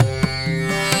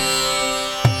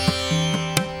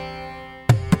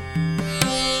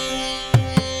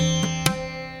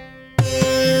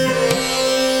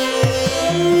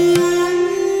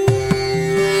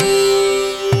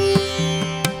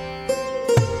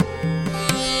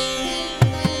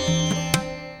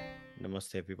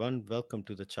Namaste, everyone. Welcome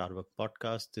to the Charvak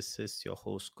podcast. This is your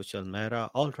host, Kushal Mehra.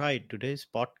 All right, today's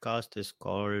podcast is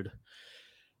called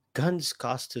Guns,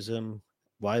 Casteism,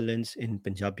 Violence in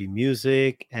Punjabi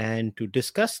Music. And to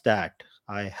discuss that,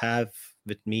 I have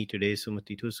with me today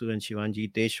Sumati Thusu and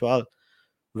Shivanji Deshwal.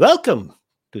 Welcome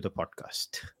to the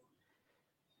podcast.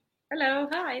 Hello,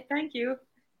 hi, thank you.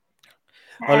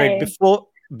 All right, Hi.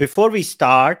 before we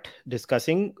start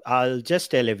discussing, I'll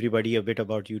just tell everybody a bit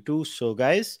about you too. So,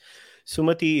 guys,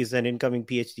 Sumati is an incoming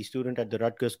PhD student at the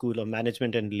Rutgers School of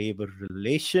Management and Labor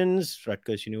Relations,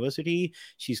 Rutgers University.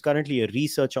 She's currently a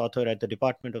research author at the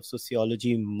Department of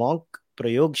Sociology, Monk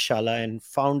Prayogshala, and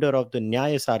founder of the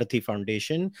Nyaya Sarathi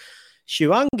Foundation.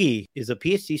 Shivangi is a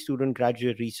PhD student,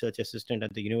 graduate research assistant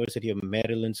at the University of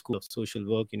Maryland School of Social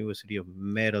Work, University of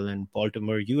Maryland,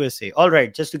 Baltimore, USA. All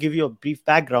right, just to give you a brief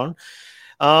background,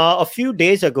 a few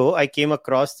days ago, I came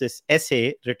across this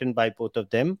essay written by both of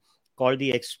them called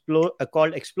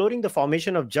Exploring the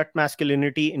Formation of Jat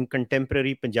Masculinity in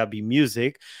Contemporary Punjabi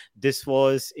Music. This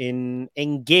was in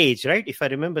Engage, right? If I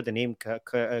remember the name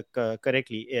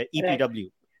correctly, EPW.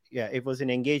 Yeah, it was in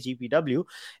Engage EPW.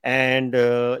 And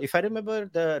if I remember,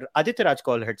 the Aditya Raj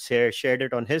Kaul had shared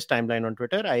it on his timeline on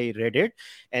Twitter. I read it.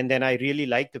 And then I really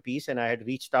liked the piece. And I had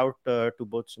reached out to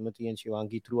both Sumati and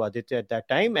Shivangi through Aditya at that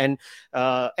time. And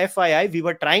FYI, we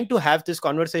were trying to have this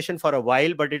conversation for a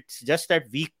while, but it's just that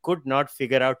we could not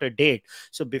figure out a date.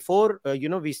 So before,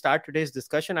 we start today's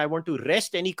discussion, I want to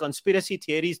rest any conspiracy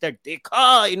theories that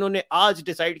देखा इन्होंने आज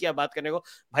decide किया बात करने को.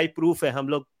 भाई proof है, हम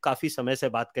लोग काफी समय से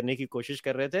बात करने की कोशिश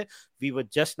कर रहे थे. We were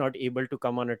just not able to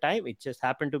come on a time. It just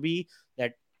happened to be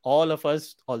that all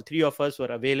three of us were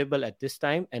available at this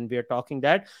time, and we are talking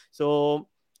that. So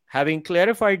having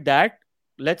clarified that,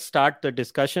 let's start the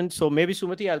discussion. So maybe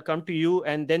Sumati, I'll come to you,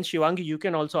 and then Shivangi, you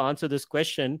can also answer this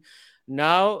question.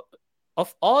 Now,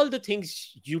 of all the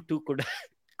things you two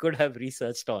could have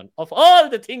researched on, of all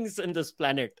the things in this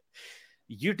planet,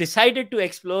 you decided to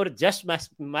explore just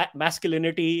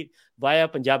masculinity via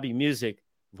Punjabi music.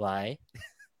 Why?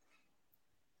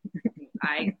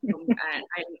 I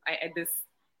this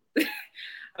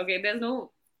okay. There's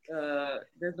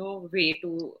no way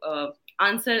to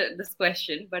answer this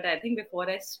question, but I think before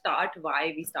I start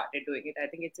why we started doing it, I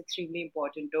think it's extremely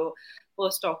important to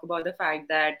first talk about the fact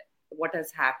that what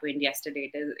has happened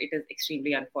yesterday. It is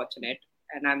extremely unfortunate,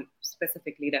 and I'm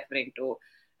specifically referring to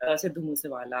Sidhu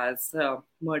Moosewala's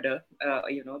murder.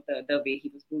 The way he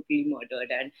was brutally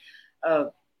murdered,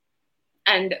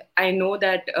 and I know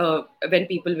that when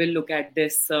people will look at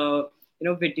this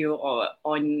video or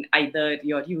on either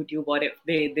your YouTube, or if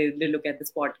they look at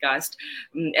this podcast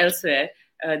elsewhere,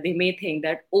 they may think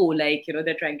that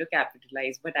they're trying to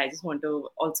capitalize. But I just want to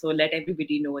also let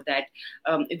everybody know that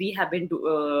we have been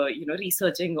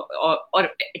researching, or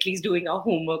at least doing our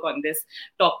homework on this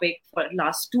topic for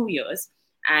last 2 years.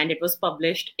 And it was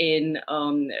published in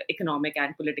Economic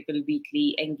and Political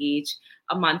Weekly Engage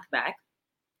a month back.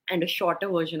 And a shorter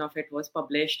version of it was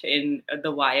published in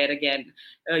The Wire again,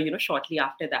 shortly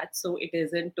after that. So it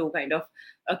isn't to kind of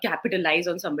capitalize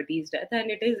on somebody's death, and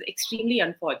it is extremely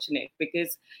unfortunate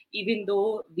because even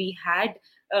though we have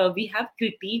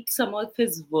critiqued some of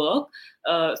his work,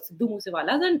 Sidhu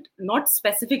Moosewala's, and not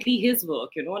specifically his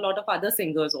work, a lot of other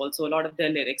singers also, a lot of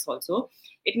their lyrics also,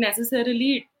 it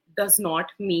necessarily does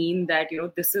not mean that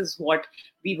this is what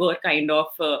we were kind of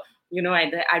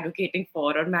either advocating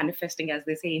for or manifesting, as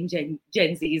they say in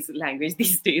Gen Z's language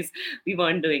these days. We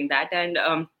weren't doing that, and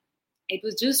it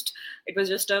was just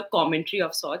a commentary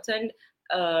of sorts. And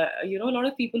a lot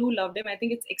of people who loved him, I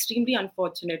think it's extremely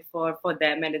unfortunate for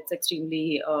them, and it's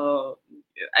extremely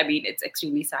it's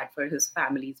extremely sad for his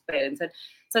family's parents. And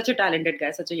such a talented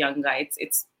guy, such a young guy,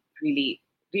 it's really,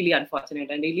 really unfortunate.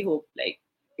 And really hope,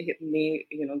 may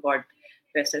God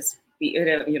rest his,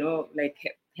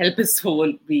 help his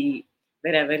soul be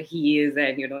wherever he is,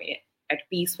 and at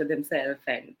peace with himself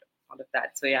and all of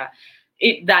that. So yeah,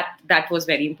 that was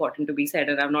very important to be said.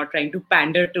 And I'm not trying to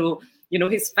pander to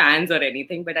his fans or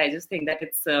anything, but I just think that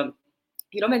it's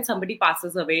when somebody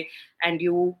passes away and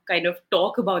you kind of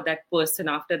talk about that person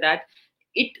after that,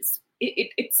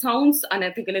 it sounds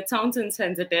unethical, it sounds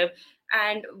insensitive.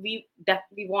 And we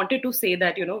wanted to say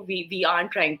that we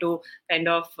aren't trying to kind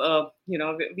of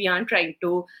we aren't trying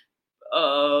to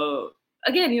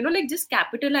again just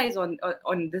capitalize on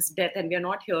this death, and we are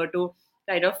not here to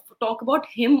kind of talk about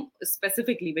him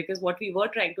specifically, because what we were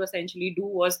trying to essentially do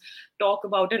was talk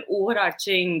about an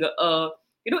overarching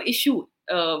issue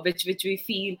which we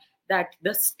feel that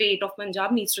the state of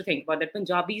Punjab needs to think about, that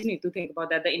Punjabis need to think about,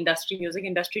 that the music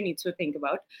industry needs to think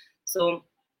about. So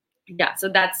yeah, so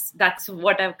that's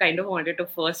what I've kind of wanted to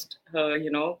first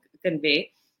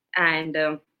convey. And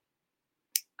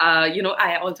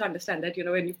I also understand that,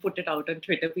 when you put it out on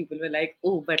Twitter, people were like,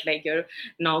 oh, but like you're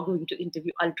now going to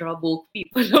interview ultra woke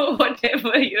people or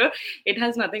whatever. It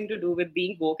has nothing to do with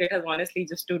being woke. It has honestly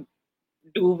just to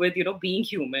do with, being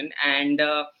human, and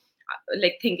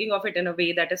like thinking of it in a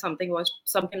way that is something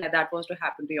like that was to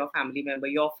happen to your family member,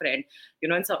 your friend,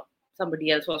 and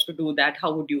somebody else was to do that,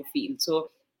 how would you feel?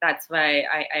 So that's why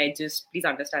I just, please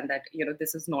understand that,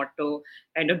 this is not to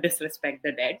kind of disrespect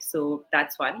the dead. So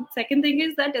that's one. Second thing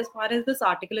is that as far as this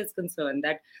article is concerned,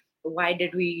 that why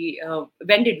did we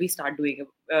when did we start doing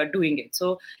it?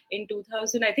 So in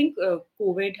 2000, I think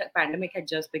COVID pandemic had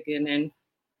just begun, and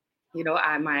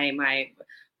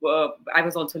I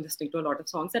was also listening to a lot of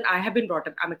songs, and I have been brought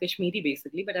up. I'm a Kashmiri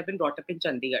basically, but I've been brought up in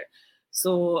Chandigarh.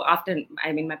 So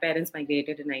my parents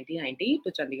migrated in 1990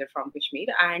 to Chandigarh from Kashmir,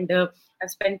 and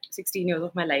I've spent 16 years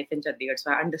of my life in Chandigarh.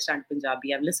 So I understand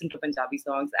Punjabi. I've listened to Punjabi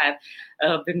songs.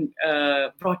 I've been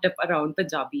brought up around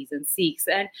Punjabis and Sikhs,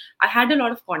 and I had a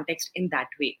lot of context in that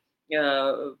way.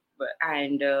 So I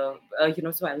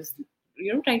was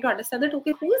trying to understand that,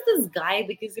 okay, who is this guy?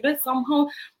 Because somehow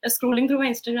scrolling through my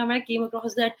Instagram, I came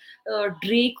across that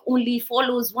Drake only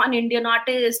follows one Indian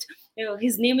artist.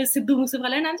 His name is Sidhu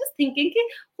Moosewala, and I'm just thinking,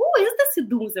 who is the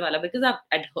Sidhu Moosewala? Because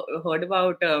I'd heard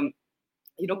about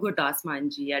Gurdas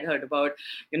Manji. I'd heard about,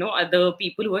 other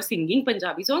people who are singing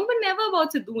Punjabi songs, but never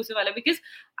about Sidhu Moosewala, because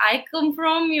I come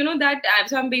from,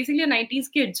 so I'm basically a 90s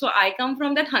kid. So I come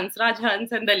from that Hansraj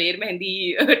Hans and the Daler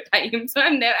Mehendi time. So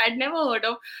I'd never heard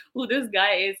of who this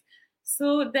guy is.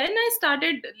 So then I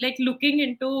started like looking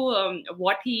into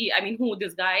who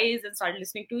this guy is, and started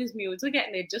listening to his music,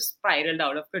 and it just spiraled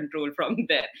out of control from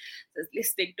there. Just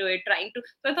listening to it, trying to.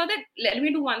 So I thought that let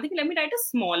me do one thing. Let me write a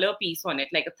smaller piece on it,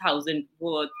 like 1,000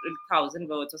 words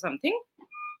or something,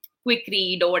 quick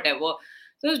read or whatever.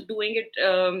 So I was doing it,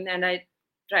 and I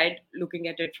tried looking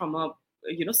at it from a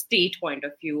state point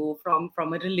of view, from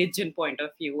a religion point of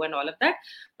view, and all of that.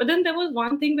 But then there was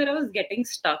one thing where I was getting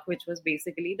stuck, which was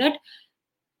basically that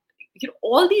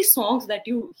all these songs that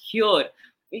you hear,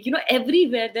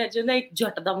 everywhere they're just like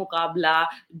Jat da Mukabla,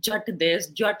 Jat this,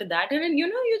 Jat that, and then you're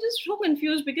just so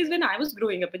confused, because when I was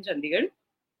growing up in Chandigarh,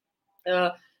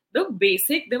 uh, there were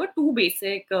two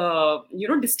basic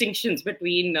distinctions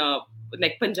between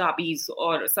like Punjabis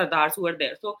or Sardars who were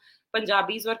there. So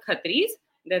Punjabis were Khatris,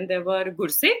 then there were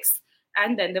Gursikhs,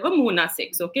 and then there were Mona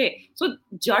Sikhs. Okay, so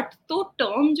Jat to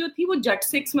term jo thi, wo Jat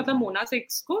Sikhs matlab Mona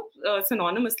Sikhs ko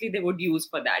synonymously they would use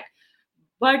for that.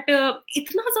 But itna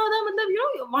zyada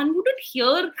matlab, one wouldn't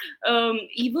hear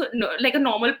even like a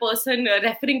normal person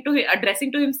addressing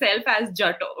to himself as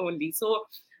Jat only. So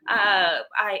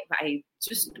I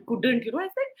just couldn't, I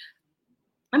said,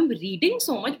 I'm reading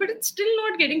so much, but it's still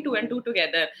not getting two and two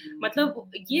together. Matlab,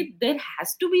 there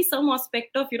has to be some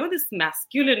aspect of, this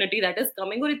masculinity that is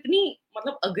coming, और इतनी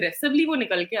matlab aggressively वो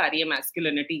निकल के आ रही है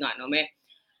masculinity गानों में.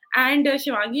 And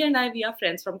Shivangi and I, we are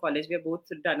friends from college. We have both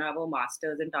done our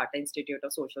masters in Tata Institute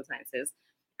of Social Sciences.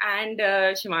 And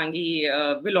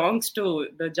Shivangi belongs to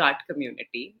the Jat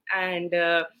community, and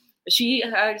she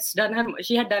had done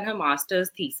her master's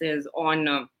thesis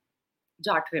on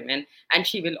Jat women, and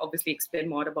she will obviously explain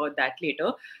more about that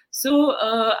later. So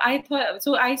I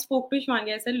spoke to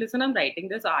Shivangi. I said, listen, I'm writing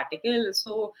this article,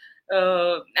 so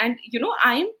and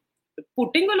I'm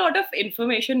putting a lot of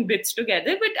information bits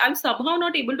together, but I'm somehow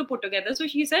not able to put together. So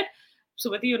she said,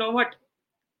 Subhati, you know what?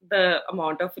 The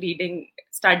amount of reading,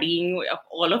 studying of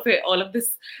all of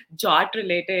this Jat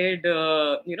related,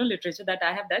 literature that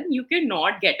I have done, you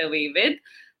cannot get away with.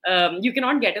 You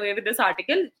cannot get away with this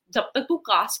article जब तक तू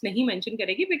cast नहीं mention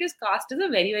करेगी, because caste is a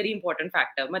very very important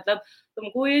factor. मतलब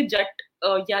तुमको ये जट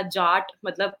या जाट,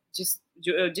 मतलब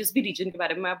जिस भी रीजन के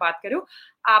बारे में आप बात कर रहे हो,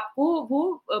 आपको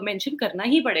वो मेंशन करना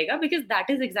ही पड़ेगा, because that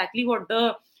is exactly what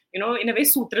the in a way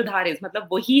सूत्रधार is. मतलब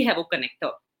वही है वो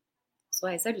connector. So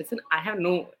I said, listen, I have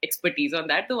no expertise on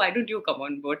that, so why don't you come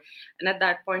on board? And at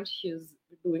that point, she was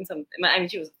doing something. I mean,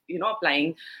 she was,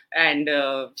 applying, and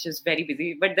she was very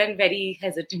busy. But then very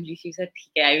hesitantly, she said,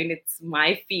 yeah, I mean, it's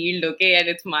my field, okay? And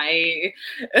it's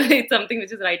it's something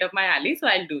which is right up my alley, so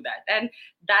I'll do that. And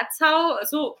that's how,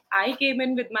 so I came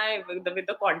in with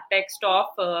the context of,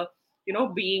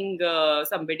 being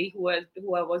somebody who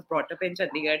was brought up in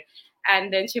Chandigarh.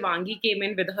 And then Shivangi came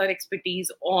in with her expertise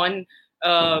on,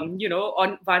 on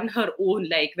her own,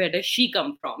 like where does she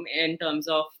come from in terms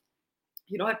of,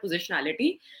 her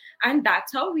positionality. And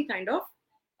that's how we kind of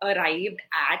arrived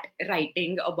at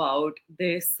writing about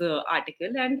this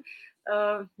article. And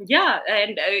and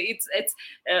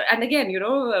again,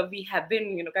 we have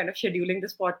been, kind of scheduling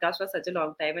this podcast for such a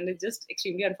long time, and it's just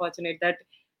extremely unfortunate that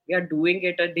we are doing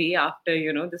it a day after,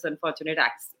 this unfortunate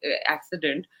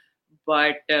accident.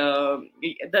 But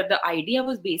the idea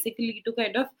was basically to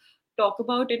kind of talk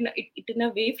about it in a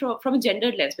way from a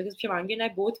gendered lens, because Shivangi and I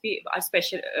both,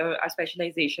 our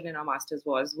specialization in our masters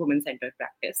was women centered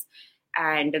practice,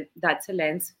 and that's a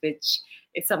lens which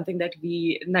is something that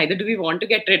we neither do we want to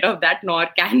get rid of that, nor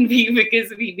can we,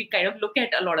 because we kind of look at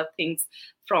a lot of things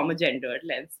from a gendered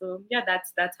lens. So yeah,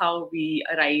 that's how we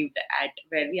arrived at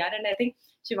where we are, and I think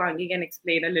Shivangi can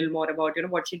explain a little more about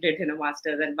what she did in her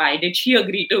masters and why did she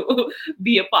agree to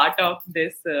be a part of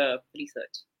this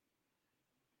research.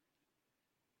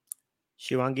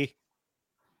 Shivangi.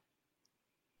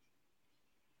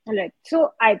 All right.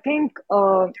 So I think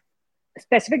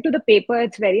specific to the paper,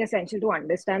 it's very essential to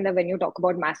understand that when you talk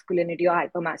about masculinity or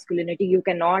hypermasculinity, you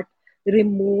cannot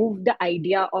remove the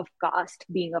idea of caste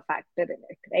being a factor in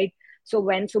it, right? So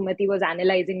when Sumati was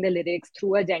analyzing the lyrics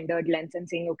through a gendered lens and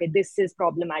saying, okay, this is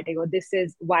problematic, or this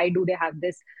is why do they have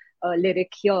this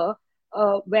lyric here?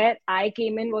 Where I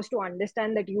came in was to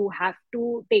understand that you have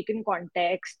to take in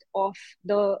context of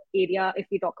the area. If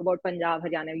we talk about Punjab,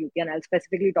 Haryana, UP, and I'll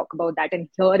specifically talk about that. And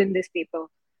here in this paper,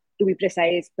 to be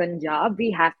precise, Punjab,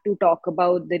 we have to talk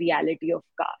about the reality of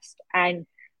caste and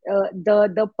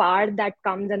the part that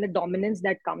comes and the dominance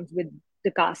that comes with the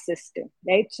caste system,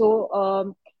 right?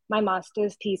 So my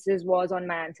master's thesis was on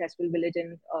my ancestral village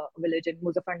in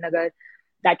Muzaffarnagar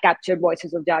that captured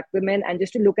voices of Jat women, and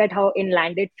just to look at how in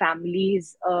landed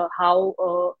families, how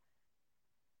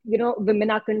women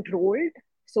are controlled.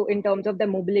 So in terms of their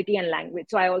mobility and language.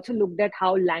 So I also looked at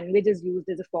how language is used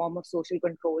as a form of social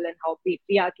control and how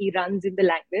patriarchy runs in the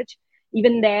language.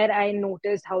 Even there, I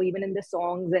noticed how even in the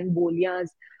songs and bolias,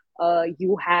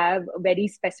 you have very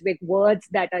specific words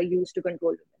that are used to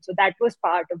control women. So that was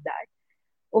part of that.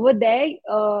 Over there,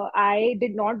 I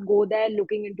did not go there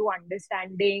looking into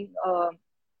understanding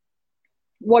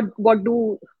what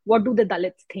do the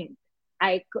Dalits think.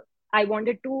 I I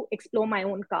wanted to explore my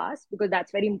own caste because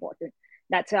that's very important.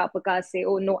 That's why upper caste say,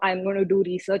 oh no, I'm going to do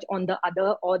research on the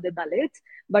other or the Dalits,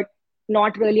 but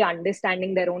not really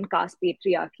understanding their own caste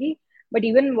patriarchy. But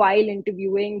even while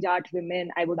interviewing Jat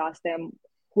women, I would ask them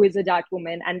who is a Jat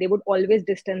woman, and they would always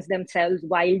distance themselves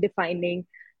while defining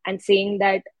and saying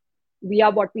that we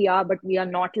are what we are, but we are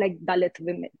not like Dalit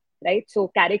women, right? So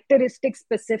characteristic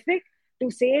specific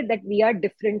to say that we are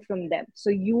different from them. So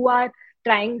you are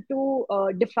trying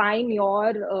to define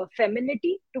your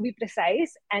femininity, to be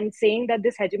precise, and saying that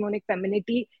this hegemonic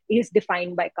femininity is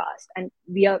defined by caste, and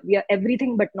we are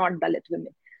everything but not Dalit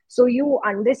women. So you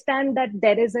understand that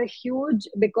there is a huge,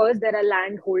 because there are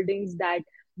land holdings that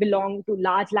belong to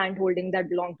large land holdings that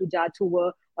belong to Jats who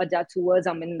were or Jats who were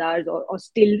zamindars, or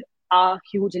still are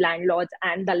huge landlords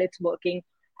and Dalits working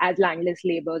as landless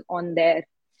laborers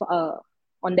uh,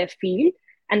 on their field,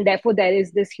 and therefore there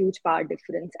is this huge power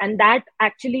difference, and that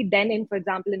actually then, in for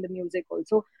example, in the music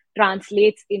also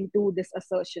translates into this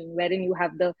assertion wherein you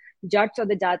have the Jats or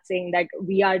the Jats saying that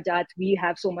we are Jats, we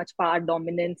have so much power,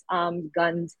 dominance, arms,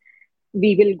 guns,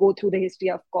 we will go through the history,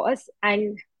 of course,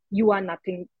 and you are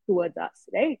nothing towards us,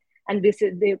 right? And this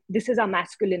is our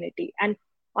masculinity. And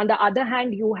on the other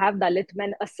hand, you have Dalit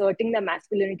men asserting their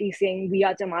masculinity, saying we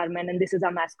are Chamar men and this is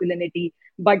our masculinity.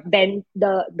 But then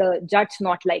the judge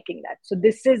not liking that. So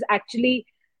this is actually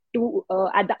to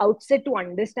at the outset, to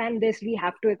understand this, we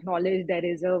have to acknowledge there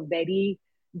is a very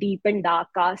deep and dark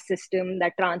caste system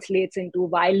that translates into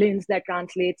violence, that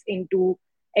translates into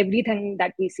everything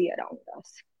that we see around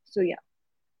us. So yeah.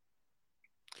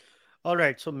 All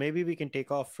right, so maybe we can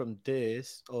take off from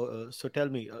this. So tell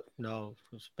me now,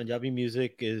 Punjabi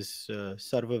music is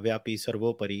sarva vyapi,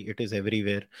 sarvopari. It is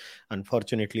everywhere,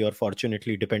 unfortunately or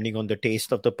fortunately, depending on the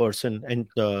taste of the person and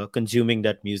consuming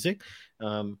that music.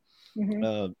 Um, Mm-hmm.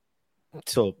 uh,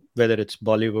 so whether it's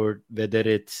Bollywood, whether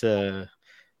it's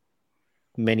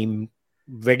many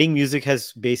wedding music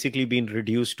has basically been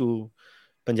reduced to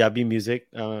Punjabi music.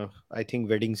 I think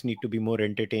weddings need to be more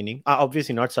entertaining.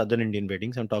 Obviously, not Southern Indian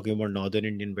weddings. I'm talking about Northern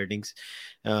Indian weddings,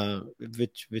 uh,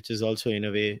 which is also in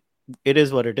a way it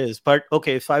is what it is. But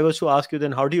okay, if I was to ask you,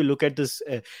 then how do you look at this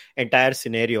entire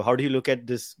scenario? How do you look at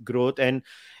this growth, and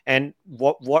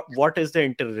what is the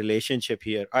interrelationship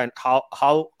here, and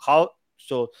how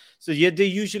so yeah, they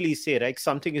usually say, right,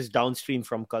 something is downstream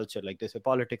from culture, like they say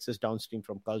politics is downstream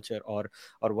from culture, or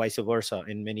vice versa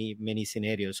in many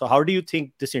scenarios. So how do you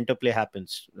think this interplay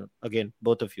happens? Again,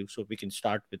 both of you, so we can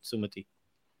start with Sumati.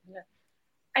 Yeah.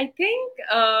 I think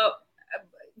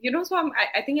So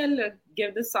I think I'll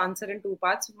give this answer in two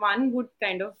parts. One would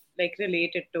kind of like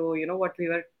relate it to, what we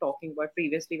were talking about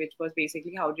previously, which was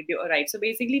basically how did you arrive. So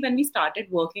basically, when we started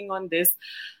working on this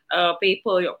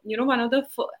paper, one of the,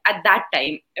 at that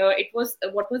time, it was,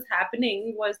 what was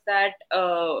happening was that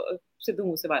Sidhu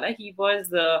Moosewala, he was,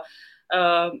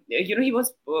 he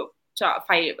was,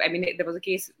 I mean, there was a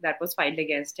case that was filed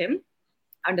against him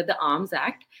under the Arms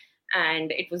Act.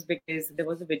 And it was because there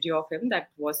was a video of him that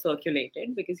was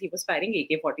circulated because he was firing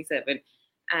AK-47.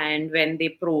 And when they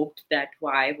probed that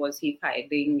why was he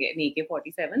firing an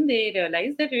AK-47, they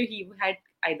realized that he had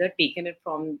either taken it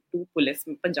from two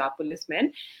Punjab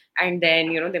policemen, and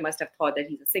then they must have thought that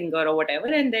he's a singer or whatever.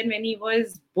 And then when he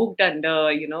was booked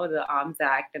under the Arms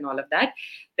Act and all of that,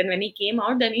 then when he came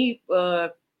out, then he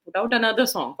put out another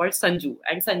song called Sanju,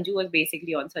 and Sanju was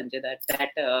basically on Sanjay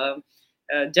that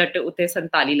Jatt उते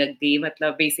संताली लग गई,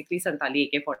 मतलब basically संताली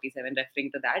AK-47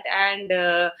 referring to that. And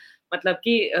मतलब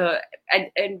कि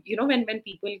and when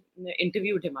people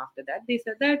interviewed him after that, they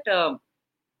said that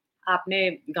आपने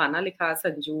गाना लिखा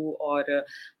संजू और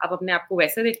आप अपने आप को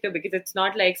वैसे देखते हो, because it's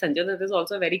not like Sanjay Dutt is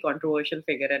also a very controversial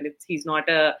figure, and he's not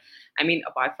a, I mean,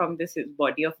 apart from this his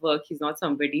body of work, he's not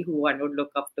somebody who one would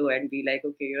look up to and be like,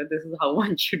 okay, this is how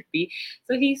one should be.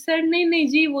 So he said नहीं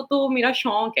जी, वो तो मेरा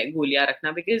शौक है गोलियां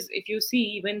रखना, because if you see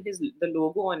even the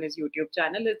logo on his YouTube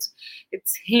channel,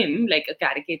 it's him, like a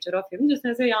caricature of him,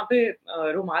 जिसने से यहाँ पे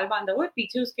रुमाल बांधा हुआ है,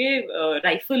 पीछे उसके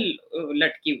राइफल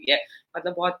लटकी हुई है,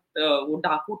 मतलब बहुत वो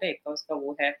डाकू टाइप का उसका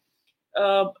वो है.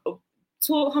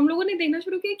 सो हम लोगों ने देखना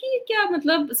शुरू किया कि क्या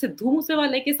मतलब सिद्धू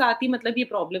मूसेवाले के साथ ही मतलब ये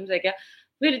प्रॉब्लम्स है क्या.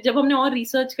 फिर जब हमने और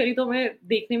रिसर्च करी तो हमें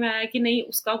देखने में आया कि नहीं,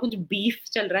 उसका कुछ बीफ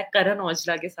चल रहा है करण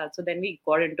औजला के साथ. So then we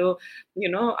got into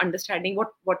understanding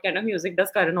what kind of music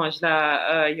does Karan Aujla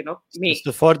make.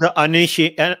 So for the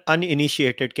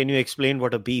uninitiated, can you explain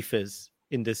what a beef is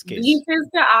in this case? Beef is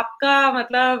that आपका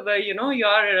मतलब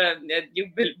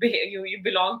you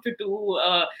belong to two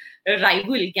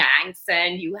rival gangs,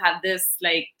 and you have this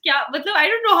like क्या मतलब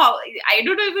I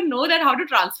don't even know that how to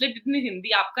translate it in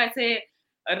Hindi. आपका ऐसे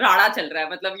राड़ा चल रहा है,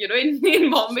 मतलब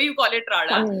in Bombay you call it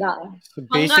राड़ा. So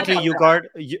basically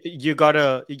you got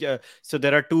a so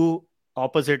there are two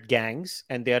opposite gangs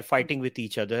and they are fighting with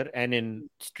each other, and in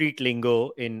street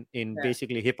lingo, in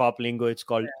basically hip hop lingo, it's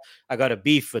called I got a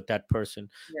beef with that person,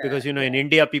 because in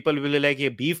India people will be like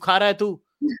ये beef खा रहा है तू.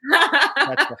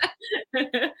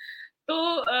 तो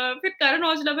फिर करण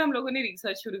औजला पे हम लोगों ने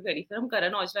रिसर्च शुरू करी. फिर हम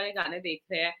करण औजला के गाने देख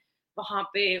रहे हैं, वहां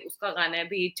पे उसका गाना है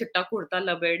भी चिट्टा कुर्ता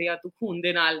लबेड़ या तू खून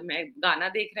दे नाल. मैं गाना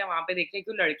देख रहे हैं, वहां पे देख रहे हैं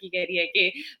कि लड़की कह रही है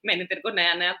कि मैंने तेरे को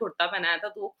नया नया कुर्ता पहनाया था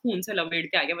तो वो खून से लबेड़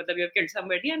के आ गया, मतलब you have killed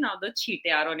somebody and now the cheat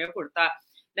are on your kurta.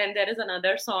 Then there is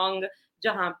another song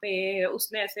जहाँ पे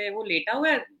उसने ऐसे वो लेटा हुआ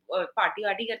है पार्टी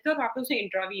वार्टी करके, और वहां पे उसने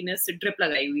इंट्रावीनस ड्रिप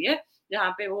लगाई हुई है,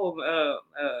 जहाँ पे वो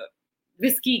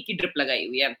विस्की की ड्रिप लगाई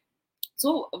हुई है.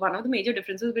 So one of the major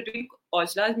differences between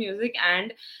Aujla's music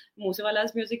and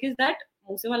Moosewala's music is that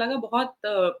Moosewala का बहुत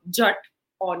जट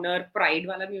ऑनर प्राइड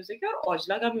वाला म्यूजिक है, और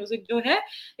औजला का म्यूजिक जो है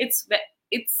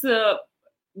इट्स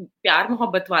प्यार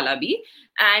मोहब्बत वाला भी,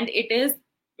 and it is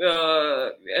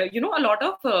a lot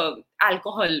of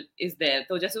alcohol is there.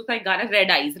 तो जैसे उसका एक गाना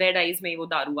रेड आइज में वो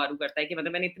दारू वारू करता है कि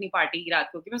मतलब मैंने इतनी पार्टी की रात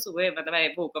को कि मैं सुबह मतलब I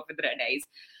woke up with red eyes.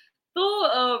 तो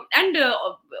and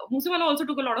Moosewala also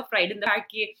took a lot of pride in the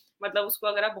fact कि मतलब उसको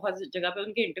अगर आप बहुत जगह पे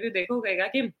उनके इंटरव्यू देखोगेगा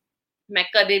कि मैं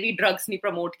कदे भी ड्रग्स नहीं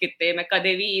प्रमोट किते, मैं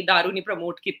कदे भी दारू नहीं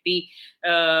प्रमोट किती.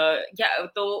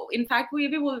 तो इनफैक्ट वो ये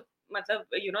भी बोल मतलब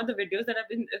the videos that I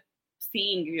been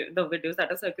seeing, the videos that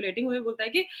are circulating, वो बोलता है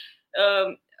कि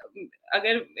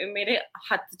अगर मेरे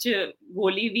हाथ च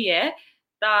गोली भी है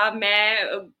ता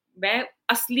मैं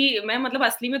मतलब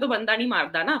असली में तो बंदा नहीं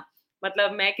मारदा ना.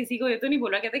 मतलब मैं किसी को ये तो नहीं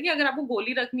बोल रहा, कहता कि अगर आपको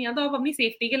गोली रखनी है तो आप अपनी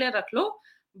सेफ्टी के लिए रख लो,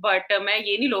 बट मैं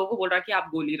ये नहीं लोगों को बोल रहा कि आप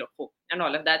गोली रखो and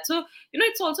all of that. So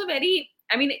it's also very,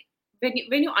 I mean,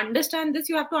 when you understand this,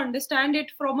 you have to understand it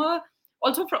from a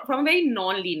very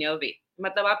non-linear way.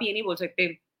 मतलब आप ये नहीं बोल सकते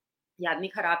ये आदमी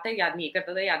खराब था, ये आदमी ये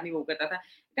करता था, ये आदमी वो करता था.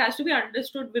 It has to be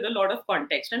understood with a lot of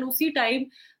context. And उसी टाइम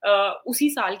उसी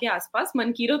साल के आसपास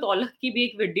मनकीरत औलख की भी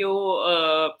एक वीडियो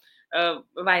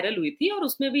वायरल हुई थी, और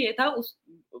उसमें भी ये था, उस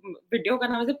वीडियो का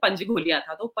नाम पंचगोलिया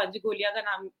था. तो पंचगोलिया का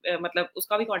नाम मतलब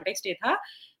उसका भी कॉन्टेक्स्ट ये था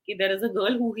कि there is a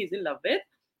girl who he is in love with,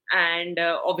 and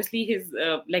obviously his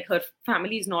like her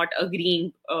family is not agreeing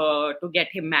to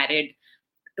get him married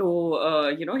to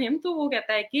him. तो वो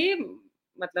कहता है कि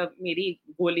मतलब मेरी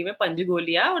गोली में 5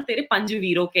 गोलियां और तेरे 5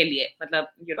 वीरों के लिए, मतलब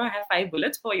I have 5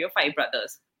 bullets for your 5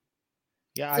 brothers.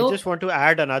 Yeah, so, I just want to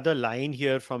add another line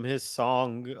here from his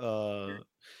song.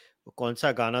 कौन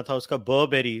सा गाना था उसका,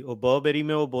 बर्बेरी. वो बर्बेरी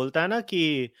में वो बोलता है ना कि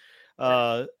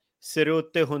ਸਿਰ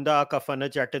ਉੱਤੇ ਹੁੰਦਾ ਕਫਨ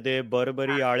ਚੱਟ ਦੇ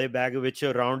ਬਰਬਰੀ ਆਲੇ बैग विच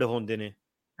राउंड होंदे ने।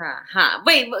 हाँ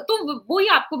वही तो वही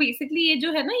आपको बेसिकली ये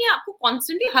जो है ना ये आपको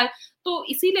कॉन्स्टेंटली हर तो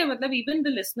इसीलिए मतलब even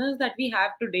the listeners that we have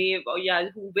today या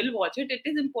who will watch it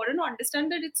is important to understand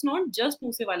that it's not just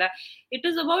Moosewala, it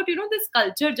is about you know this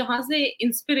culture जहाँ से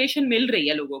इंस्पिरेशन मिल रही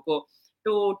है लोगों को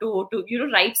to you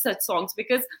know write such songs.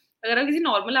 Because अगर आप किसी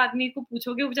नॉर्मल आदमी को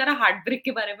पूछोगे वो बेचारा हार्ट ब्रेक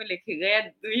के बारे में लिखेगा या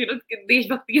यू नो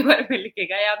देशभक्ति के बारे में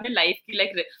लिखेगा या अपने लाइफ की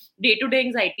like day to day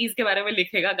anxieties के बारे में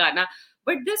लिखेगा गाना।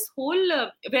 But this whole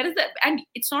where is that? And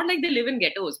it's not like they live in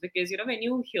ghettos, because you know when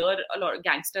you hear a lot of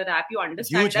gangster rap, you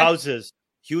understand huge houses.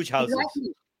 Exactly,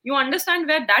 you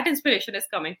understand where that inspiration is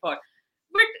coming for.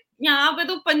 But यहाँ पे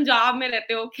तो पंजाब में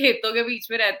रहते हो, खेतों के बीच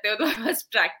में रहते हो, तुम्हारे पास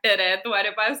ट्रैक्टर है,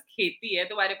 तुम्हारे पास खेती है,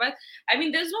 तुम्हारे पास I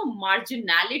mean there's no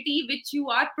marginality which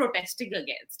you are protesting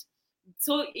against.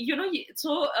 So you know,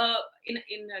 so in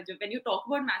when you talk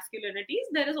about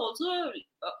masculinities, there is also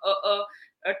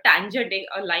a tangent,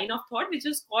 a line of thought which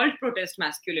is called protest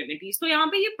masculinities. तो यहाँ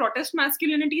पे ये protest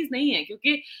masculinities नहीं है,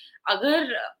 क्योंकि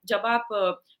अगर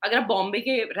आप बॉम्बे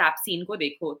के रैप सीन को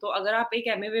देखो, तो अगर आप एक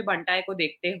एमए बंटाई को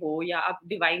देखते हो या आप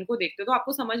डिवाइन को देखते हो, तो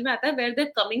आपको समझ में आता है where they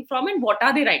coming from and what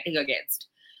are they writing against.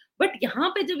 But यहाँ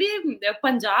पे जब ये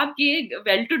पंजाब के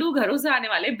वेल टू डू घरों से आने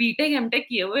वाले बीटेक एमटेक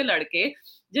किए हुए लड़के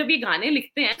जब ये गाने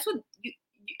लिखते हैं, so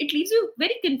it leaves you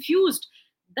very confused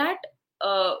that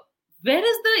where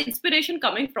is the inspiration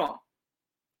coming from?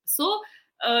 So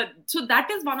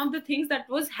that is one of the things that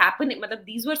was happening.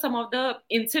 These were some of the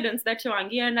incidents that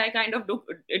Shivangi and I kind of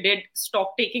did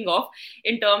stop taking off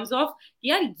in terms of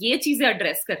यार ये चीजें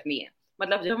address करनी है।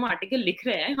 मतलब जब हम article लिख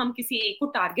रहे हैं, हम किसी एक को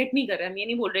टारगेट नहीं कर रहे हैं। हम ये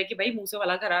नहीं बोल रहे कि भाई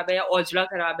मूसेवाला खराब है या औजला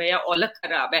खराब है या औलख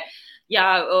खराब है या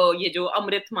ये जो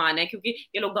अमृत मान है, क्योंकि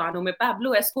ये लोग गानों में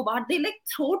Pablo Escobar they like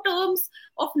throw terms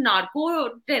of narco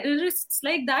terrorists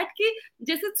like that कि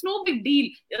जैसे इट्स नो बिग डील।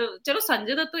 चलो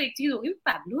संजय दत्त तो एक चीज होगी,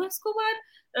 Pablo Escobar,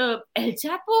 L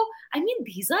Chapo, I mean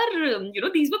these are you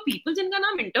know these were people जिनका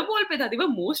नाम इंटरपोल पे था, they were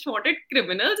most wanted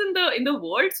criminals in the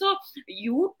world. So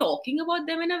you talking about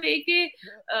them in a way के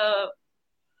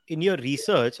in your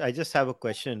research, I just have a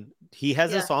question. He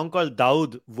has a song called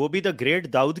Dawood, वो भी the great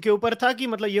Dawood के ऊपर था कि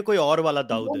मतलब ये कोई और वाला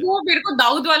दाऊद है? वो मेरे को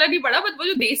दाऊद वाला नहीं पड़ा, बट वो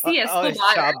जो देसी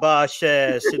एस्कोबार है, शाबाश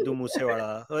है सिद्धू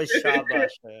मूसेवाला, ओए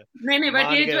शाबाश है। नहीं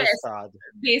बट ये जो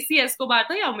देसी एस्कोबार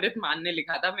था ये अमृत मान ने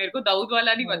लिखा था। मेरे को दाऊद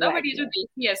वाला नहीं पता, बट ये जो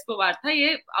देसी एस्कोबार था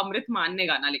ये अमृत मान ने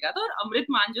गाना लिखा था। और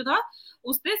अमृत मान जो था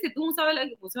उसने सिद्धू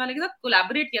मूसेवाला के साथ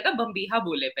कोलैबोरेट किया था बम्बीहा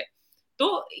बोले पे। तो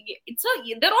it's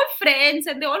they're all friends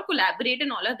and they all collaborate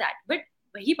and all of that, but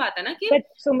वही बात है ना कि but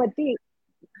Sumati,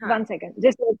 one second,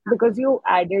 just because you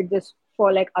added this for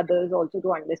like others also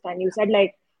to understand, you said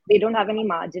like they don't have any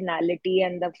marginality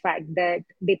and the fact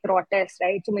that they protest,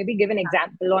 right? So maybe give an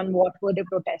example on what were they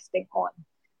protesting on.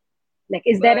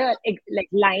 Like is there a like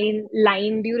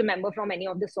line do you remember from any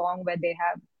of the song where they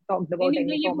have talked about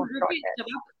any form of protest?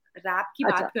 जब आप rap की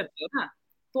बात करते हो ना,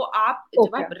 तो आप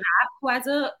जब आप रैप को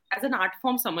एज एन आर्ट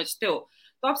फॉर्म समझते हो,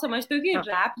 तो आप समझते हो कि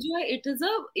रैप जो है इट इज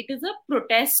अ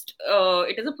प्रोटेस्ट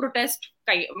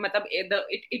मतलब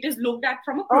it is looked at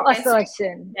from a protest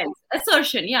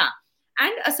assertion या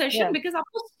एंड असर्शन, बिकॉज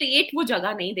आपको स्टेट वो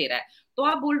जगह नहीं दे रहा है। तो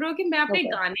आप बोल रहे हो कि मैं अपने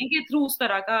गाने के थ्रू उस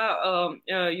तरह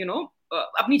का यू नो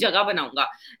अपनी जगह बनाऊंगा,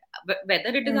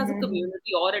 whether it is as a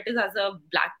community or it is as a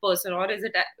black person or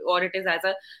it is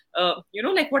as a you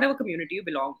know like whatever community you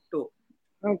belong to.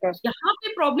 यहाँ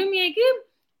पे प्रॉब्लम ये है कि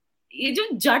ये जो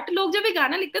जट लोग जब ये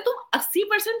गाना लिखते हैं, तुम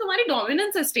 80% तुम्हारी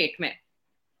डोमिनेंस है स्टेट में,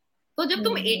 तो जब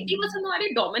तुम 80% तुम्हारी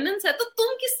डोमिनेंस है तो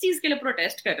तुम किस चीज के लिए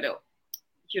प्रोटेस्ट कर रहे हो,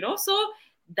 you know? So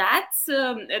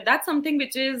that's something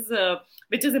which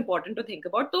is important to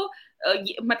think about. तो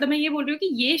मतलब मैं ये बोल रही हूँ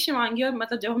कि ये शिवांगी और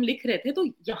मतलब जब हम लिख रहे थे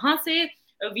तो यहाँ से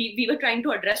we were trying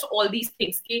to address all these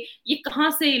things कि ये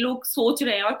कहाँ से लोग सोच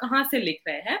रहे हैं और कहाँ से लिख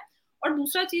रहे हैं। और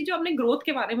दूसरा चीज जो आपने ग्रोथ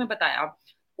के बारे में बताया,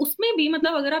 उसमें भी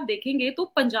मतलब अगर आप देखेंगे तो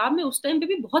पंजाब में उस टाइम पे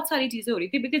भी बहुत सारी चीजें हो रही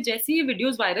थी, बिकॉज जैसे ये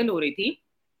वीडियोस वायरल हो रही थी,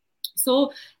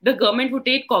 so the government would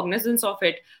take cognizance of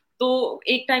it. तो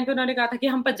एक टाइम पे उन्होंने कहा था कि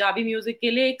हम पंजाबी म्यूजिक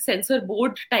के लिए एक सेंसर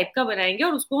बोर्ड टाइप का बनाएंगे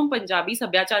और उसको हम पंजाबी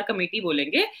सभ्याचार कमेटी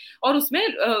बोलेंगे, और उसमें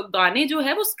गाने जो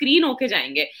है वो स्क्रीन होके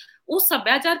जाएंगे। उस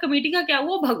सभ्याचार कमेटी का क्या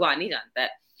हुआ भगवान ही जानता है।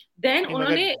 देन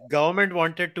उन्होंने government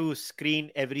wanted to screen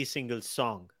every single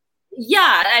song.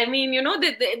 Yeah, I mean, you know,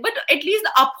 but at least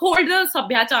uphold the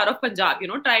sabhyachar of Punjab, you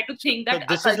know, try to think that... So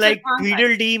this is like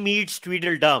Tweedledee meets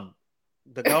Tweedledum.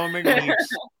 The government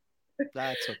needs...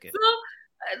 That's okay. So,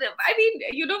 I mean,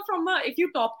 if you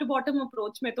top to bottom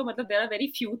approach में तो मतलब there are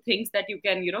very few things that you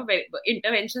can,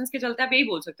 interventions के चलते आप यही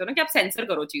बोल सकते हो ना कि आप सेंसर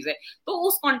करो चीजें. तो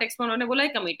उस कॉन्टेक्स्ट में उन्होंने बोला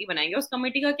एक कमेटी बनाएंगे. उस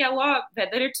कमेटी का क्या हुआ,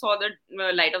 whether it saw the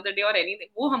light of the day or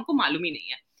anything, वो हमको मालूम ही नहीं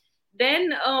है. Then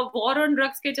war on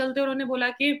drugs के चलते उन्होंने बोला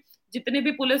कि जितने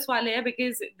भी पुलिस वाले हैं,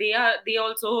 because they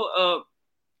also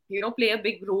play a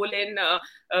big role in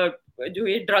जो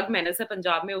ये ड्रग मेनेस है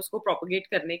पंजाब में उसको प्रोपोगेट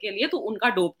करने के लिए, तो उनका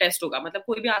डोप टेस्ट होगा. मतलब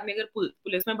कोई भी आदमी अगर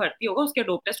पुलिस में भर्ती होगा उसके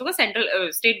डोप टेस्ट होगा. सेंट्रल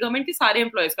स्टेट गवर्नमेंट के सारे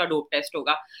एम्प्लॉयज का डोप टेस्ट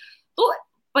होगा. तो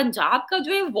पंजाब का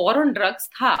जो ये वॉर ऑन ड्रग्स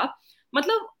था,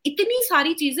 मतलब इतनी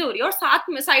सारी चीजें हो रही है और साथ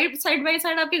में साइड बाय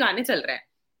साइड आपके गाने चल रहे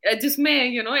हैं जिसमें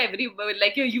every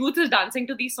like your youth is dancing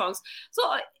to these songs.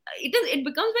 So it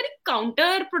becomes very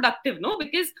counter productive, no,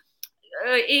 because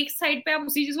एक साइड पे आप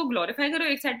उसी चीज को ग्लोरीफाई करो,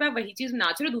 एक साइड पे आप वही चीज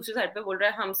नाच रहे हो, दूसरी साइड पे बोल रहे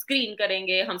हैं हम स्क्रीन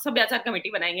करेंगे, हम सभ्याचार कमेटी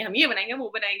बनाएंगे, हम ये बनाएंगे वो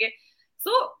बनाएंगे.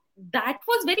 So that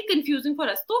was very confusing for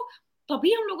us. तो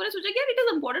तभी हम लोगों ने सोचा कि यार it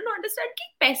is important to understand कि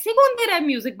पैसे कौन दे रहा है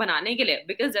म्यूजिक बनाने के लिए.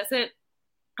 बिकॉज जैसे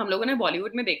हम लोगों ने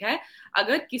बॉलीवुड में देखा है,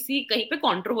 अगर किसी कहीं पे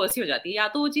कंट्रोवर्सी हो जाती है या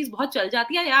तो वो चीज बहुत चल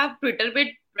जाती है या ट्विटर पे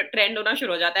ट्रेंड होना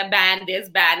शुरू हो जाता है, ban this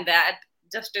ban that,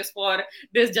 justice for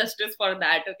this justice for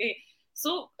that. Okay,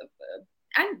 so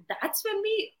and that's when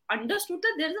we understood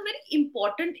that there's a very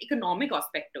important economic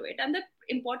aspect to it, and that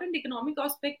important economic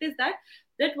aspect is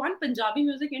that one, Punjabi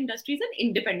music industry is an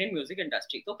independent music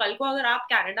industry. तो कल को अगर आप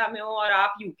Canada में हो और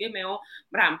आप UK में हो,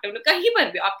 ब्रैम्पटन में, कहीं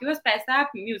पर भी आपके पास पैसा है,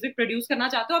 आप म्यूजिक प्रोड्यूस करना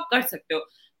चाहते हो, आप कर सकते हो.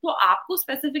 तो आपको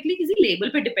स्पेसिफिकली किसी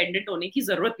लेबल पे डिपेंडेंट होने की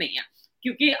जरूरत नहीं है.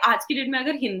 क्योंकि आज की डेट में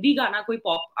अगर हिंदी गाना कोई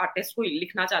पॉप आर्टिस्ट कोई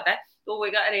लिखना चाहता है तो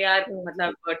वो अरे यार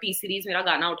मतलब टी सीरीज मेरा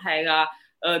गाना उठाएगा,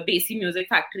 देसी म्यूजिक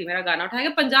फैक्ट्री मेरा गाना उठाएगा.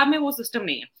 पंजाब में वो सिस्टम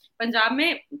नहीं है. पंजाब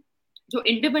में जो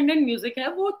इंडिपेंडेंट म्यूजिक है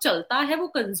वो चलता है, वो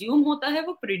कंज्यूम होता है,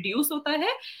 वो प्रोड्यूस होता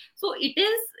है. So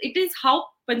it is how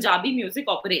Punjabi music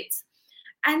operates.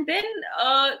 And then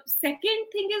second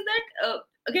thing is that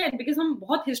again, because हम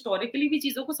बहुत हिस्टोरिकली भी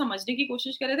चीजों को समझने की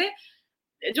कोशिश कर रहे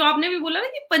थे. जो आपने भी बोला ना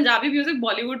कि पंजाबी म्यूजिक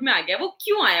बॉलीवुड में आ गया, वो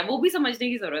क्यों आया वो भी समझने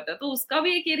की जरूरत है. तो उसका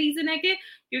भी एक ये रीजन है कि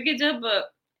क्योंकि जब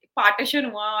पार्टीशन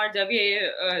हुआ और जब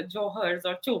ये जौहर्स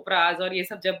और चोपड़ास और ये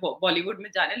सब जब बॉलीवुड में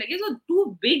जाने लगे, so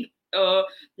two big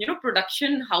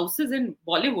production houses in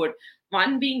Bollywood,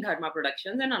 one being Dharma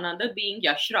Productions and another being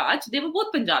Yash Raj, they were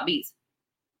both Punjabis.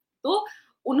 तो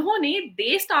उन्होंने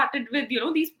they started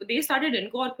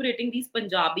incorporating these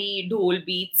Punjabi ढोल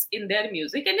beats in their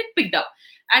music, and it picked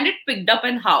up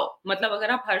and how, मतलब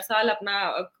अगर आप हर साल अपना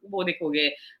वो देखोगे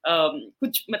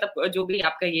कुछ मतलब जो भी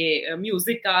आपका ये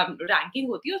म्यूजिक का रैंकिंग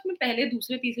होती है उसमें पहले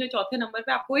दूसरे तीसरे चौथे नंबर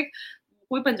पे आपको एक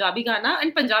कोई पंजाबी गाना,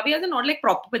 and Punjabi as not like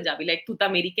proper Punjabi like तू ता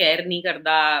मेरी केयर नहीं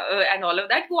करदा एंड ऑल ऑफ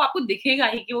दैट, वो आपको दिखेगा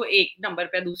ही कि वो एक नंबर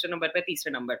पे, दूसरे नंबर पे,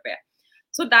 तीसरे नंबर पे है.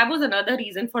 So that was another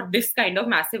reason for this kind of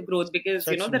massive growth, because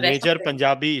Such the rest major of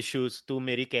Punjabi issues. तू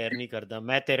मेरी केयर नहीं करदा,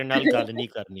 मैं तेरे नाल गल नहीं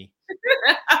करनी.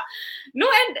 No,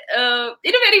 and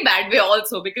in a very bad way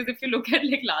also, because if you look at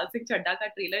like Lal Singh Chadda ka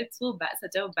trailer, it's so bad,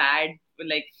 such a bad,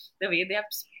 like the way they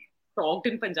have talked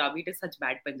in Punjabi, it is such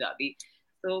bad Punjabi.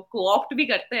 So co-opt bhi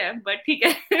karte hain, but theek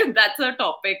hai, that's a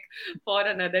topic for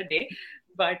another day.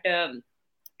 But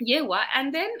ye hua,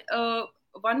 and then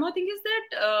one more thing is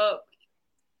that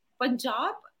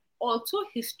Punjab also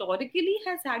historically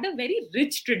has had a very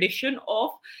rich tradition of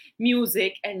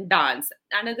music and dance.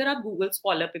 And अगर आप Google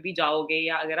Scholar पे भी जाओगे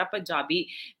या अगर आप Punjabi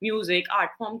music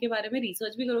art form के बारे में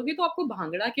रिसर्च भी करोगे तो आपको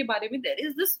भांगड़ा के बारे में there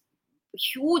is this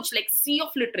huge like sea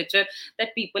of literature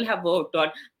that people have worked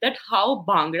on, that how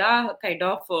bhangra kind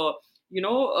of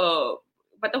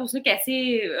मतलब उसने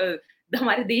कैसे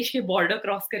हमारे देश के बॉर्डर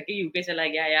क्रॉस करके यूके चला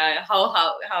गया, या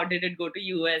how did it go to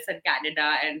US and Canada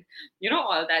and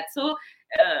all that. So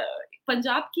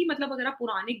Punjab की मतलब अगर आप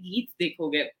पुराने गीत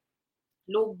देखोगे,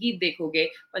 लोकगीत देखोगे,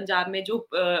 पंजाब में जो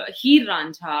हीर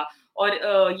रांझा और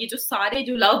ये जो सारे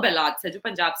जो लव बैलाड्स है जो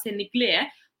पंजाब से निकले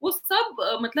हैं, वो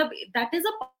सब मतलब that is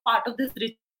a part of this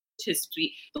rich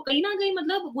history. तो कहीं ना कहीं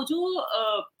मतलब वो जो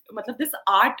मतलब this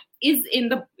art is in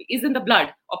the blood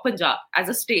of Punjab as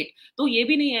a state. तो ये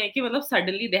भी नहीं है कि मतलब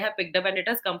suddenly they have picked up and it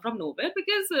has come from nowhere,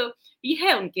 because ये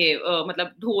है उनके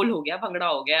मतलब ढोल हो गया, भंगड़ा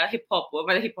हो गया, हिप हॉप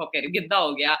कह रही हूँ, गिद्दा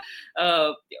हो गया,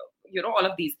 all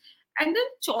of these. And then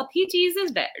चौथी चीज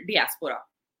इज डियास्पोरा.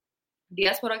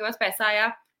 डियास्पोरा के पास पैसा आया,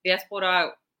 डियास्पोरा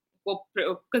को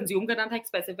कंज्यूम करना था एक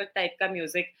स्पेसिफिक टाइप का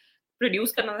म्यूजिक,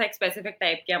 प्रोड्यूस करना था एक स्पेसिफिक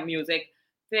टाइप का म्यूजिक.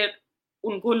 फिर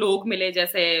उनको लोग मिले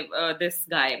जैसे this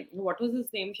guy, what was his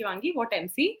name Shivangi, what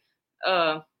MC,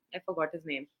 I forgot his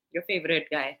name, your favourite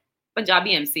guy,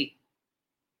 Punjabi MC.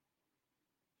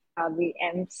 Punjabi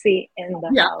MC in the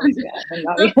Yeah, house. Yeah,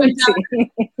 so Punjabi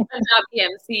MC. Punjabi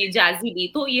MC, Jazzy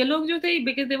B. तो ये लोग जो थे,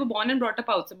 because they were born and brought up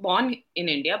outside, born in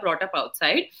India, brought up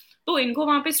outside, तो इनको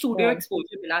वहाँ पे studio Yeah.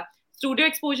 Exposure मिला. स्टूडियो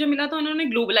एक्सपोजर मिला तो उन्होंने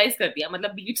ग्लोबलाइज कर दिया,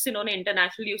 मतलब बीट्स इन्होंने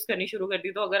इंटरनेशनल यूज करनी शुरू कर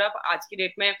दी. तो अगर आप आज की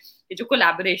डेट में ये जो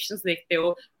कोलैबोरेशंस देखते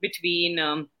हो बिटवीन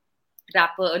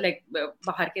रैपर, लाइक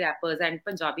बाहर के रैपर्स एंड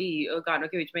पंजाबी गानों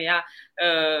के बीच में, या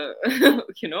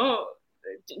यू नो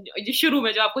शुरू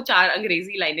में जो आपको 4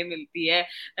 अंग्रेजी लाइनें मिलती है,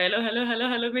 हेलो हेलो हेलो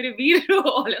हेलो मेरे वीर,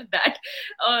 all of that,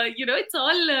 it's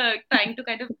all trying to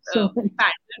kind of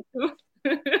pander to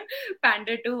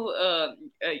pander to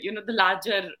the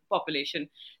larger population.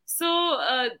 So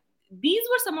these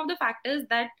were some of the factors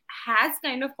that has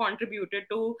kind of contributed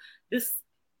to this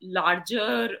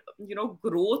larger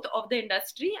growth of the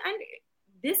industry, and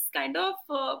this kind of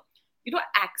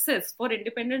access for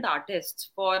independent artists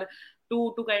for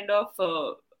to kind of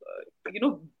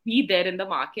be there in the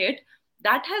market,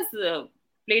 that has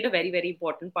played a very very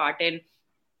important part in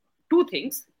two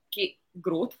things. कि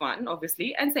growth one obviously,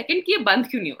 and second कि ये बंद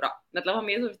क्यों नहीं हो रहा. मतलब हम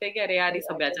ये सोचते हैं कि अरे यार ये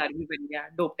सभ्याचार भी बन गया,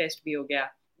 डोप टेस्ट भी हो गया,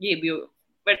 ये भी हो,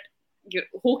 बट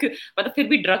हो क्यों, मतलब फिर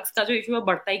भी ड्रग्स का जो इशू है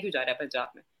बढ़ता ही क्यों जा रहा है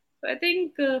पंजाब में. So I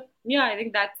think I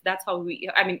think that's how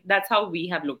we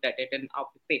have looked at it in our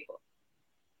paper.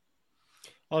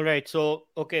 All right, so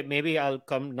okay, maybe I'll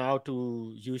come now to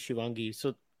you, Shivangi.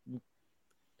 So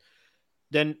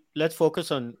then let's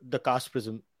focus on the caste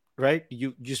prism, right?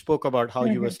 You spoke about how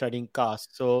you were studying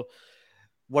caste. So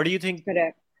what do you think?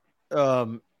 Correct.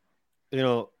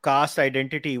 Caste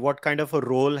identity, what kind of a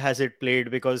role has it played?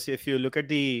 Because if you look at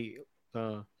the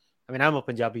I'm a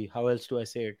Punjabi, how else do I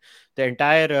say it, the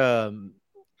entire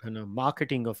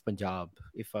marketing of Punjab,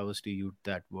 if I was to use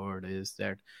that word, is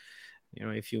that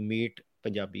if you meet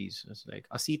Punjabis, it's like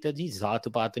assi ta ji zaat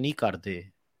paat nahi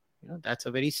karde. That's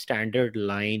a very standard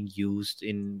line used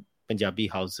in Punjabi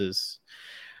houses.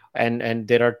 And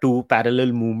there are two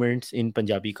parallel movements in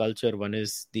Punjabi culture. One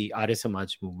is the Arya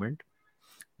Samaj movement,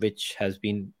 which has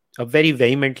been a very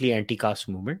vehemently anti-caste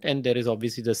movement, and there is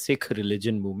obviously the Sikh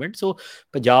religion movement. So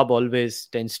Punjab always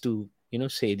tends to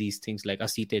say these things like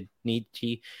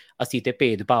ਅਸੀਂ ਤੇ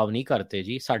ਭੇਦ ਭਾਵ ਨਹੀਂ ਕਰਦੇ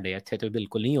ਜੀ, ਸਾਡੇ ਇੱਥੇ ਤੇ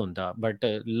ਬਿਲਕੁਲ ਨਹੀਂ ਹੁੰਦਾ. But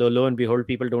lo and behold,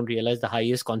 people don't realize the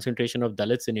highest concentration of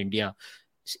Dalits in India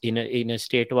in a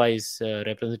state-wise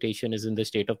representation is in the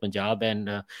state of Punjab, and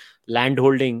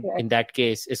landholding in that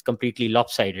case is completely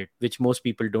lopsided, which most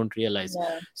people don't realize.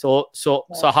 So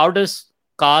how does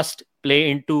caste play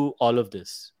into all of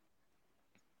this?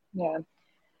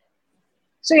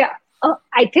 So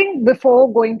I think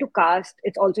before going to caste,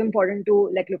 it's also important to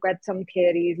look at some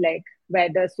theories like where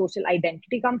does social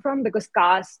identity come from, because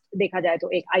caste dekha jaye to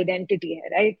ek identity hai,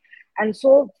 right? And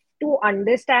so to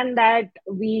understand that,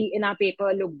 we in our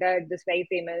paper looked at this very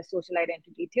famous social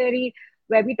identity theory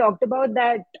where we talked about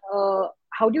that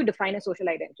how do you define a social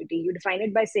identity? You define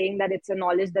it by saying that it's a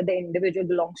knowledge that the individual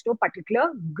belongs to a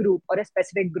particular group or a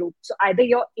specific group. So either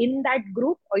you're in that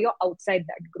group or you're outside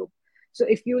that group. So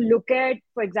if you look at,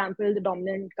 for example, the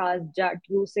dominant caste Jat,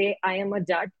 you say, I am a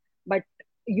Jat, but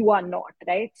you are not,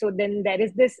 right? So then there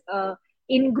is this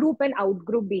in-group and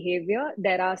out-group behavior.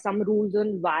 There are some rules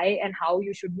on why and how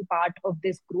you should be part of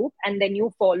this group, and then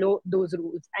you follow those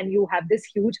rules. And you have this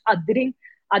huge othering,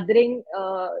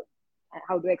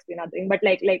 how do I explain othering? But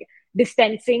like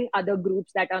distancing other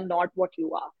groups that are not what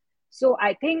you are. So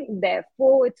I think,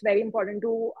 therefore, it's very important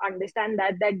to understand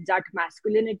that Jat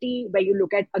masculinity, where you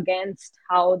look at against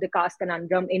how the caste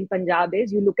conundrum in Punjab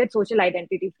is, you look at social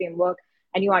identity framework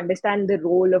and you understand the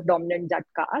role of dominant Jat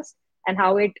caste and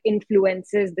how it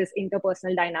influences this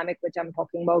interpersonal dynamic, which I'm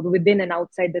talking about, within and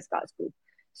outside this caste group.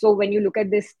 So when you look at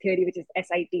this theory, which is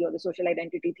SIT or the social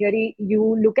identity theory,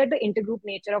 you look at the intergroup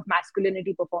nature of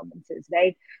masculinity performances,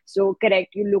 right? So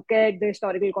correct, you look at the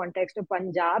historical context of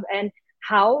Punjab and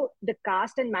how the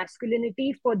caste and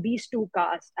masculinity for these two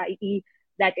castes, i.e.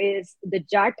 that is the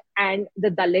Jat and the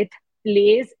Dalit,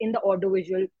 plays in the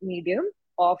audiovisual medium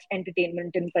of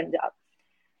entertainment in Punjab.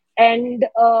 And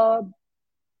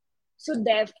so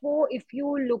therefore, if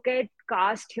you look at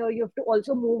caste here, you have to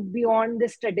also move beyond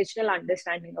this traditional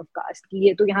understanding of caste. Ki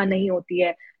ye to yahan nahi hoti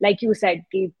hai. Like you said,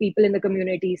 ki people in the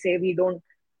community say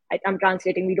I'm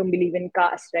translating, we don't believe in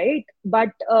caste, right? But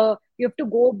you have to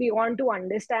go beyond to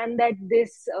understand that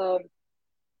this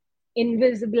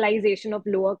invisibilization of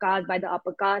lower caste by the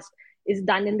upper caste is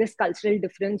done in this cultural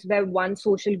difference where one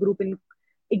social group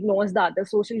ignores the other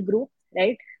social group,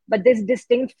 right? But this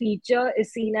distinct feature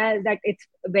is seen as that it's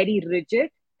very rigid.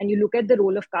 And you look at the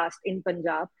role of caste in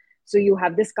Punjab. So you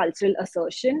have this cultural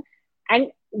assertion. And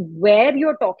where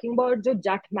you're talking about जो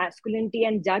jat masculinity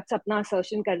and jats अपना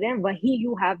assertion कर रहे हैं, वही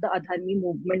you have the adharmi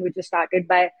movement which was started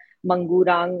by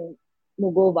Mangurang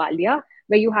Mugovalia,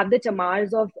 where you have the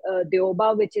chamars of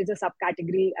Deoba, which is a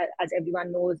subcategory, as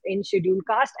everyone knows, in scheduled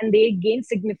caste, and they gained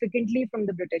significantly from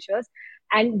the Britishers,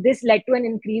 and this led to an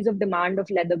increase of demand of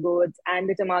leather goods, and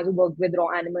the chamars who worked with raw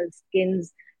animal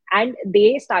skins, and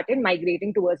they started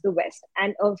migrating towards the west.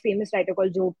 And a famous writer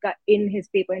called Jobka, in his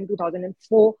paper in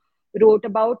 2004, wrote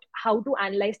about how to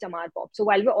analyze Tamar pop. So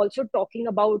while we're also talking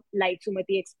about, like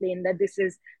Sumati explained, that this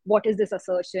is what is this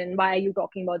assertion, why are you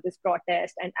talking about this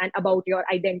protest, and about your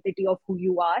identity of who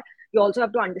you are, you also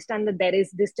have to understand that there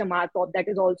is this Tamar pop that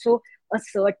is also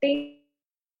asserting.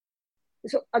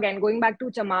 So again, going back to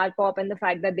Chamar pop and the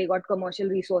fact that they got commercial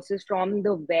resources from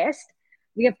the West,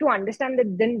 we have to understand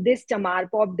that then this Chamar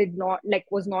pop did not, like,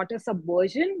 was not a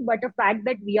subversion, but a fact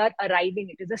that we are arriving.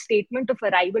 It is a statement of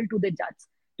arrival to the judge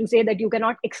to say that you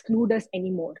cannot exclude us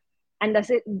anymore. And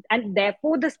thus and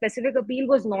therefore the specific appeal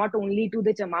was not only to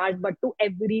the Chamars but to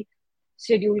every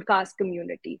scheduled caste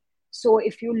community. So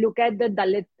if you look at the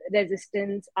Dalit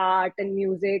resistance art and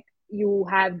music, you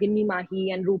have Ginni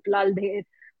Mahi and Rooplal Dher,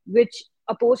 which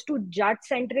opposed to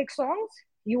judge-centric songs,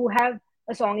 you have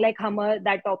a song like Hummer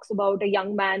that talks about a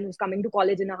young man who's coming to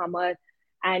college in a Hummer,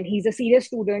 and he's a serious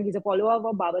student, he's a follower of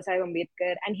Baba Sahib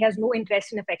Ambedkar, and he has no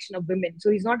interest in affection of women. So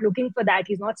he's not looking for that.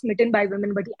 He's not smitten by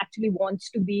women, but he actually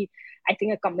wants to be, I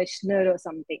think, a commissioner or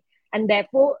something. And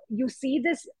therefore, you see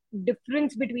this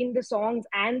difference between the songs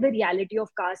and the reality of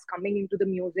caste coming into the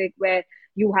music, where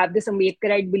you have this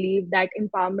Ambedkarite belief that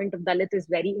empowerment of Dalit is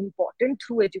very important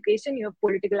through education. You have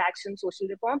political action, social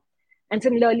reform. And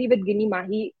similarly with Ginni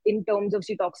Mahi, in terms of,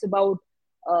 she talks about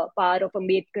power of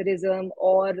Ambedkarism,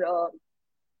 or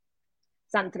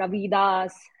Sant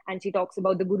Ravidas, and she talks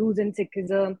about the gurus in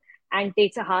Sikhism and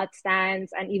takes a hard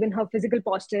stance, and even her physical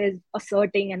posture is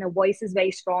asserting and her voice is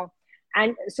very strong.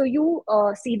 And so you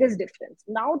see this difference.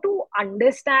 Now to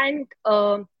understand,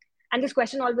 and this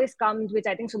question always comes, which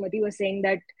I think Sumati was saying,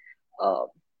 that uh,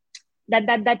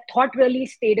 that thought really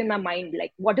stayed in my mind,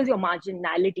 like, what is your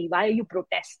marginality? Why are you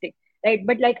protesting? Right?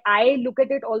 But like, I look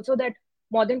at it also that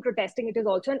more than protesting, it is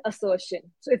also an assertion.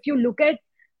 So if you look at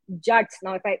Jats,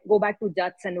 now if I go back to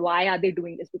Jats and why are they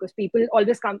doing this, because people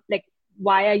always come like,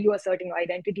 why are you asserting your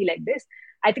identity like this?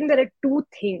 I think there are two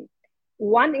things.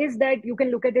 One is that you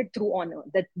can look at it through honor,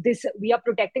 that this, we are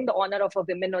protecting the honor of a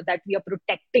women, or that we are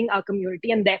protecting our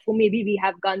community, and therefore maybe we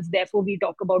have guns, therefore we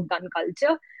talk about gun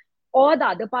culture. Or the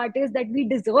other part is that we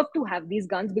deserve to have these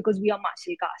guns because we are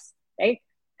martial caste, right?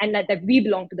 And that we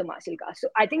belong to the martial caste. So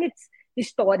I think it's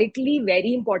historically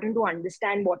very important to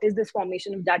understand what is this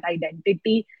formation of that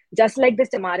identity, just like this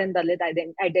Chamar and Dalit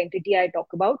identity I talk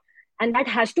about. And that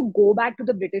has to go back to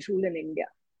the British rule in India,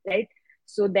 right?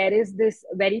 So there is this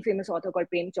very famous author called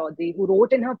Prem Chaudhary who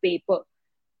wrote in her paper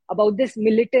about this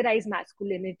militarized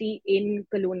masculinity in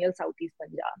colonial Southeast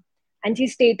Punjab. And she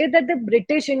stated that the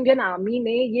British Indian Army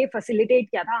ने ये facilitate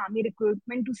किया था army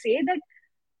recruitment to say that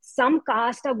some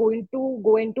castes are going to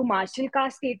go into martial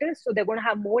caste status, so they're going to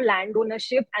have more land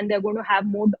ownership and they're going to have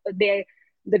more the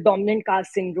dominant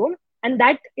caste syndrome, and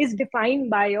that is defined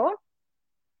by your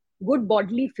good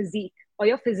bodily physique or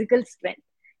your physical strength,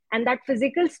 and that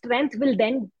physical strength will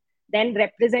then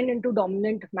represent into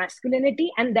dominant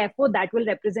masculinity, and therefore that will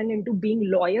represent into being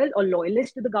loyal or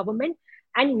loyalist to the government.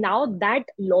 And now that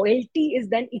loyalty is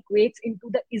then equates into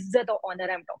the izzat or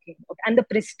honor I'm talking about, and the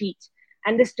prestige.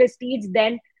 And this prestige,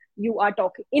 then you are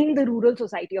talking in the rural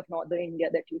society of northern India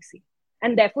that you see.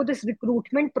 And therefore this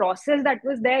recruitment process that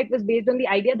was there, it was based on the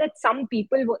idea that some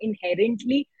people were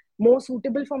inherently more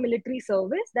suitable for military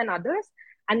service than others,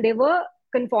 and they were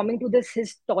conforming to this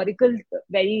historical,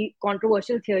 very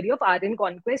controversial theory of Aryan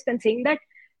conquest, and saying that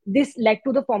this led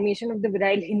to the formation of the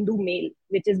virile Hindu male,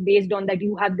 which is based on that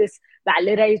you have this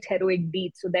valorized heroic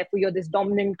deeds. So therefore you're this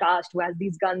dominant caste who has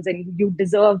these guns, and you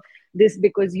deserve this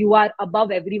because you are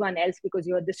above everyone else, because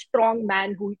you're the strong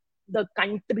man who the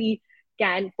country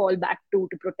can fall back to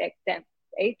protect them,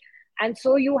 right? And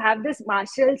so you have this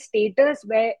martial status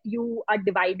where you are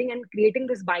dividing and creating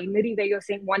this binary where you're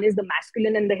saying one is the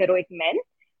masculine and the heroic men,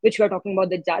 which we're talking about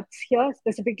the judges here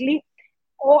specifically.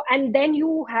 Oh, and then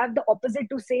you have the opposite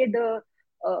to say the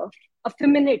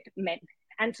effeminate men.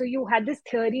 And so you had this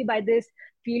theory by this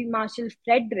Field Marshal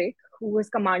Frederick, who was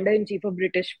commander-in-chief of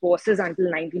British forces until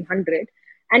 1900.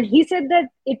 And he said that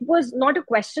it was not a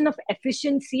question of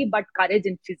efficiency, but courage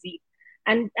and physique.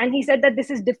 And he said that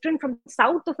this is different from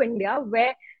south of India,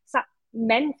 where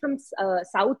men from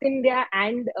South India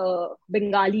and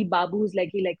Bengali babus, like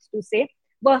he likes to say,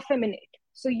 were effeminate.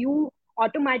 So you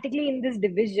automatically in this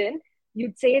division,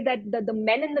 you'd say that the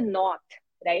men in the north,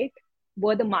 right,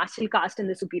 were the martial caste and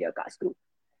the superior caste group.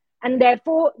 And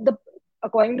therefore,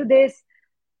 according to this,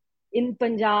 in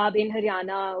Punjab, in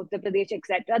Haryana, Uttar Pradesh,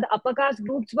 etc., the upper caste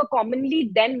groups were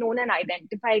commonly then known and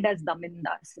identified as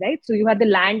damindars, right? So you had the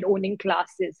land owning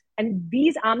classes. And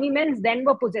these army men then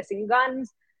were possessing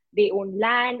guns, they owned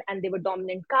land, and they were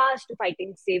dominant caste,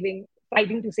 fighting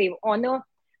to save honor.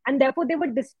 And therefore, they were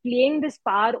displaying this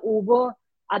power over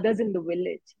others in the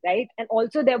village, right? And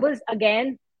also, there was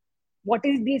again, what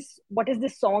is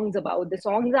this songs about? The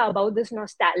songs are about this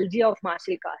nostalgia of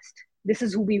martial caste. This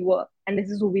is who we were and this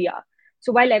is who we are.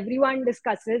 So while everyone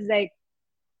discusses like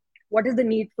what is the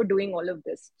need for doing all of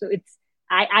this, so it's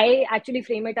I actually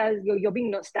frame it as you're being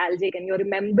nostalgic and you're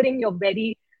remembering your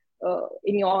very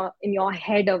in your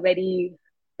head a very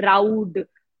proud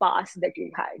past that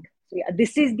you had. So yeah,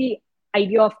 this is the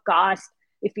idea of caste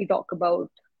if we talk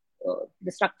about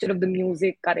the structure of the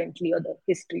music currently or the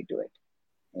history to it.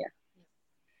 Yeah.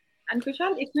 And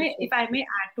Kushal, if I may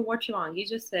add to what Shivangi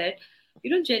just said,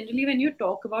 generally when you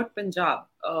talk about Punjab,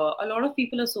 a lot of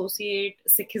people associate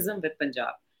Sikhism with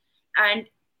Punjab, and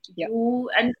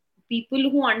and people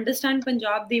who understand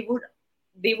Punjab, they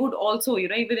would also,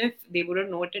 even if they wouldn't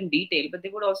know it in detail, but they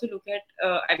would also look at,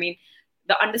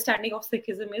 the understanding of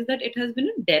Sikhism is that it has been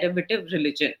a derivative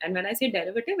religion. And when I say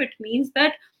derivative, it means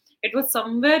that it was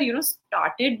somewhere,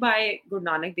 started by Guru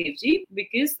Nanak Dev Ji,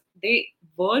 because they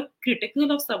were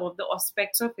critical of some of the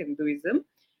aspects of Hinduism,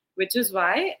 which is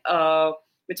why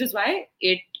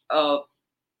it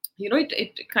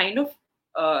it kind of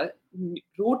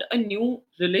wrote a new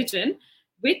religion,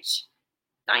 which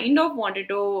kind of wanted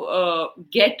to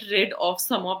get rid of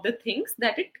some of the things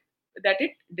that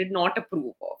it did not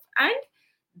approve of, and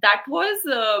that was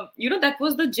that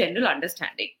was the general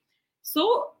understanding.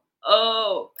 So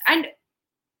and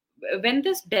when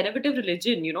this derivative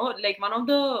religion, like one of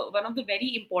the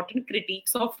very important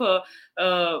critiques of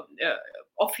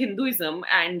Hinduism,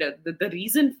 and the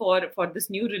reason for this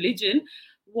new religion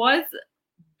was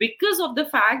because of the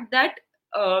fact that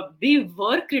they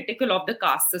were critical of the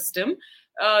caste system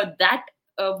that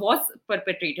was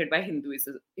perpetrated by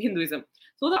Hinduism.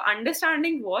 So the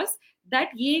understanding was that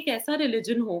ये एक ऐसा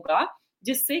religion होगा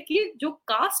जिससे कि जो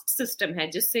caste system है,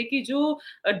 जिससे कि जो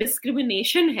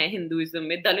डिस्क्रिमिनेशन है हिंदुइज्म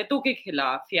में दलितों के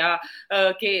खिलाफ या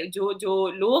के जो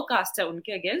लोअर कास्ट है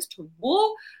उनके अगेंस्ट,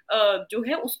 वो जो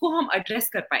है उसको हम एड्रेस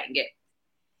कर पाएंगे.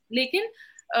 लेकिन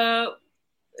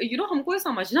हमको ये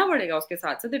समझना पड़ेगा उसके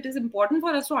साथ साथ, it is important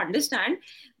for us to understand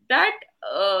that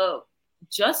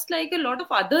just like a lot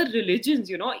of other religions,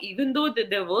 even though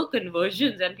there were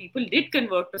conversions and people did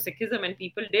convert to Sikhism and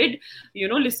people did,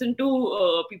 listen to,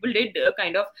 people did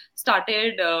kind of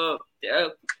started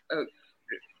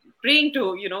praying to,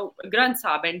 Granth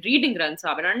Sahib and reading Granth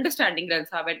Sahib and understanding Granth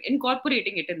Sahib and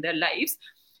incorporating it in their lives.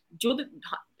 जो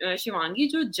शिवांगी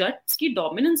जो जट्स की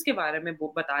dominance के बारे में वो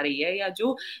बता रही है, या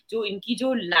जो इनकी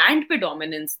जो लैंड पे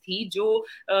डोमिनेंस थी, जो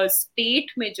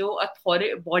स्टेट में जो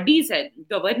बॉडीज है,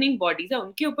 गवर्निंग बॉडीज है,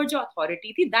 उनके ऊपर जो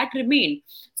अथॉरिटी थी, that remain.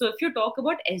 So if you talk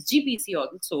about SGPC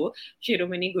also,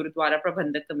 शिरोमणि गुरुद्वारा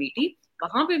प्रबंधक कमेटी,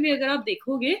 वहां पे भी अगर आप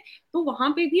देखोगे तो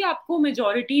वहां पे भी आपको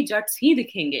मेजॉरिटी जट्स ही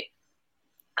दिखेंगे.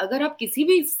 अगर आप किसी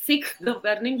भी सिख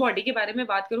गवर्निंग बॉडी के बारे में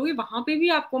बात करोगे, वहां पे भी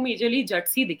आपको मेजरली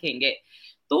जट्स ही दिखेंगे.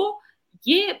 तो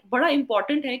ये बड़ा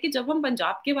इंपॉर्टेंट है कि जब हम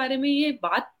पंजाब के बारे में ये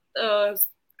बात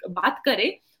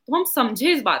करें तो हम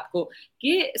समझे इस बात को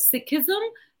कि सिखिज्म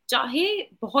चाहे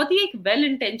बहुत ही एक वेल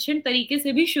इंटेंशन तरीके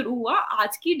से भी शुरू हुआ,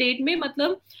 आज की डेट में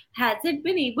मतलब has it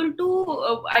been able to,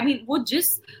 वो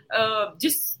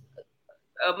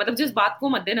जिस बात को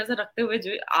मद्देनजर रखते हुए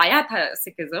जो आया था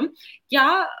सिखिज्म, क्या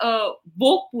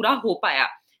वो पूरा हो पाया.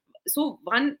 So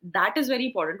one, that is very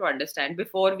important to understand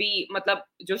before we, मतलब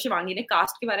जो शिवांगी ने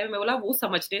कास्ट के बारे में बोला वो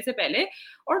समझने से पहले.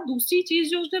 और दूसरी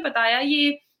चीज जो उसने बताया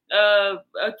ये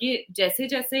कि जैसे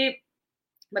जैसे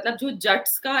मतलब जो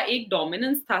जट्स का एक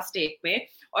डोमिनेंस था स्टेट में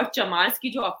और चमार्स की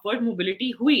जो अपवर्ड मोबिलिटी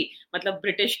हुई, मतलब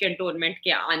ब्रिटिश कैंटोनमेंट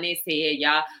के आने से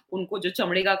या उनको जो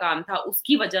चमड़े का काम था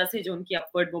उसकी वजह से जो उनकी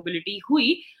अपवर्ड मोबिलिटी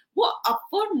हुई, वो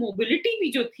अपवर्ड मोबिलिटी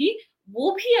भी जो थी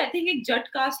वो भी आई थिंक एक जट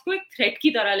कास्ट को एक थ्रेट की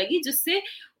तरह लगी, जिससे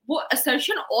वो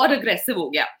असर्शन और अग्रेसिव हो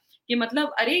गया कि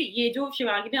मतलब अरे ये जो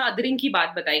शिवांगी ने अदरिंग की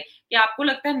बात बताई कि आपको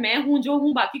लगता है मैं हूं जो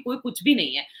हूं, बाकी कोई कुछ भी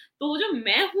नहीं है. तो जो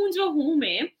मैं हूं जो हूं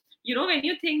में, व्हेन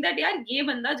यू थिंक दैट यार ये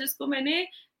बंदा जिसको मैंने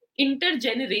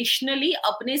इंटरजेनरेशनली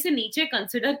अपने से नीचे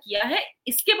कंसिडर किया है,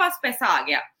 इसके पास पैसा आ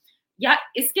गया, या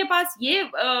इसके पास ये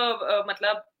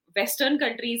मतलब वेस्टर्न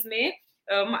कंट्रीज में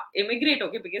इमिग्रेट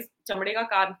होके बिकॉज चमड़े का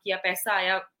काम किया, पैसा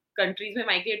आया, कंट्रीज में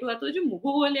माइग्रेट हुआ. तो जो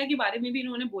मुगल के बारे में भी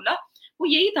इन्होंने बोला वो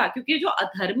यही था, क्योंकि जो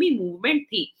अधर्मी मूवमेंट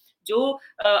थी जो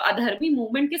अधर्मी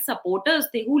मूवमेंट के सपोर्टर्स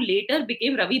थे, who later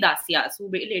became Ravidasias, who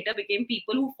later became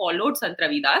people who followed Sant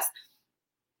Ravidas,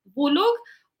 वो लोग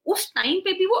उस टाइम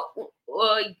पे भी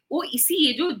वो इसी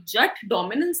ये जो जट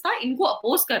डोमिनेंस था इनको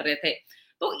अपोज कर रहे थे.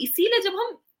 तो इसीलिए जब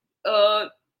हम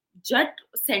जट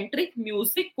सेंट्रिक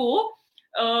म्यूजिक को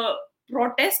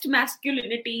प्रोटेस्ट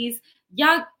मैस्कुलिनिटीज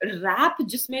या रैप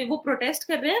जिसमें वो प्रोटेस्ट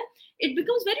कर रहे हैं, it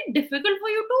becomes very difficult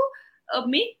for you to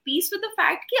make peace with the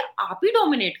fact कि आप ही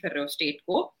डोमिनेट कर रहे हो स्टेट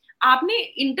को, आपने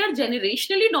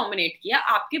इंटरजेनरेशनली डोमिनेट किया,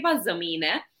 आपके पास जमीन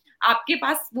है, आपके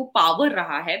पास वो पावर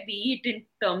रहा है, B it in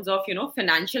terms of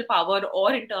financial power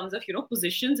और in terms of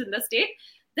positions in the state,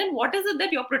 then what is it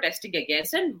that you are protesting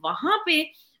against. And वहां पे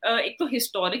एक तो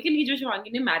हिस्टोरिकली जो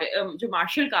शिवांगी ने जो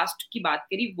मार्शल कास्ट की बात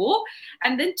करी वो,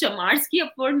 एंड देन चमार्स की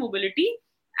upward mobility,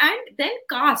 and then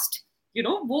cast,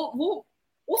 वो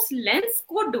उस लेंस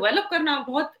को डेवलप करना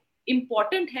बहुत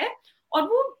इंपॉर्टेंट है. और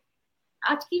वो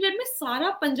आज की डेट में सारा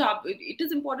Punjab, it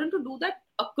is important to do that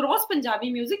across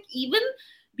Punjabi music, even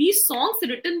these songs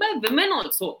written by women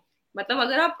also. मतलब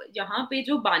अगर आप यहाँ पे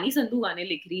जो बानी संधू गाने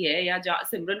लिख रही है या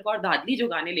सिमरन कौर दादली जो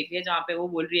गाने लिख रही है, जहाँ पे वो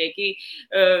बोल रही है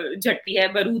कि जट्टी है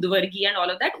बरूद वर्गी एंड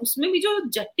ऑल ऑफ दैट, उसमें भी जो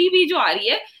जट्टी भी जो आ रही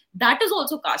है, that is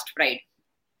also cast pride,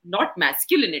 not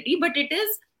masculinity, but it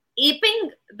is aping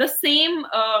the same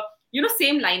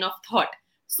same line of thought.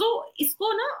 सो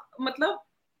इसको ना मतलब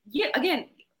ये अगेन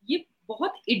ये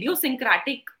बहुत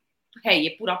इडियोसिंक्रेटिक है ये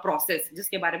पूरा प्रोसेस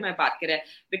जिसके बारे में बात कर रहे हैं,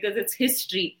 because it's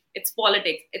history, it's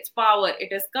politics, it's power,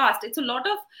 it is cast, it's a lot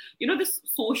of this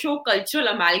socio cultural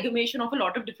अमैलगमेशन of a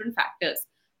lot of different factors.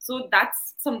 So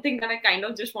that's something that I kind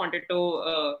of just wanted to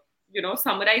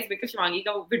summarize, because Shivangi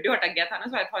का video अटक गया था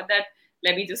ना, so I thought that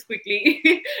let me just quickly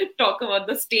talk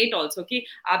about the state also, कि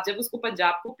आप जब उसको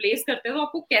पंजाब को प्लेस करते हो तो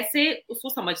आपको कैसे उसको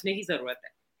समझने की जरूरत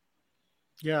है.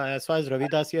 Yeah, as far as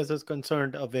Ravidasias is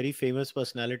concerned, a very famous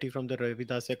personality from the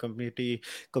Ravidasiya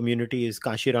community is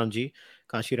Kashiram ji.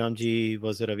 Kashiram ji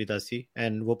was a Ravidasi,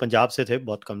 and वो पंजाब से थे,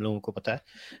 बहुत कम लोगों को पता है.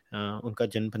 उनका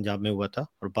जन्म पंजाब में हुआ था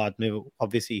और बाद में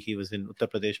obviously he was in Uttar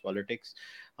Pradesh politics.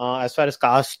 As far as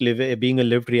caste being a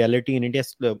lived reality in India,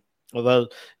 well,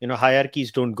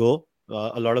 hierarchies don't go.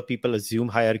 A lot of people assume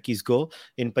hierarchies go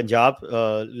in Punjab,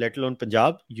 let alone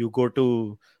Punjab. You go to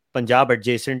Punjab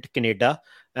adjacent Canada,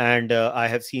 and I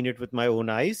have seen it with my own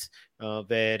eyes,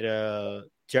 where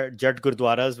Jat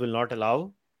Gurdwaras will not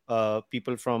allow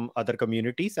people from other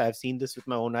communities. I have seen this with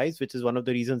my own eyes, which is one of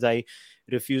the reasons I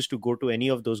refuse to go to any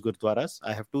of those Gurdwaras.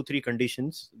 I have 2-3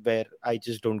 conditions where I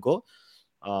just don't go.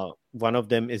 One of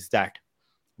them is that,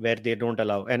 where they don't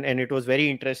allow. And it was very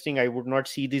interesting. I would not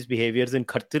see these behaviors in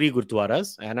Khatri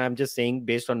Gurdwaras. And I'm just saying,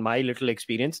 based on my little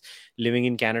experience living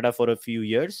in Canada for a few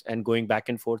years and going back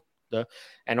and forth,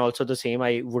 and also the same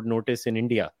I would notice in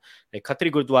India. Like Khatri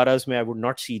Gurdwaras, I would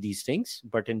not see these things,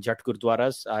 but in Jat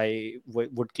Gurdwaras, I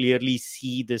would clearly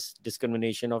see this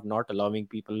discrimination of not allowing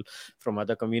people from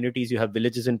other communities. You have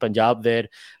villages in Punjab where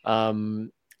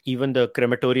even the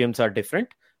crematoriums are different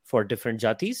for different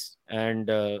jatis, and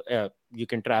you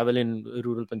can travel in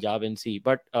rural Punjab and see.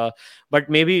 But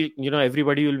maybe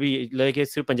everybody will be like,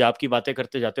 सिर्फ पंजाब की बातें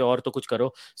करते जाते हो और तो कुछ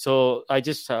करो. So I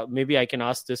just maybe I can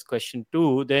ask this question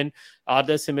too. Then, are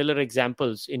there similar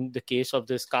examples in the case of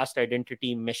this caste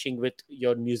identity meshing with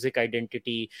your music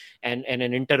identity and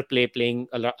an interplay playing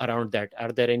around that?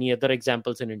 Are there any other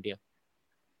examples in India?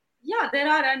 Yeah, there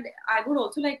are, and I would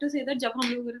also like to say that जब हम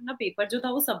लोगों ने अपना paper जो था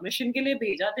वो submission के लिए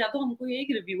भेजा था, तो हमको ये एक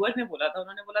रिव्यूअर ने बोला था,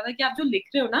 उन्होंने बोला था कि आप जो लिख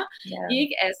रहे हो ना, ये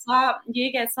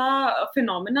एक ऐसा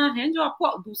फिनोमेना है जो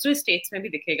आपको दूसरे स्टेट्स में भी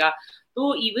दिखेगा.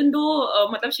 तो इवन दो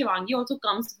मतलब Shivangi also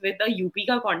comes with the UP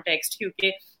का कॉन्टेक्स्ट,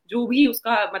 क्योंकि जो भी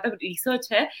उसका मतलब रिसर्च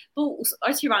है, तो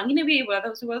और शिवांगी ने भी ये बोला था,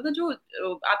 उसने बोला था जो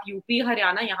आप यूपी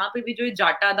हरियाणा यहाँ पे भी जो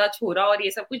जाटा दा छोरा और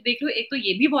ये सब कुछ देख लो, एक तो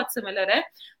ये भी बहुत सिमिलर है,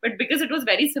 but because it was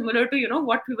very similar to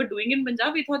what we were doing in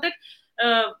Punjab, we thought that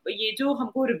ये जो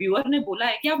हमको रिव्यूअर ने बोला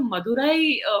है कि आप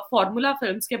मदुराई फॉर्मूला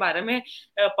फिल्म्स के बारे में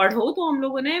पढ़ो, तो हम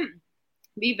लोगों ने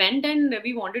we went and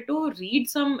we wanted to read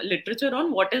some literature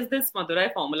on what is this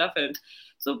Madurai formula film.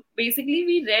 So basically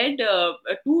we read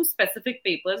 2 specific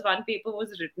papers. One paper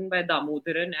was written by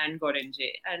Damodaran and Gorenje,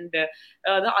 and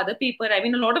the other paper, I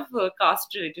mean a lot of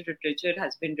caste related literature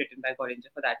has been written by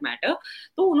Gorenje for that matter.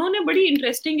 तो उन्होंने बड़ी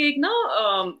interesting एक ना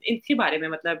इनके बारे में,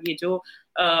 मतलब ये जो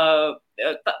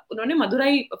उन्होंने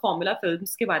मदुराई फॉर्मूला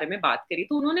फिल्म्स के बारे में बात करी,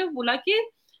 तो उन्होंने बोला कि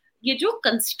ये जो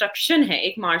कंस्ट्रक्शन है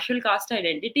एक मार्शल कास्ट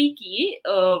आइडेंटिटी की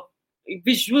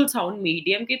विजुअल साउंड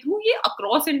मीडियम के थ्रू, ये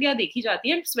अक्रॉस इंडिया देखी जाती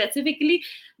है. एंड स्पेसिफिकली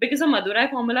बिकॉज हम मदुराई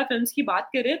फॉर्मूला फिल्म्स की बात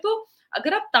करें, तो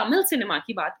अगर आप तमिल सिनेमा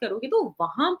की बात करोगे तो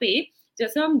वहां पे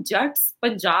जैसे हम जट्स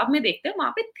पंजाब में देखते हैं,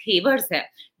 वहां पे थेवर्स है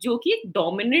जो कि एक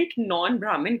डोमिनेंट नॉन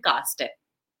ब्राह्मण कास्ट है,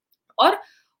 और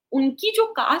उनकी जो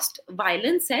कास्ट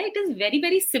वायलेंस है it is very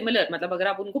very similar. मतलब अगर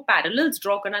आप उनको पैरेलल्स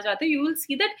ड्रॉ करना चाहते हो, you will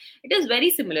see that it is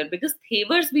very similar, because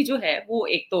Thevars भी जो है वो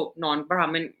एक तो नॉन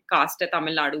ब्राह्मण कास्ट है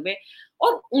तमिलनाडु में,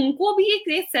 और उनको भी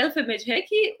एक सेल्फ इमेज है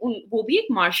कि वो भी एक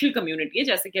मार्शल कम्युनिटी है,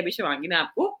 जैसे कि अभी शिवांगी ने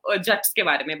आपको जट्स के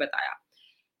बारे में बताया.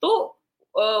 तो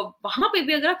वहां पे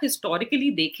भी अगर आप हिस्टोरिकली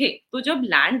देखें तो जब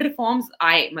लैंड रिफॉर्म्स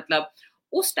आए, मतलब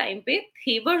उस टाइम पे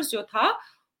थेवर्स जो था,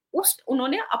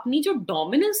 उन्होंने अपनी जो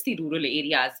डोमिनेंस थी रूरल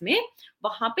एरियाज में,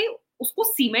 वहां पे उसको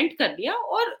सीमेंट कर दिया,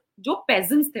 और जो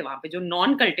पेजेंट्स थे वहां पे, जो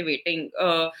नॉन कल्टिवेटिंग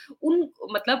उन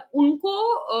मतलब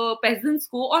उनको पेजेंट्स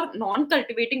को और नॉन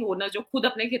कल्टिवेटिंग ओनर जो खुद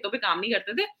अपने खेतों पे काम नहीं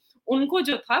करते थे, उनको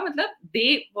जो था मतलब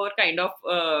दे वर काइंड ऑफ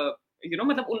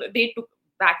मतलब दे टुक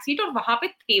बैक सीट, और वहां पे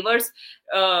Thevars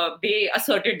they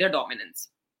asserted their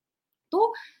dominance.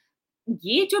 तो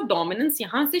ये जो डोमिनेंस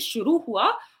यहाँ से शुरू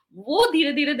हुआ, वो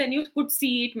धीरे धीरे then you could see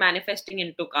it manifesting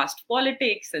into caste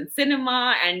politics and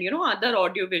cinema and other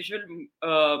audio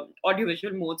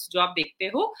visual modes जो आप देखते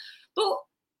हो. तो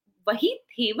वही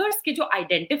थेवर्स के जो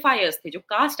आइडेंटिफायर्स थे, जो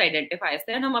कास्ट आइडेंटिफायर्स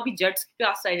थे, हम अभी जट्स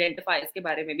कास्ट आइडेंटिफायर्स के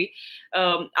बारे में भी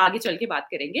आगे चल के बात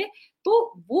करेंगे,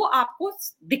 तो वो आपको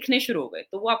दिखने शुरू हो गए.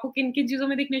 तो वो आपको किन किन चीजों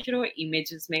में दिखने शुरू हुए?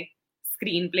 इमेजेस में,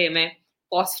 स्क्रीन प्ले में,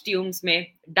 कॉस्ट्यूम्स में,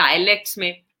 डायलेक्ट्स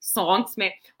में, सॉन्ग्स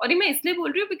में. और ये मैं इसलिए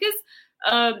बोल रही हूँ बिकॉज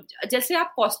जैसे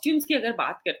आप कॉस्ट्यूम्स की अगर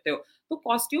बात करते हो, तो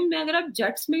कॉस्ट्यूम में अगर आप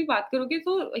जट्स में भी बात करोगे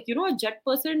तो Jatt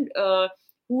person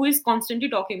who is constantly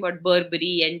talking about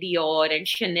Burberry and Dior and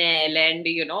Chanel and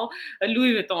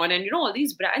Louis Vuitton and all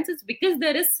these brands, it's because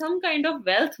there is some kind of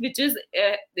wealth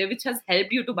which has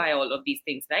helped you to buy all of these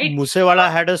things, right? Musewala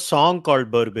had a song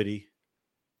called Burberry.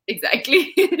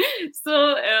 Exactly.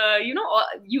 So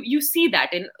you see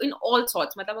that in all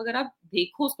sorts. मतलब अगर आप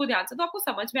देखो उसको ध्यान से तो आपको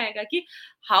समझ में आएगा कि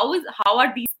how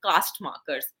are these caste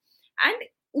markers. And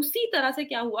उसी तरह से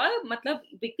क्या हुआ, मतलब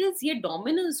बिकॉज ये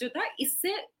डोमिनेंस जो था,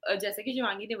 इससे जैसे कि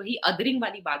शिवांगी ने वही अदरिंग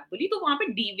वाली बात बोली, तो वहां पे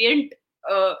डिविएंट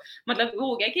मतलब वो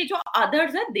हो गया कि जो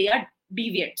अदर्स है दे आर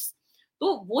डिविएंट्स.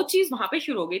 तो वो चीज वहां पे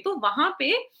शुरू हो गई. तो वहां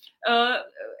पे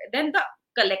then the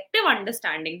collective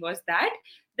understanding was that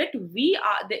we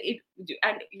are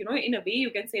and in a way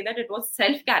you can say that it was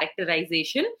self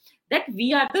characterization that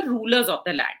we are the rulers of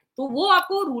the land. तो वो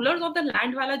आपको रूलर्स ऑफ द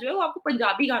लैंड वाला जो है वो आपको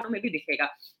पंजाबी गानों में भी दिखेगा,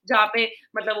 जहाँ पे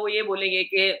मतलब वो ये बोलेंगे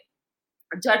कि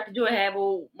जट जो है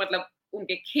वो मतलब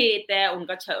उनके खेत है,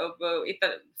 उनका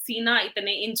सीना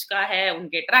इतने इंच का है,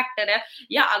 उनके ट्रैक्टर है,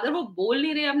 या अगर वो बोल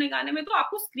नहीं रहे अपने गाने में तो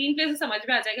आपको स्क्रीन प्ले से समझ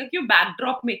में आ जाएगा कि वो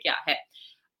बैकड्रॉप में क्या है.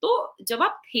 तो जब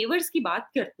आप थेवर्स की बात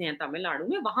करते हैं तमिलनाडु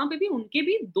में, वहां पे भी उनके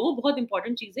भी दो बहुत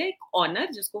इंपॉर्टेंट चीजें, एक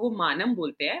ऑनर जिसको वो मानम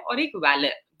बोलते हैं, और एक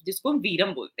वैलर जिसको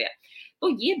वीरम बोलते हैं. तो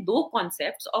ये दो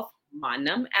concepts of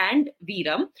manam and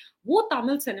veeram, वो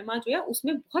तमिल सिनेमा जो है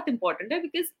उसमें बहुत इंपॉर्टेंट है,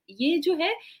 बिकॉज ये जो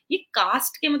है ये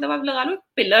कास्ट के मतलब आप लगा लो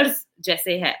पिलर्स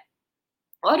जैसे है,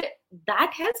 और that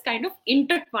has kind of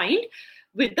intertwined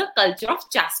with the culture of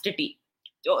chastity.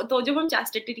 तो जब हम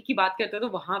चैस्टिटी की बात करते हैं तो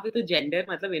वहां पे तो जेंडर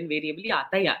मतलब इनवेरिएबली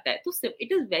आता ही आता है. तो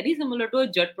it is very similar to a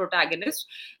Jat protagonist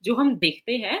जो हम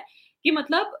देखते हैं कि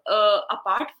मतलब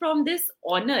apart from this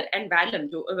honour and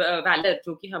valour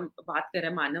जो कि हम बात कर रहे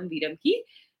हैं मानम वीरम की,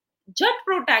 जट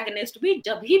प्रोटैगनिस्ट भी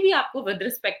जब भी आपको with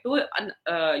respect to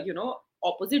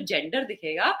opposite gender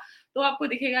दिखेगा, तो आपको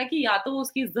दिखेगा कि या तो वो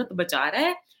उसकी इज्जत बचा रहा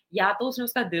है, या तो उसने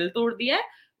उसका दिल तोड़ दिया है,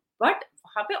 बट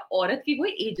वहां पे औरत की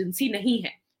कोई एजेंसी नहीं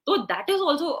है. So that is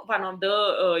also one of the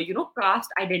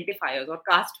caste identifiers or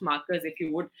caste markers, if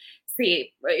you would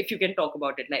say, if you can talk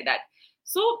about it like that.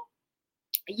 So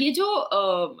ये जो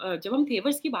जब हम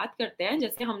थेवर्स की बात करते हैं,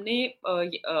 जैसे हमने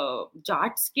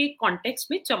जाट्स के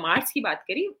कॉन्टेक्स्ट में चमार्स की बात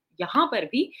करी, यहाँ पर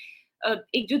भी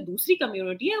एक जो दूसरी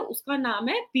कम्युनिटी है उसका नाम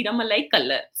है पीरामलाई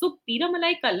कल्लर. सो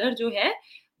पीरामलाई कल्लर जो है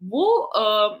वो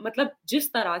मतलब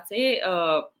जिस तरह से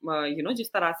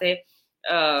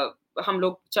हम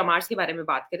लोग चमार्स के बारे में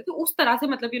बात करें तो उस तरह से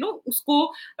मतलब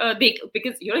उसको देख,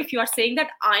 because if you are saying that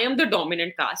I am the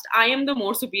dominant caste, I am the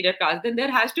more superior caste, then there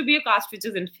has to be a caste which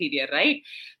is inferior, right?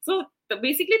 So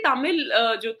basically Tamil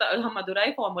जो हम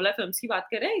मदुराई फॉर्मूला फिल्म्स की बात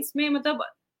कर रहे हैं, इसमें मतलब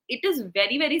it is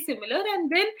very very similar. And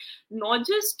then not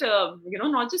just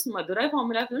Madurai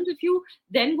formula films, if you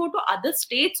then go to other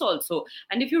states also,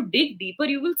 and if you dig deeper,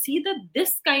 you will see that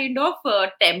this kind of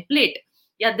template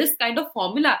या this kind of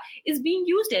formula is being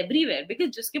used everywhere,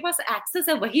 because जिसके पास access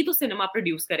है वही तो cinema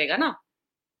produce करेगा ना.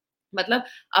 मतलब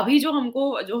अभी जो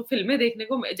हमको जो फिल्में देखने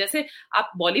को, जैसे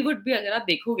आप बॉलीवुड भी अगर आप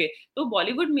देखोगे तो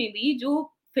बॉलीवुड में भी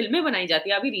जो फिल्में बनाई जाती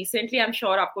है. अभी रिसेंटली आई एम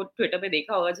श्योर आपको ट्विटर पे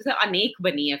देखा होगा, जैसे अनेक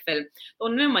बनी है फिल्म, तो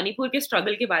उन्होंने मणिपुर के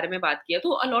स्ट्रगल के बारे में बात किया.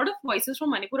 तो अ lot of voices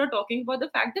from Manipur are talking about the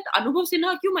fact that अनुभव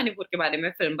सिन्हा क्यों मणिपुर के बारे में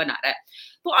फिल्म बना रहा है.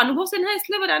 तो अनुभव सिन्हा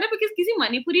इसलिए बना रहा है बिकॉज किसी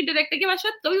मणिपुरी डायरेक्टर के पास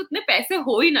शायद कभी उतने पैसे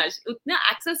हो ही ना, उतना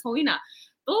एक्सेस हो ही ना.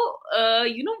 तो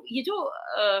ये जो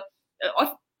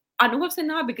और Anubhav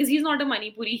Sinha, because he's not a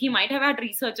Manipuri, he might have had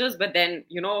researchers, but then,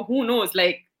 who knows,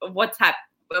 like, what's up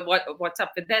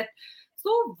with that.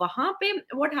 So, वहाँ पे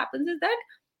what happens is that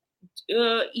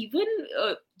even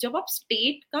जब आप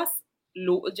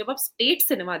स्टेट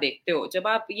सिनेमा देखते हो, जब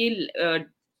आप ये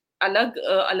अलग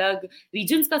अलग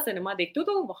रीजन्स का सिनेमा देखते हो,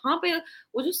 तो वहाँ पे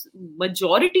वो जो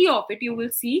majority of it, you will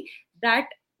see that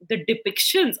the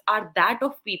depictions are that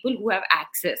of people who have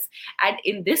access. And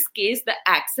in this case, the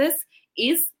access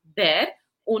is there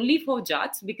only for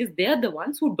Jats because they are the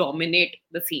ones who dominate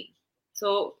the scene.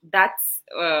 So that's,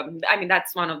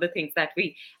 that's one of the things that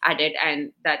we added,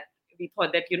 and that we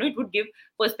thought that, it would give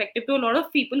perspective to a lot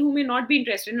of people who may not be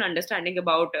interested in understanding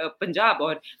about Punjab,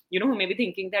 or, who may be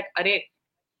thinking that, agar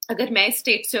main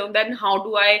state se hu, then how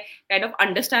do I kind of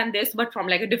understand this, but from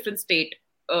like a different state,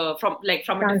 from a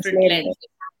different lens.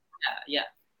 Yeah.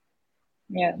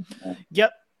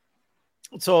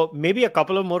 So maybe a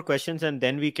couple of more questions, and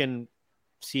then we can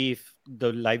see if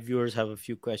the live viewers have a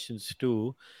few questions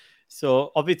too.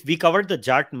 So obviously we covered the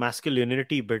Jat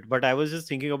masculinity bit, but I was just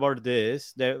thinking about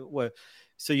this.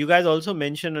 So you guys also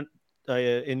mentioned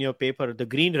in your paper the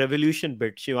Green Revolution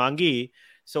bit, Shivangi.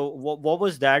 So what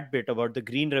was that bit about the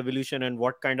Green Revolution, and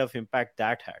what kind of impact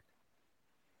that had?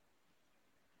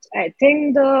 I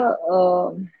think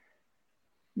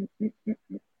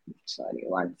sorry,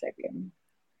 1 second.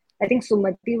 I think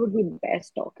Sumati would be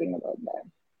best talking about that.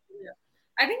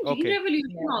 I think Green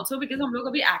Revolution also, because हम लोग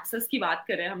अभी access की बात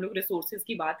कर रहे हैं, हम लोग resources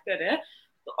की बात कर रहे हैं,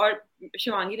 तो और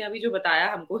शिवांगी ने अभी जो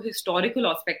बताया हमको historical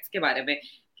aspects के बारे में,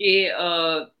 कि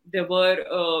there were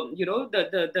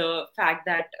the fact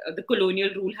that the colonial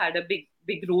rule had a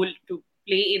big role to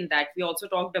play in that. We also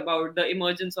talked about the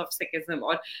emergence of Sikhism,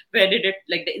 or where did it,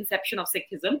 like the inception of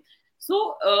Sikhism.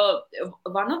 So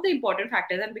one of the important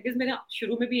factors, and because मैंने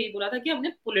शुरू में भी यही बोला था कि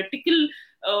हमने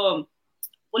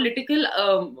political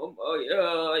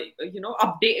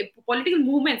update, political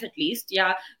movements at least,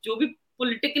 या जो भी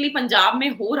politically पंजाब में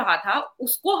हो रहा था,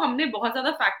 उसको हमने बहुत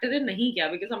ज्यादा factor in नहीं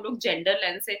किया, because हम लोग gender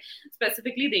lens से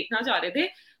specifically देखना चाह रहे थे.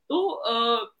 So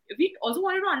we also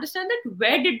wanted to understand that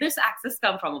where did this access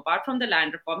come from, apart from the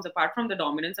land reforms, apart from the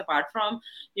dominance, apart from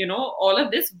all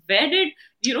of this, where did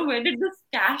this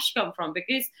cash come from?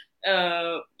 Because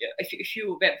if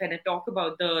you when I talk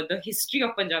about the history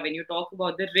of Punjab, when you talk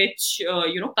about the rich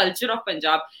culture of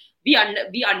Punjab, we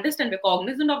understand, we're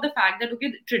cognizant of the fact that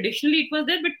traditionally it was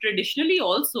there, but traditionally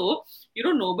also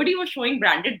nobody was showing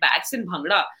branded bags in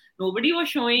Bhangra. Nobody was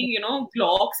showing,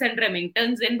 Glocks and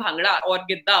Remingtons in Bhangra or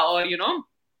Gidda, or,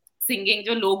 singing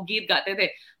जो लोक गीत गाते थे.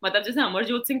 मतलब जैसे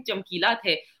अमरजोत सिंह चमकीला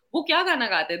थे, वो क्या गाना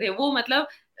गाते थे, वो मतलब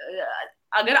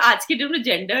अगर आज के दिन में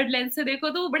जेंडर्ड लेंस से देखो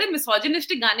तो वो बड़े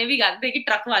मिसोजिनिस्टिक गाने भी गाते थे, कि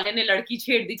ट्रक वाले ने लड़की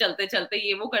छेड़ दी चलते चलते,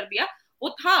 ये वो कर दिया. वो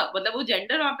था, मतलब वो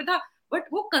जेंडर वहां पे था, बट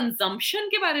वो कंजम्पशन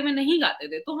के बारे में नहीं गाते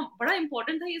थे. तो हम बड़ा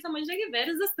इंपॉर्टेंट था ये समझना कि where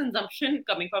is this consumption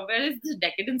coming from, where is this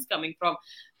डेकेडेंस coming from,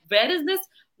 where is this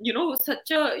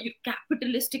such a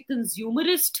capitalistic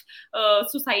consumerist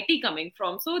society coming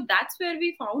from. So that's where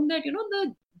we found that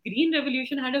the Green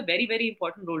Revolution had a very, very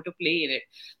important role to play in it.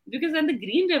 Because when the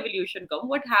Green Revolution came,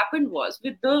 what happened was,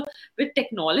 with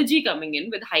technology coming in,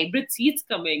 with hybrid seeds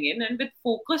coming in, and with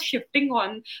focus shifting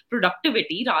on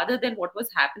productivity rather than what was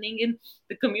happening in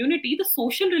the community, the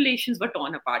social relations were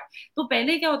torn apart. तो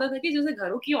पहले क्या होता था कि जैसे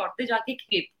घरों की औरतें जाके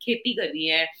खेती कर रही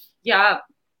हैं, या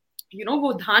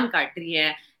वो धान काट रही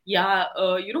हैं, या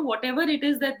whatever it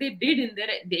is that they did in their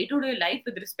day-to-day life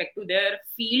with respect to their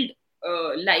field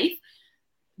life,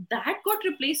 that got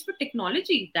replaced with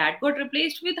technology, that got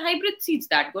replaced with hybrid seeds,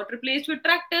 that got replaced with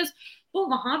tractors. तो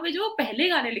वहां पे जो पहले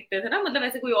गाने लिखते थे ना, मतलब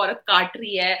ऐसे कोई औरत काट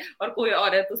रही है और कोई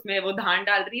औरत उसमें वो धान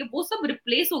डाल रही है, वो सब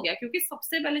रिप्लेस हो गया, क्योंकि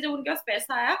सबसे पहले जब उनके पास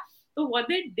पैसा आया, तो what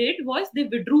they did was they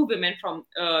withdrew women from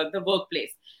the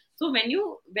workplace. So when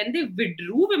they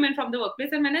withdrew women from the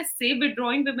workplace, and when I say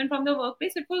withdrawing women from the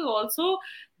workplace, it was also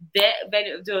there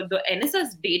when the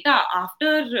NSS data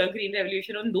after Green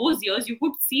Revolution, in those years, you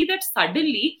could see that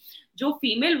suddenly जो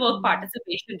female work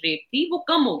participation rate थी वो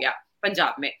कम हो गया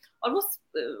पंजाब में. और वो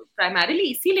primarily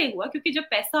इसीलिए हुआ क्योंकि जब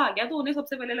पैसा आ गया तो उन्हें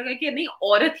सबसे पहले लगा कि नहीं,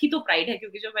 औरत ही तो प्राइड है,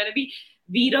 क्योंकि जो मैंने भी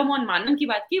वीरम और मानम की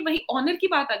बात की, वही ऑनर की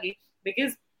बात आ गई.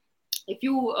 Because if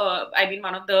you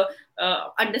one of the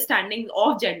understanding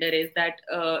of gender is that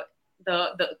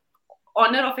the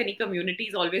honor of any community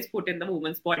is always put in the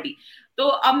woman's body. तो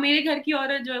अब मेरे घर की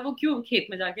औरत जो है वो क्यों खेत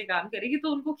में जाके काम करेगी,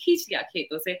 तो उनको खींच लिया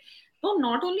खेतों से. तो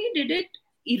not only did it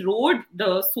erode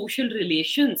the social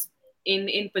relations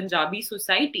in Punjabi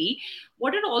society,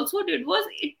 what it also did was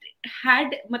it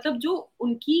had, मतलब जो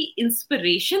उनकी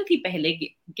इंस्पिरेशन थी पहले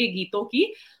के गीतों की,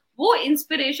 वो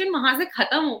इंस्पिरेशन वहां से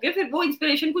खत्म हो गए, फिर वो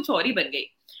इंस्पिरेशन कुछ और ही बन गई.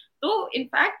 तो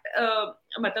इनफैक्ट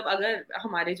मतलब अगर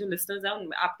हमारे जो लिसनर्स हैं,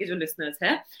 आपके जो लिसनर्स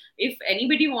हैं, if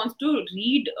anybody wants to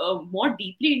read more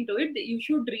deeply into it, you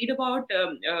should read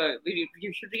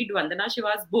Vandana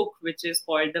Shiva's book, which is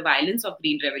called The Violence of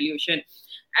Green Revolution,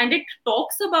 and it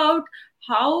talks about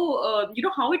how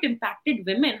how it impacted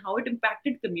women, how it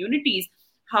impacted communities,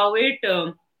 how it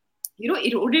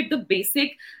eroded the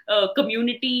basic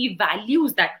community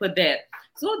values that were there.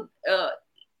 So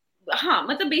हाँ,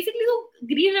 मतलब basically तो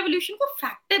green revolution को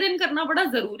factor in करना बड़ा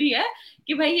जरूरी है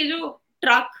कि भाई ये जो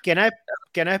truck.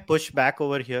 Can I push back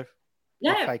over here?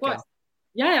 Yeah, of course.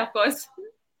 Yeah, of course.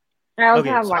 I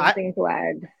also have one thing to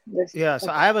add.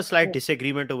 So I have a slight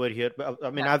disagreement over here.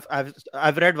 I mean,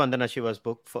 I've read Vandana Shiva's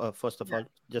book first of all,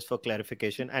 just for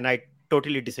clarification, and I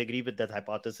totally disagree with that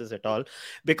hypothesis at all,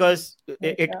 because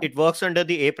it works under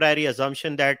the a priori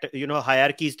assumption that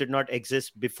hierarchies did not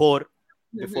exist before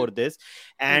this,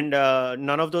 and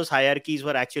none of those hierarchies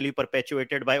were actually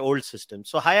perpetuated by old systems.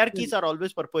 So hierarchies are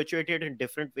always perpetuated in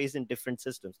different ways in different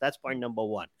systems. That's point number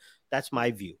one. That's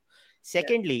my view.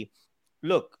 Secondly,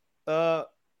 look,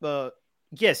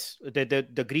 yes,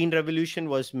 the green revolution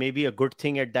was maybe a good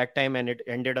thing at that time, and it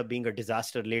ended up being a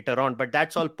disaster later on, but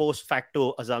that's all post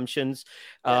facto assumptions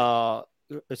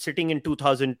sitting in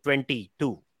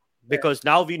 2022. Because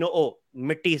now we know,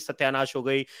 mitti satyanash ho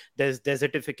gayi, there's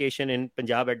desertification in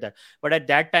Punjab at that. But at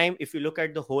that time, if you look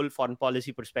at the whole foreign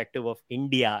policy perspective of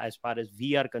India, as far as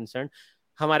we are concerned,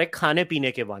 hamare khane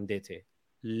peene ke wande the,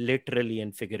 literally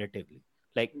and figuratively.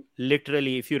 Like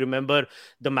literally, if you remember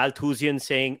the Malthusian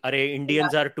saying, "Are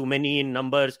Indians are too many in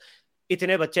numbers.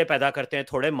 इतने बच्चे पैदा करते हैं,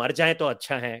 थोड़े मर जाएं तो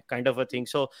अच्छा है," kind of a thing.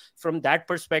 So from that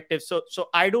perspective, so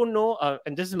I don't know,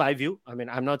 and this is my view. I mean,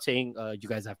 I'm not saying you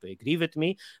guys have to agree with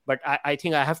me, but I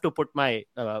think I have to put my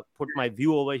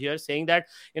view over here, saying that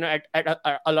at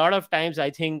a lot of times I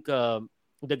think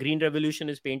the Green Revolution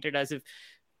is painted as if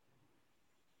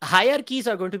hierarchies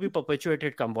are going to be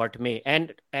perpetuated come what may,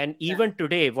 and even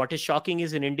today, what is shocking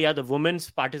is in India, the women's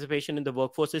participation in the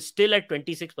workforce is still at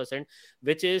 26%,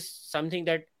 which is something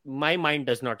that my mind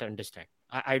does not understand.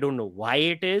 I don't know why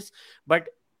it is, but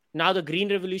now the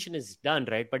green revolution is done,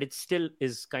 right? But it still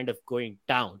is kind of going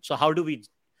down. So how do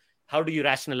you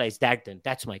rationalize that then?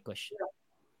 That's my question.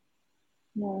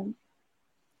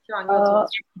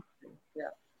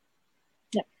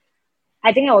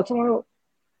 I think I also want to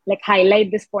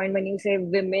highlight this point when you say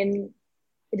women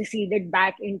receded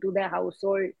back into their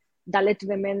household. Dalit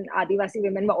women, Adivasi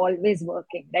women were always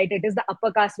working, right? It is the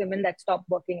upper caste women that stopped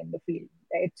working in the field,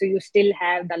 right? So you still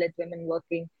have Dalit women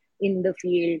working in the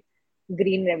field,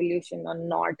 green revolution or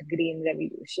not green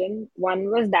revolution. One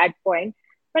was that point.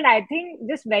 But I think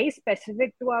just very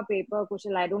specific to our paper,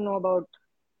 Kushal, I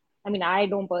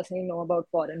don't personally know about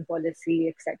foreign policy,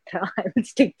 etc. I will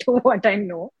stick to what I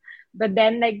know. But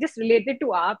then just related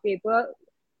to our paper,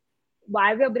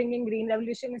 why we're bringing green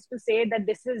revolution is to say that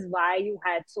this is why you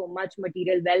had so much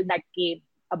material wealth that came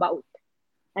about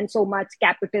and so much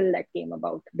capital that came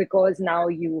about, because now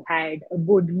you had a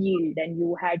good yield and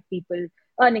you had people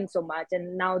earning so much,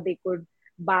 and now they could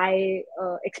buy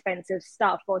expensive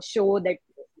stuff or show that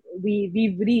we've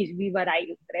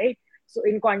arrived, right? So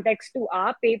in context to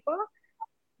our paper,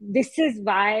 this is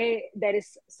why there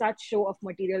is such show of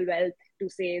material wealth, to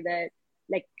say that,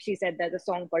 like she said, there's a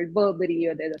song called Burberry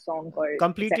or there's a song called...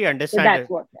 Completely understand. So that's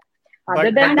what...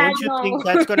 Other than that, don't you think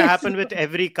that's going to happen with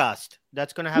every caste?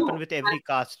 That's going to happen with every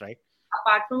caste, right?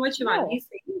 Apart from what Shivangi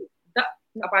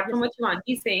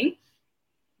is saying,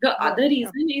 the other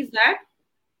reason is that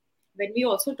when we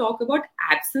also talk about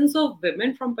absence of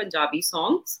women from Punjabi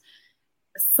songs,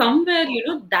 somewhere,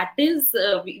 that is,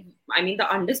 the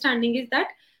understanding is that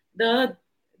the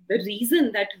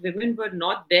reason that women were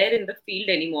not there in the field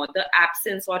anymore, the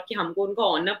absence, or कि हमको उनका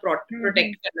honor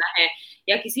protect करना है,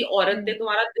 या किसी औरत ने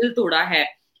तुम्हारा दिल तोड़ा है,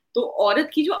 तो औरत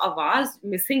की जो आवाज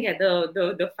missing है,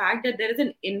 the fact that there is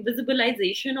an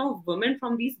invisibilization of women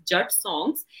from these judge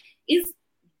songs is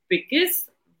because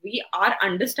we are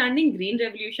understanding green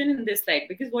revolution in this light.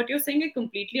 Because what you're saying, I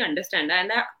completely understand, and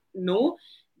I know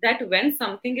that when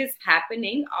something is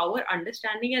happening, our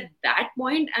understanding at that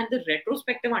point and the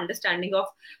retrospective understanding of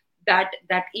that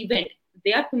event,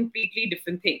 they are completely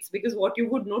different things. Because what you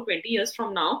would know 20 years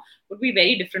from now would be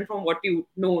very different from what you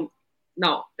know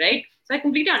now, right? So So I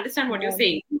completely understand what you're Yeah.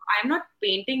 saying. I'm not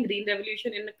painting Green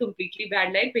Revolution in a completely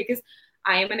bad light because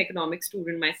I am an economics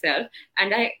student myself,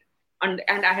 and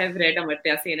I have read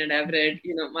Amartya Sen, and I've read,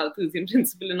 Malthusian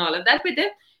Principle and all of that. But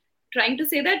they're trying to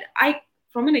say that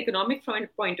from an economic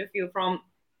point of view, from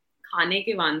खाने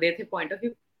के वांदे थे point of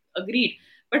view, agreed.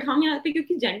 But हम यहाँ पे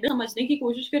क्योंकि gender समझने की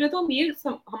कोशिश करें तो हम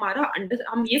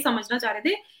ये समझना चाह रहे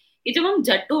थे कि जब हम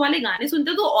जट्टो वाले गाने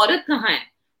सुनते तो औरत कहाँ है,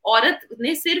 औरत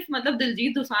ने सिर्फ मतलब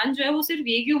दिलजीत दोसांझ जो है वो सिर्फ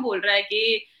ये क्यों बोल रहा है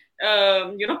कि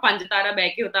पंज तारा बह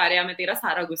के उतारिया मैं तेरा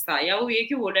सारा गुस्सा, या वो ये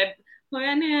क्यों बोल रहा है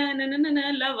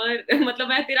लवर मतलब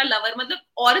मैं तेरा लवर, मतलब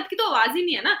औरत की तो आवाज ही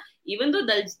नहीं है ना, इवन तो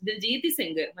दिलजीत ही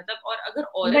सिंगर, मतलब और अगर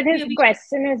औरत But भी his अभी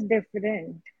question is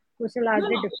different. Kushal asked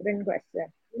No, a different question.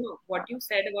 no, what you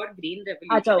said about Green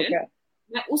अच्छा, Revolution, okay.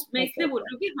 मैं इसलिए बोल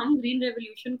रही हूँ कि हम ग्रीन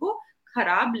रेवोल्यूशन को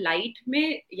खराब लाइट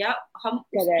में या हम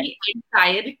उसकी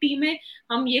एंटायरिटी में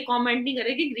हम ये कमेंट नहीं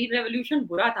करें कि ग्रीन रेवोल्यूशन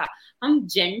बुरा था. हम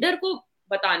जेंडर को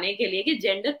बताने के लिए कि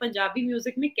जेंडर पंजाबी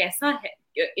म्यूजिक में कैसा है,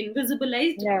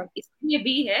 इनविजिबलाइज्ड इसलिए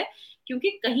भी है क्योंकि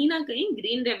कहीं ना कहीं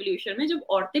ग्रीन रेवोल्यूशन में जब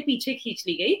औरतें पीछे खींच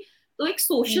ली गई तो एक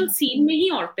सोशल सीन में ही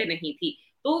औरतें नहीं थी.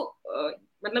 तो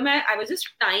मतलब I was just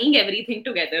tying everything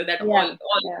together that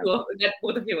that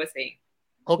both of you were saying.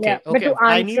 Okay.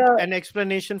 I need an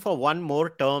explanation for one more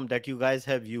term that you guys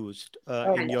have used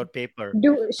in your paper.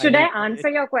 Should I answer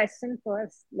your question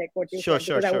first, like what you said?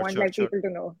 Because I want people to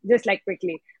know, just like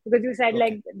quickly. Because you said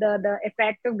like the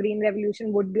effect of Green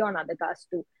Revolution would be on other castes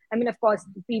too. I mean, of course,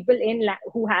 people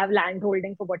who have land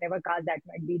holding for whatever caste that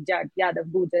might be, Jat,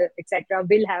 Yadav, Gujar, etc.,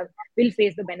 will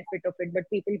face the benefit of it, but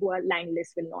people who are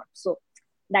landless will not. So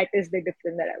that is the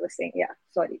difference that I was saying. Yeah,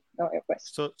 sorry. No, your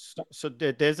question. So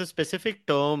there's a specific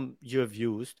term you have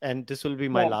used, and this will be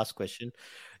my last question.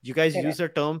 You guys use the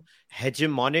term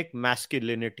hegemonic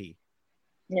masculinity.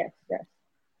 Yes.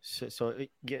 So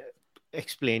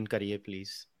explain, kariye,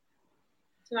 please.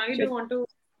 So now you want to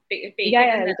take it?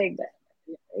 Yeah, I'll take that.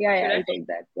 Yeah, I'll take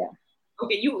that. Yeah.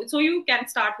 Okay, you can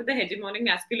start with the hegemonic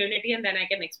masculinity, and then I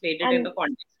can explain it in the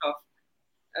context of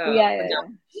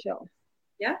sure.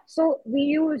 Yeah. So we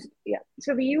use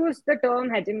the term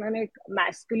hegemonic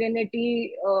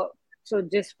masculinity. So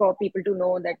just for people to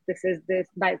know that this is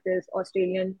by this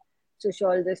Australian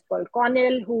sociologist called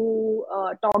Connell, who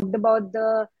talked about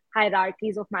the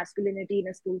hierarchies of masculinity in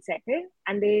a school setting,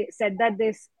 and they said that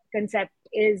this concept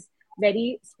is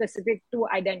very specific to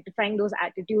identifying those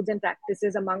attitudes and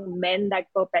practices among men that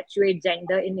perpetuate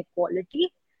gender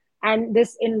inequality, and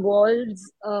this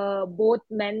involves both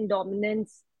men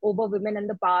dominance over women and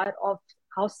the power of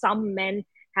how some men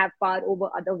have power over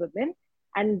other women.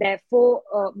 And therefore,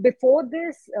 before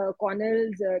this,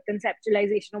 Connell's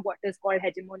conceptualization of what is called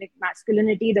hegemonic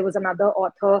masculinity, there was another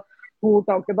author who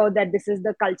talked about that this is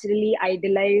the culturally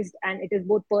idealized, and it is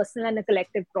both personal and a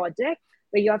collective project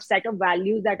where you have set of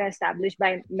values that are established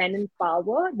by men in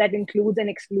power that includes and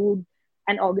exclude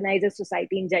and organizes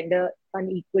society in gender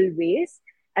unequal ways.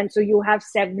 And so you have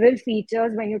several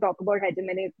features when you talk about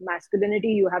hegemonic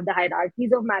masculinity. You have the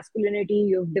hierarchies of masculinity,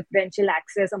 you have differential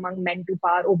access among men to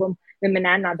power over women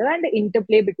and other, and the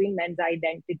interplay between men's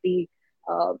identity,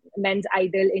 men's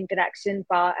ideal interaction,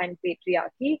 power, and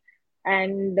patriarchy.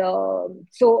 And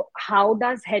so how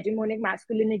does hegemonic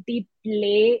masculinity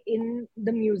play in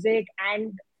the music?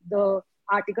 And the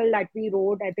article that we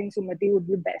wrote, I think Sumati would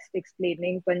be best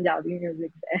explaining Punjabi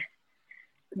music there.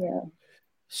 Yeah.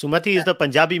 Sumati is the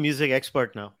Punjabi music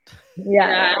expert now.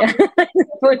 Yeah.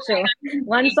 For sure.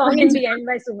 One song in the end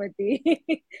by Sumati.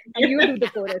 And you do the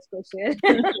chorus, Kushal.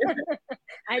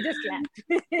 I just clapped.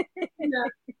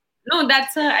 No,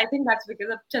 I think that's because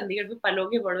of Chandigarh में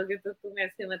पलोगे बढ़ोगे तो तुम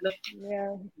ऐसे मतलब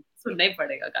सुनना ही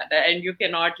पड़ेगा गाना, and you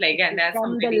cannot like, and that's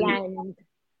from something the land.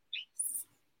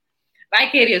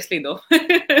 Vicariously though.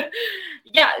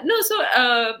 So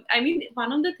I mean,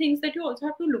 one of the things that you also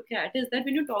have to look at is that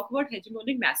when you talk about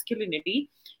hegemonic masculinity,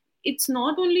 it's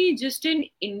not only just an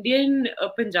Indian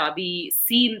Punjabi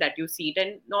scene that you see it,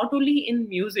 and not only in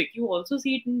music, you also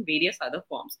see it in various other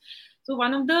forms. So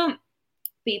one of the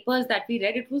papers that we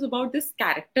read, it was about this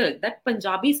character that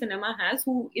Punjabi cinema has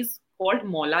who is called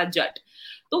Maula Jat.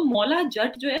 तो मौला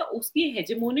जट जो है उसकी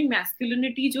hegemonic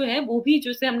masculinity जो है वो भी,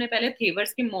 जैसे हमने पहले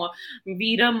थेवर्स के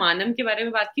वीरा मानम के बारे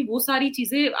में बात की, वो सारी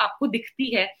चीजें आपको दिखती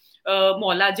है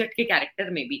मौला जट के कैरेक्टर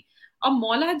में भी. अब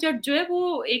मौला जट जो है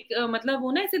वो एक मतलब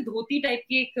वो ना ऐसे धोती टाइप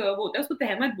की एक वो होता है, उसको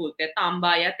तहमत बोलते हैं,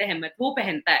 तांबा या तहमत, वो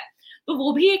पहनता है. तो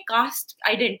वो भी एक कास्ट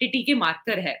आइडेंटिटी के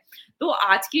मार्कर है. तो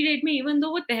आज की डेट में इवन दो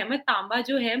वो तहमत तांबा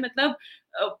जो है मतलब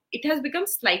it has become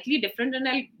slightly different, and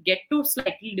I'll get to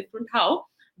slightly different how.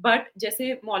 But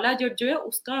जैसे मौला जट जो है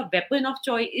उसका वेपन ऑफ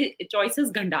चॉइस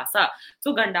इज गंडासा.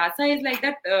 सो गंडासा इज लाइक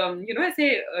दैट ऐसे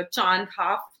चांद,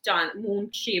 हाफ चांद मून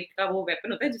शेप का वो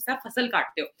वेपन होता है जिससे आप फसल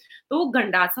काटते हो. तो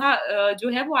गंडासा जो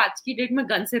है वो आज की डेट में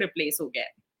गन से रिप्लेस हो गया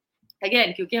है.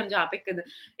 अगेन क्योंकि हम जहाँ पे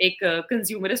एक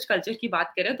कंज्यूमरिस्ट कल्चर की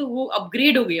बात करें तो वो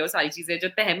अपग्रेड हो गई है वो सारी चीजें. जो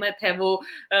तहमत है वो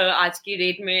आज की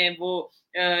डेट में वो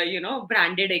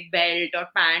ब्रांडेड एक बेल्ट और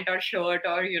पैंट और शर्ट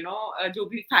और जो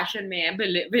भी फैशन में है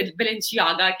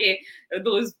बेलेंसियागा के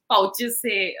दोज पाउचेस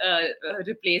से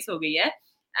रिप्लेस हो गई है.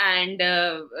 एंड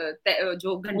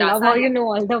जो I love गंडासा how है you know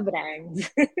all the brands.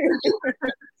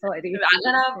 Sorry.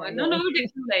 अगर आप नो नो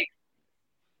लाइक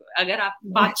अगर आप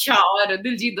बादशाह और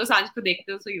दिलजीत दोसांझ को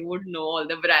देखते हो so you would know all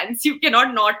the brands, you can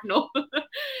not know.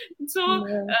 So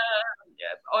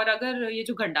और अगर ये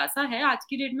जो गंडासा है आज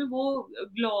की डेट में वो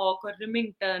ग्लॉक और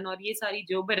रिमिंगटन और ये सारी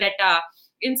जो बेरेटा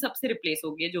इन सब से रिप्लेस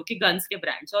हो गई है जो कि गन्स के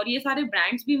ब्रांड्स. और ये सारे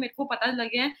ब्रांड्स भी मेरे को पता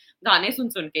लगे हैं गाने सुन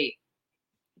सुन के ही.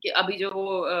 कि अभी जो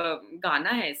वो गाना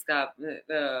है इसका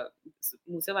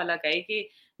मूसे वाला का है कि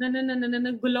न न न न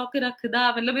न ग्लॉक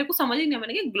रखदा, मतलब मेरे को समझ ही नहीं,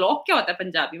 मैंने कि ग्लॉक क्या होता है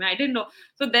पंजाबी में, I didn't know.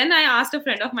 So then I asked a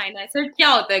friend of mine, I said क्या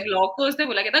होता है ग्लॉक, तो उसने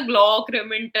बोला, कहता ग्लॉक,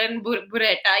 रेमिंगटन,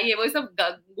 बुरेटा, ये वो सब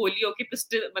गोलियों की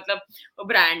पिस्टल मतलब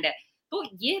ब्रांड है. तो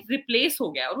ये रिप्लेस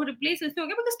हो गया, और वो रिप्लेस इसलिए हो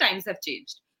गया because times have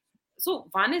changed. So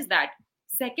one is that.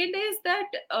 Second is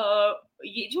that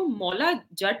ये जो मौला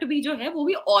जट भी जो है वो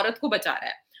भी औरत को बचा रहा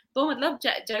है. तो मतलब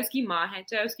चाहे उसकी माँ है,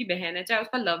 चाहे उसकी बहन है, चाहे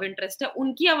उसका लव इंटरेस्ट है,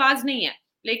 उनकी आवाज नहीं है,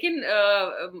 लेकिन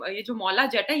ये जो मौला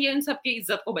जट है ये इन सबकी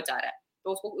इज्जत को बचा रहा है.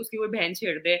 तो उसको उसकी कोई बहन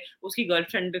छेड़ दे, उसकी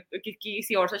गर्लफ्रेंड की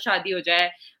किसी और से शादी हो जाए,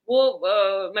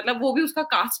 वो मतलब वो भी उसका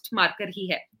कास्ट मार्कर ही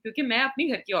है, क्योंकि मैं अपनी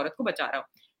घर की औरत को बचा रहा हूँ.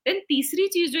 देन तीसरी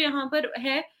चीज जो यहाँ पर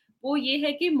है वो ये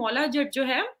है कि मौला जट जो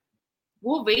है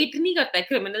वो वेट नहीं करता है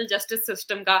क्रिमिनल जस्टिस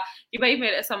सिस्टम का कि भाई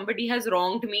मेरे somebody has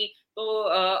wronged me, तो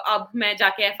अब मैं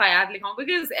जाके एफआईआर लिखाऊं,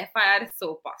 बिकॉज एफआईआर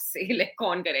सो पासे, लाइक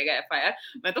कौन करेगा एफआईआर,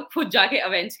 मैं तो खुद जाके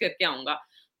अवेंज करके आऊंगा.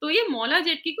 तो ये मौला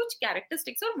जेट की कुछ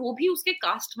कैरेक्टरिस्टिक्स और वो भी उसके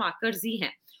कास्ट मार्कर्स ही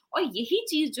हैं. और यही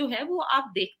चीज जो है वो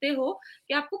आप देखते हो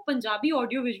कि आपको पंजाबी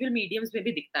ऑडियो विजुअल मीडियम्स में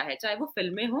भी दिखता है, चाहे वो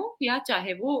फिल्में हो या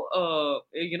चाहे वो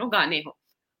गाने हो.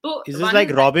 तो Is this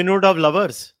like Robin Hood of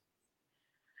lovers?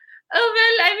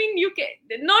 well, I mean, you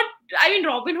can not. I mean,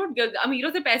 Robin Hood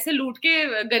अमीरों से पैसे लूट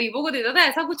के गरीबों को देता था,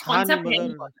 ऐसा कुछ कॉन्सेप्ट है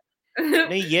नहीं.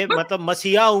 नहीं ये मतलब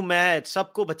मसीहा हूं मैं,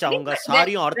 सबको बचाऊंगा,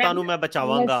 सारी औरतां नु मैं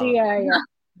बचावांगा.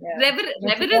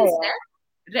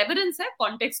 रेवरेंस है,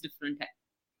 कॉन्टेक्स्ट डिफरेंट है.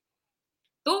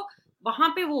 तो वहां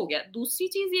पे वो हो गया. दूसरी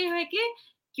चीज ये है कि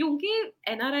क्योंकि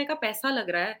एनआरआई का पैसा लग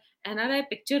रहा है, एनआरआई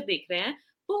पिक्चर देख रहे हैं,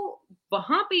 तो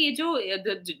वहां पे ये जो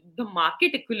the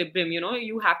market equilibrium,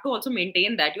 you have to also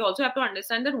maintain that, you also have to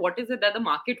understand that what is it that the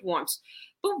market wants.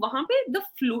 तो वहां पे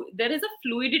there is a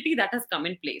fluidity that has come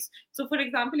in place. So for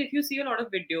example, if you see a lot of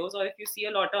videos और if you see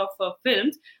a lot of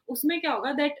films, उसमें क्या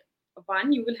होगा that one,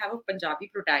 you will have a Punjabi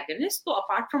protagonist. So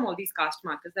apart from all these caste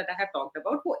markers that I have talked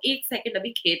about, वो एक second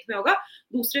अभी खेत में होगा,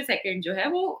 दूसरे सेकंड जो है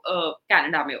वो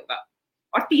कनाडा में होगा,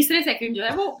 और तीसरे सेकंड जो है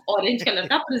वो ऑरेंज कलर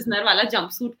का प्रिजनर वाला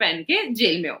जंपसूट पहन के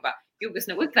जेल में होगा क्योंकि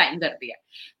उसने कोई क्राइम कर दिया.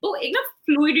 तो एक ना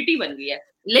फ्लूइडिटी बन गई है.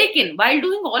 लेकिन while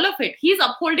doing all of it, he is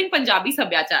upholding Punjabi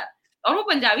सभ्याचार. और वो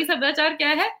पंजाबी सभ्याचार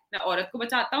क्या है? मैं औरत को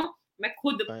बचाता हूँ, मैं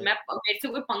खुद मेरे से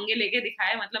कोई पंगे लेके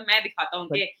दिखाए, मतलब मैं दिखाता हूँ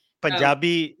कि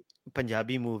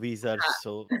Punjabi movies are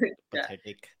so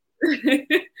pathetic.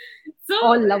 So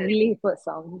all lovely for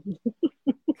some.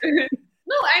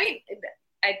 No, I mean,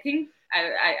 I think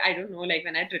I don't know. Like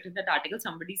when I written that article,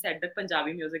 somebody said that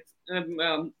Punjabi music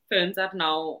films are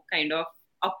now kind of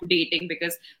updating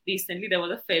because recently there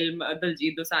was a film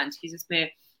Diljit Dosanjh की जिसमें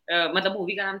मतलब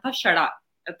movie का नाम था शड़ा.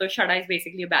 तो शड़ा is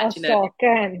basically a bachelor.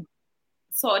 Sochan.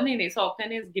 नहीं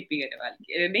सौकन इज गिप्पी गरेवाल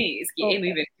की, नहीं इसकी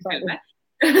एमी विर्क की फिल्म है.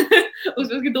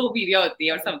 उसमें उसकी 2 बीवियां होती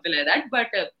है और समथिंग लाइक दैट.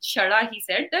 बट शड़ा ही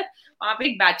सेड दैट वहां पे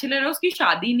एक बैचलर है, उसकी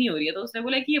शादी नहीं हो रही है, तो उसने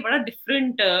बोला कि ये बड़ा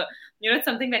different,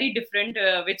 something very different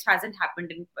which hasn't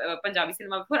happened in Punjabi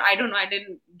cinema before. I don't know, I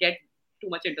didn't get too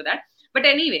much into that. But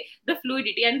anyway the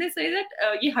fluidity and they say that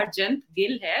ये हरजंत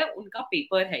गिल है, उनका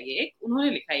पेपर है ये, उन्होंने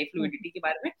लिखा है फ्लूइडिटी के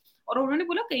बारे में. और उन्होंने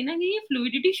बोला कहीं ना कहीं ये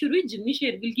फ्लूइडिटी शुरू हुई जिम्मी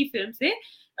शेरगिल की फिल्म से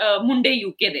मुंडे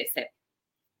यूके दे से.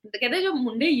 तो कहते हैं जो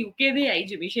मुंडे यूके दे आई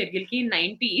जिमी शेरगिल की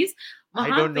 90s, I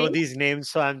don't know these names,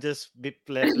 so I'm just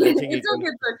letting it go.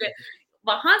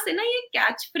 वहां से ना ये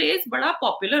कैच फ्रेज बड़ा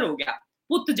पॉपुलर हो गया,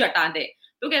 पुत जटा दे.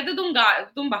 तो कहते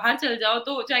तुम बाहर चल जाओ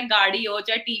तो चाहे गाड़ी हो,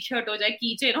 चाहे टी शर्ट हो, चाहे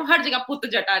कीचेन हो, हर जगह पुत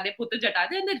जटा दे, पुत जटा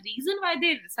दे. And the reason why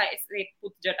they say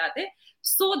पुत जटा दे,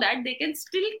 so that they can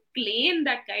still claim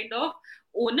that kind of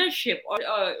ownership or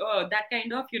that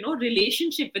kind of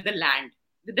relationship with the land.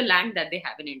 with the land that they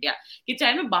have in India. कि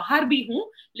चाहे मैं बाहर भी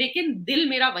हूँ लेकिन दिल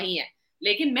मेरा वही है,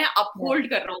 लेकिन मैं अपहोल्ड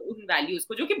कर रहा हूँ उन वैल्यूज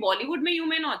को, जो कि बॉलीवुड में you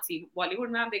may not see.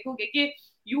 Bollywood में आप देखोगे कि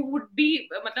यू वुड बी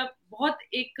मतलब बहुत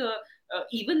एक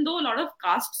even though lot of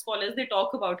caste scholars they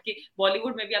talk about कि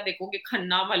बॉलीवुड में भी आप देखोगे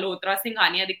खन्ना मल्होत्रा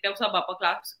सिंघानिया दिखते हैं, सब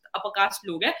अपर कास्ट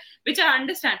लोग हैं, which I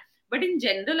understand. But in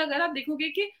general अगर आप देखोगे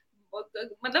कि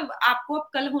मतलब आपको अब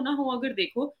कल होना हो अगर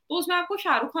देखो तो उसमें आपको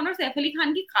शाहरुख खान और सैफ अली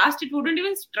खान की caste it wouldn't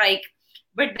even strike.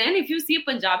 But then if you see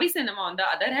Punjabi cinema on the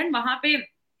other hand, वहां पे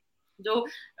जो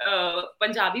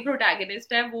पंजाबी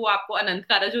प्रोटैगनिस्ट है वो आपको अनंत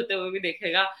कारज होते हुए भी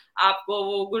दिखेगा, आपको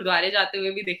वो गुरुद्वारे जाते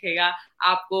हुए भी दिखेगा,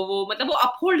 आपको वो मतलब वो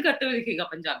अपहोल्ड करते हुए दिखेगा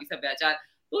पंजाबी सभ्याचार.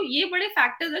 तो ये बड़े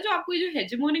फैक्टर्स है जो आपको, ये जो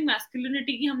हेजेमोनिक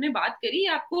मैस्कुलिनिटी की हमने बात करी,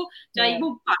 आपको चाहे वो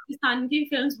पाकिस्तान की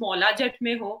फिल्म मौला जट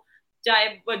में हो,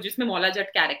 चाहे जिसमें मौला जट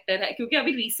कैरेक्टर है, क्योंकि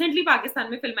अभी रिसेंटली पाकिस्तान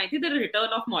में फिल्म आई थी the return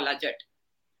of Maula Jatt,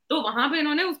 तो वहां पे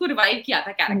इन्होंने उसको रिवाइव किया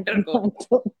था कैरेक्टर को.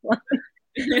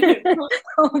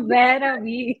 Where are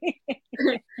we?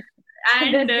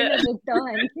 And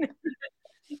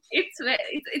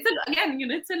again, you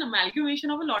know, it's an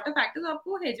amalgamation of a lot of factors.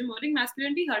 आपको hegemonic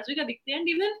masculinity हर जगह दिखते हैं, and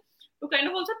even to kind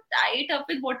of also tie it up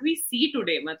with what we see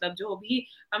today. मतलब जो अभी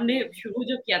हमने शुरू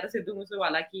जब किया था सिद्धू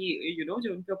मूसेवाला की, you know, जो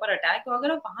उनके ऊपर अटैक, तो अगर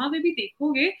आप वहां पे भी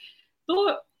देखोगे तो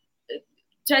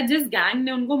चाहे जिस गैंग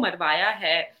ने उनको मरवाया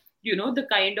है, you know, the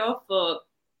kind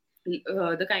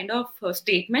of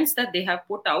statements that they have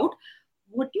put out,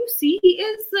 what you see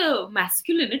is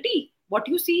masculinity. What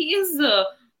you see is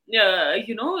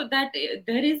you know, that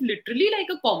there is literally like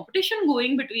a competition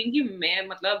going between कि मैं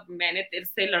मतलब मैंने तेरे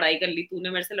से लड़ाई कर ली, तूने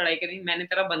मेरे से लड़ाई करी, मैंने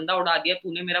तेरा बंदा उड़ा दिया,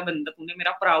 तूने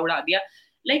मेरा प्रा उड़ा दिया.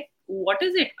 Like what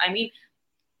is it? I mean,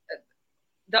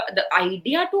 the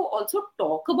idea to also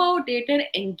talk about it and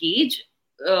engage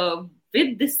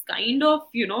with this kind of,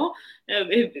 you know,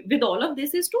 with all of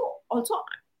this is to also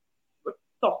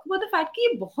talk about the fact कि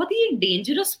ये बहुत ही एक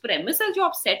dangerous premise है जो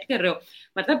आप set कर रहे हो.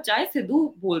 मतलब चाहे सिद्धू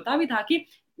बोलता भी था कि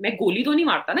मैं गोली तो नहीं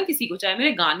मारता ना किसी को, चाहे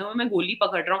मेरे गानों में मैं गोली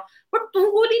पकड़ रहा हूँ, बट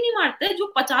तू गोली नहीं मारता है. जो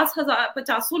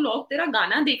 50,000 लोग तेरा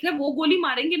गाना देख रहे हैं वो गोली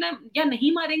मारेंगे ना या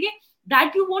नहीं मारेंगे,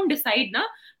 दैट यू वोंट डिसाइड ना.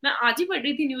 मैं आज ही पढ़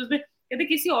रही थी न्यूज में, कहते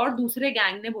किसी और दूसरे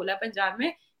गैंग ने बोला पंजाब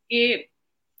में कि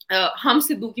हम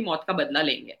सिद्धू की मौत का बदला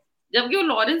लेंगे, जबकि वो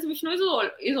Lawrence Bishnoi is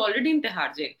already in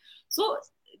Tihar jail. So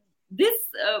this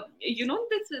you know,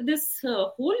 this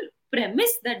whole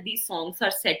premise that these songs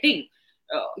are setting,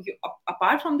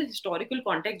 apart from the historical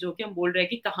context जो कि हम बोल रहे हैं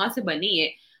कि कहाँ से बनी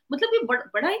है, मतलब ये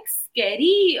बड़ा एक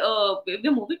scary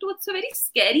we're moving towards a very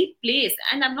scary place.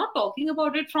 And I'm not talking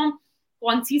about it from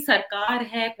कौन सी सरकार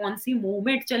है, कौन सी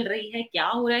मूवमेंट चल रही है, क्या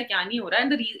हो रहा है क्या नहीं हो रहा है.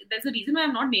 And there's a reason why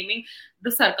I'm not naming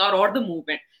the sarkar or the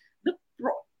movement. The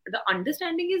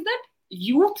understanding is that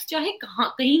youth चाहे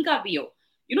कहीं का भी हो,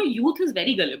 you know, youth is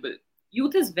very gullible,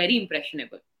 youth is very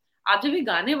impressionable. आप जब ये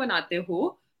गाने बनाते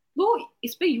हो तो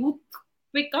इस पे youth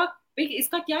पे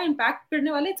इसका क्या impact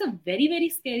करने वाला है, it's a very very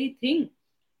scary thing.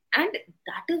 And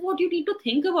that is what you need to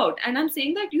think about. And I'm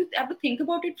saying that you have to think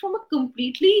about it from a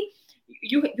completely,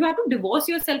 you have to divorce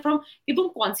yourself from कि तुम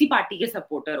कौन सी party के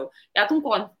supporter हो या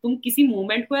तुम किसी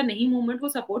movement को या नहीं मूवमेंट को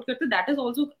सपोर्ट करते, that is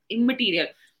also immaterial.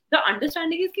 The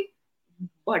understanding is कि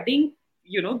budding,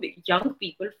 you know, the young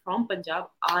people from Punjab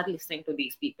are listening to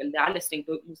these people. They are listening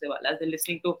to Moosewalas, they're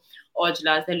listening to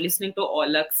Ojlas, they're listening to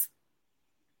Olaks,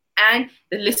 and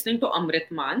they're listening to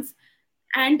Amrit Mans.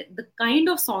 And the kind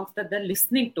of songs that they're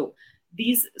listening to,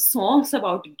 these songs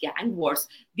about gang wars,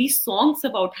 these songs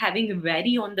about having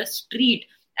very on the street,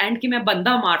 and कि मैं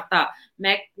बंदा मारता,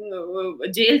 मैं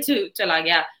jail चला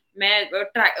गया, मैं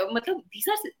मतलब this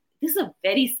is a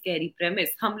very scary premise.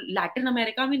 हम लैटिन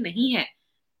अमेरिका में नहीं है,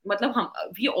 मतलब हम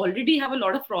we already have a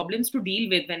lot of problems to deal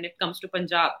with when it comes to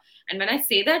Punjab. And when I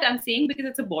say that, I'm saying because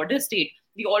it's a border state.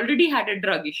 We already had a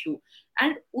drug issue.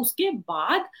 And उसके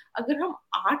बाद अगर हम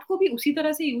art को भी उसी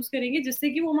तरह से use करेंगे जिससे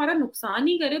कि वो हमारा नुकसान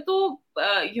ही करे, तो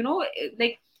you know,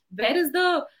 like where is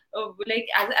the like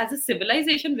as a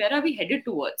civilization, where are we headed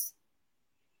towards?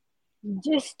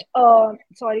 Just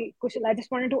sorry Kushal, I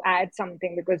just wanted to add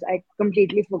something because I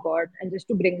completely forgot, and just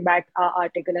to bring back our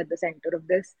article at the center of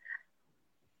this,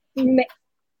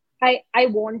 I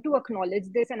want to acknowledge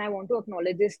this, and I want to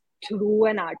acknowledge this through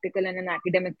an article in an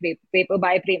academic paper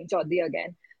by Prem Chaudhary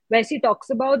again, where she talks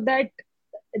about that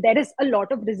there is a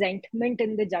lot of resentment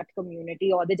in the Jat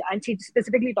community, and she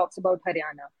specifically talks about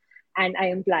Haryana, and I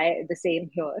imply the same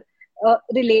here,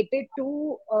 related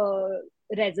to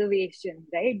reservation,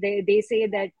 right? They say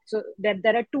that that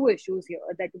there are two issues here,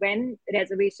 that when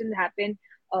reservations happen,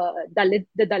 the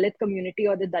Dalit community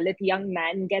or the Dalit young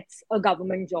man gets a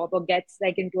government job or gets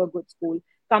like into a good school,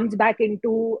 comes back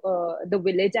into the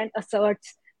village and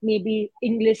asserts maybe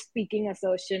English speaking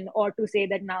assertion, or to say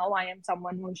that now I am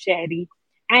someone who's shahri.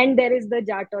 And there is the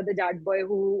Jat or the Jat boy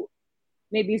who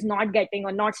maybe is not getting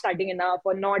or not studying enough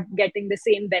or not getting the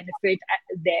same benefit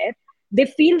there. They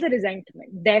feel the resentment.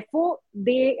 Therefore,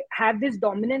 they have this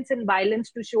dominance and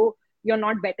violence to show you're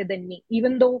not better than me,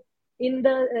 even though in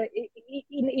the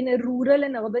in a rural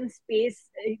and urban space,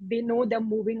 they know they're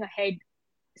moving ahead,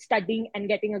 studying and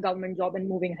getting a government job and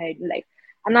moving ahead in life.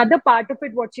 Another part of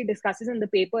it, what she discusses in the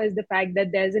paper, is the fact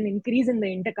that there's an increase in the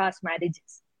intercaste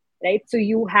marriages, right? So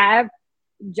you have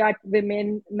Jat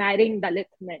women marrying Dalit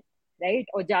men, right?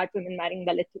 Or Jat women marrying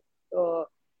Dalit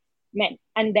men.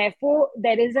 And therefore,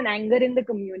 there is an anger in the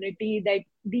community that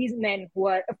these men who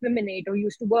are effeminate or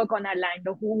used to work on our land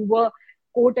or who were,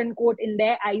 quote unquote, in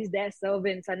their eyes, their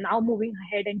servants, are now moving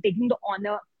ahead and taking the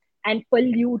honor and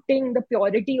polluting the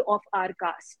purity of our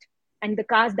caste and the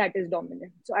caste that is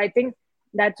dominant. So I think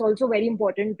that's also very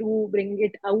important to bring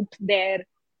it out there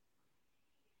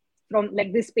from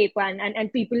like this paper,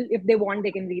 and people, if they want,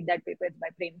 they can read that paper. It's by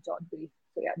Prem Chaudhary.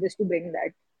 So yeah, just to bring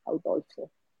that out also.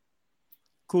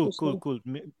 Cool.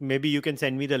 Maybe you can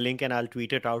send me the link and I'll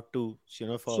tweet it out to,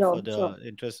 for the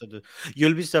interest of the.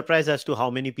 You'll be surprised as to how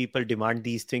many people demand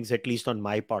these things, at least on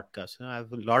my podcast. I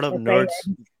have a lot of nerds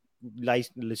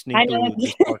listening to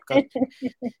this podcast.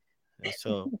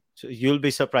 So you'll be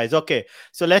surprised. Okay,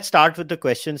 so let's start with the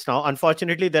questions now.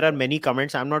 Unfortunately, there are many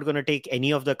comments. I'm not going to take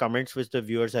any of the comments which the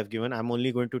viewers have given. I'm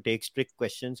only going to take strict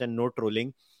questions and no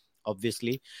trolling,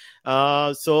 obviously.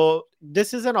 So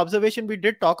this is an observation we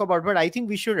did talk about, but I think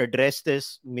we should address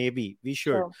this. Maybe we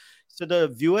should. Sure. So the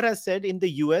viewer has said, in the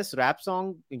US, rap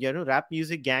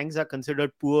music gangs are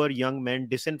considered poor young men,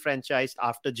 disenfranchised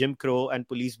after Jim Crow and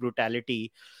police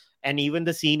brutality. And even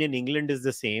the scene in England is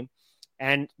the same.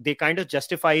 And they kind of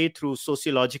justify it through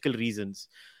sociological reasons.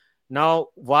 Now,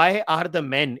 why are the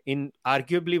men in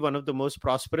arguably one of the most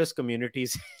prosperous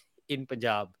communities in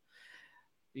Punjab,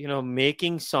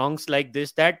 making songs like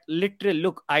this that literally,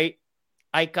 look, I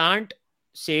can't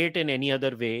say it in any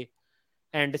other way.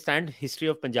 I understand history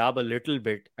of Punjab a little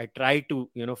bit. I try to,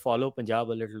 follow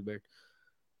Punjab a little bit.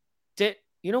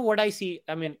 What I see,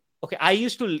 I mean, okay, I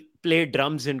used to play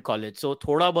drums in college. So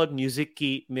thoda bahut music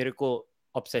ki mere ko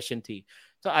obsession thi.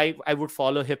 So I would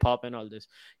follow hip hop and all this.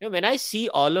 When I see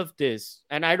all of this,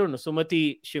 and I don't know,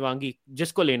 Sumati, Shivangi,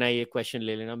 jisko lena hai ye question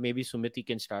le lena, maybe Sumati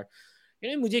can start.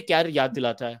 मुझे क्या याद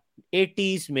दिलाता है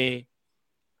 80s में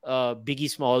बिगी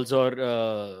smalls और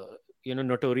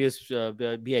notorious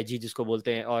B.I.G जिसको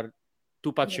बोलते हैं, और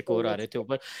टूपाक शकूर आ रहे थे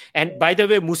ऊपर. And by the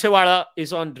way, Moosewala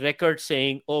is on record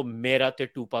saying, ओ मेरा ते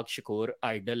टूपाक शकूर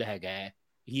आइडल है गया.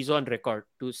 He's on record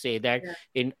to say that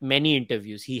in many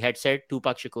interviews. He had said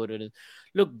Tupac Shakur.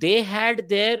 Look, they had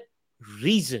their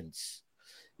reasons.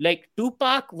 Like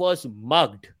Tupac was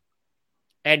mugged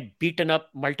and beaten up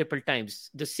multiple times.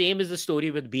 The same is the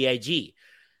story with B.I.G.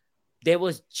 There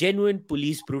was genuine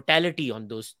police brutality on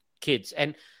those kids.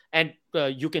 And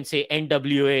you can say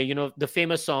NWA, the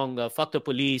famous song, Fuck the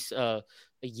Police.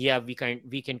 Yeah, we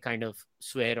can kind of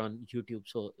swear on YouTube.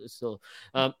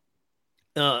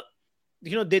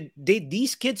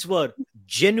 These kids were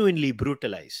genuinely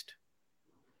brutalized.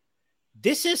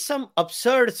 This is some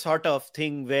absurd sort of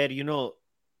thing where,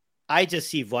 I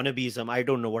just see wannabeism. I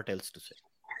don't know what else to say.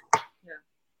 Yeah.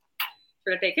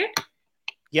 Should I take it?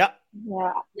 Yeah.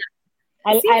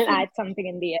 I'll add something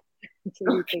in the end. So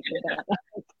you take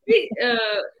it.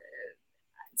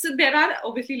 So there are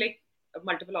obviously like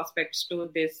multiple aspects to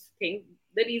this thing.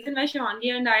 The reason why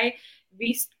Shivangi and I,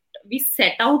 we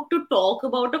set out to talk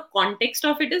about a context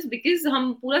of it is because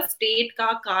हम पूरा state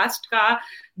का, caste का,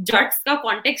 jats का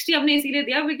context ही हमने इसीलिए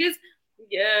दिया because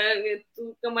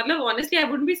मतलब honestly I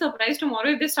wouldn't be surprised tomorrow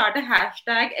if they start a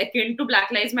hashtag akin to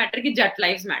Black Lives Matter कि Jat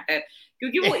Lives Matter,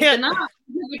 क्योंकि वो इतना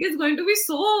it is going to be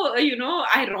so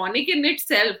ironic in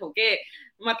itself. Okay,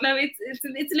 मतलब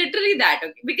it's literally that,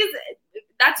 okay? Because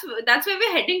that's where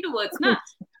we're heading towards ना.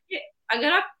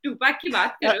 अगर आप टूपैक की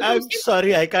बात कर रहे हो, I'm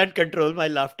sorry, I can't control my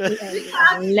laughter.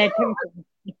 Let him.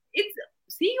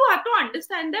 See, you have to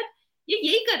understand that ये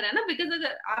यही कर रहा है ना, because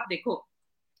अगर आप देखो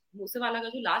मूसेवाला का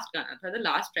जो लास्ट गाना था, द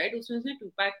लास्ट राइड, उसमें उसने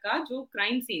टूपैक का जो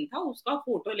क्राइम सीन था उसका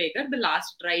फोटो लेकर द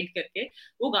लास्ट राइड करके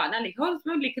वो गाना लिखा, और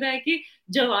उसमें लिख रहा है कि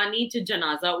जवानी च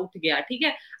जनाजा उठ गया. ठीक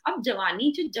है, अब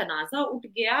जवानी च जनाजा उठ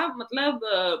गया मतलब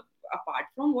अपार्ट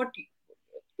फ्रॉम व्हाट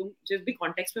तुम जिस भी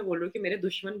कॉन्टेक्स्ट में बोल रहे हो कि मेरे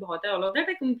दुश्मन बहुत है, all of that,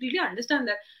 I completely understand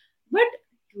that. But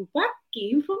Tupac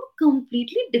came from a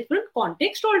completely different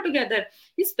context altogether.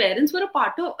 His parents were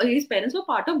part of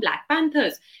Black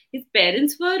Panthers. His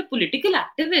parents were political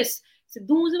activists.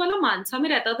 Sidhu Moosewala मानसा में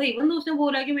रहता था, इवन तो उसने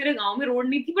बोला कि मेरे गांव में रोड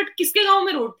नहीं थी, बट किसके गांव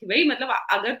में रोड थी भाई? मतलब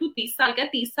अगर तू 30 साल का,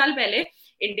 30 साल पहले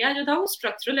इंडिया जो था वो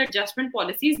structural adjustment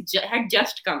policies had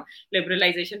just come,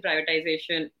 liberalisation,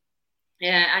 privatisation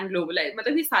and globalise,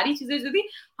 मतलब ये सारी चीजें जो थी,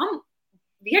 हम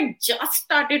we had just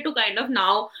started to kind of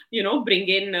now, bring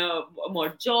in more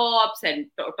jobs and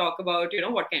talk about,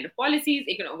 what kind of policies,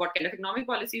 what kind of economic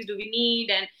policies do we need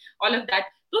and all of that.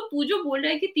 तो तू जो बोल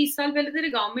रहा है कि 30 साल पहले तेरे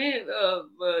गांव में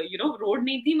रोड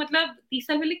नहीं थी, मतलब 30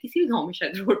 साल पहले किसी भी गांव में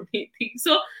शायद रोड नहीं थी.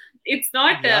 सो इट्स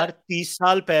नॉट यार 30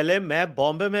 साल पहले मैं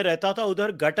बॉम्बे में रहता था,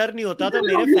 उधर गटर नहीं होता था.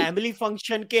 मेरे फैमिली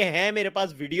फंक्शन के हैं मेरे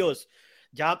पास वीडियोस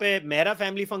जहाँ पे मेरा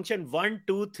फैमिली फंक्शन 1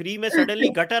 2 3 में सडनली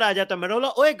गटर आ जाता. मैंने बोला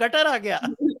ओए गटर आ गया.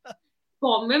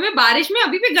 बॉम्बे में बारिश में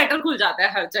अभी भी गटर खुल जाता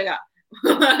है हर जगह.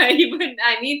 Even,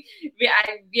 I mean,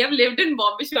 we have lived in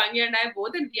Bombay, Shivangi and I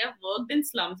both, and we have worked in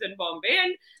slums in Bombay,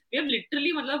 and we have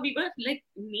literally, मतलब we were like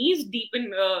knees deep in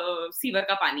sewer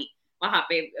का पानी वहां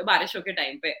पे बारिशों के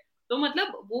time पे. तो मतलब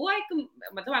वो एक,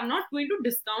 मतलब I'm not going to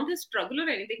discount his struggle or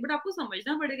anything, but आपको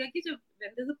समझना पड़ेगा कि जब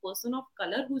when there's a person of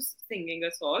color who's singing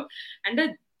a song and a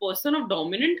person of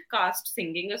dominant caste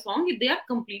singing a song, they are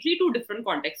completely two different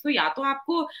contexts. तो या तो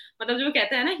आपको, मतलब जो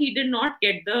कहते हैं ना, he did not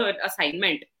get the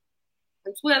assignment,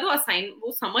 उसको या तो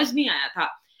वो समझ नहीं आया था.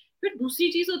 फिर दूसरी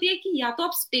चीज होती है कि या तो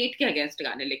आप स्टेट के अगेंस्ट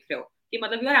गाने लिख रहे हो कि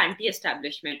मतलब यू आर एंटी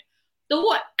एस्टैब्लिशमेंट, तो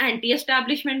वो एंटी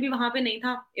एस्टैब्लिशमेंट भी वहां पे नहीं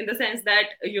था, इन द सेंस दैट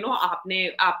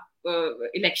आप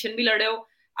इलेक्शन भी लड़े हो,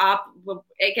 आप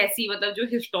एक ऐसी, मतलब जो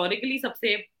हिस्टोरिकली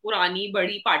सबसे पुरानी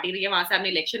बड़ी पार्टी रही है, वहां से आपने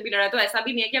इलेक्शन भी लड़ा. तो ऐसा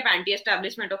भी नहीं है कि आप एंटी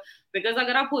एस्टैब्लिशमेंट हो, बिकॉज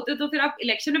अगर आप होते तो फिर आप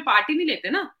इलेक्शन में पार्टी नहीं लेते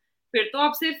ना, फिर तो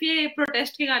आप सिर्फ ये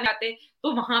प्रोटेस्ट के गाने आते.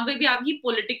 तो वहां पे भी आपकी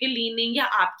पॉलिटिकल लीनिंग या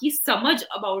आपकी समझ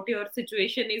अबाउट योर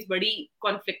सिचुएशन इज बड़ी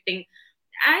कॉन्फ्लिक्टिंग.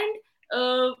 एंड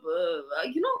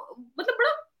मतलब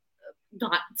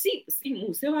बड़ा see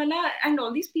Moosewala and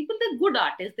all these people, they good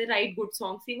artist, they write good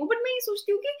songs, वो, बट मैं ये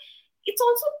सोचती हूँ कि it's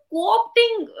also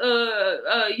co-opting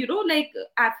like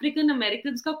African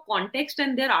Americans का context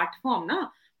and their art form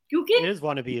ना, क्योंकि it is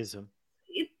wannabeism.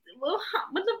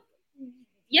 मतलब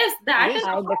yes, that is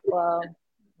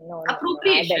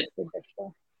appropriation,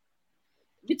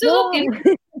 which is okay.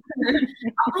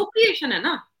 appropriation है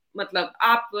ना, मतलब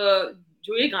आप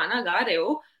जो ये गाना गा रहे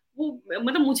हो वो,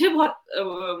 मतलब मुझे बहुत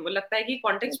लगता है कि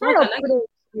कॉन्टेक्स्ट बहुत अलग है.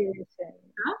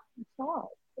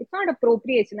 It's not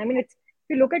appropriation. I mean, if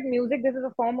you look at music, this is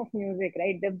a form of music,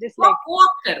 right? They've just like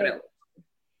कर रहे हो.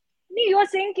 नहीं, you are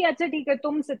saying कि अच्छा ठीक है,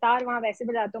 तुम सितार वहां वैसे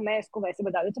बजाते हो, मैं इसको वैसे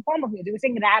बजा दूं. It's a form of music. You're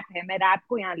saying rap है, मैं rap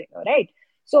को यहाँ ले रहा हूँ, right?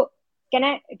 So can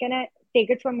I take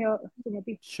it from your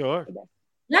Sumati? Sure.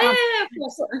 Yeah, of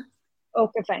course.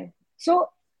 Okay, fine. So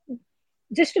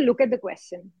just to look at the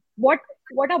question, what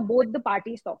are both the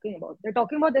parties talking about? They're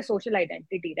talking about their social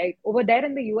identity, right? Over there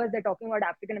in the US, they're talking about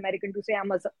African American to say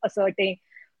I'm asserting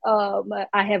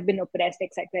I have been oppressed,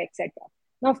 etc., etc.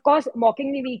 Now, of course,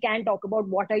 mockingly, we can talk about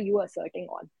what are you asserting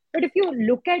on. But if you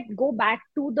go back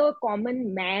to the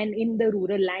common man in the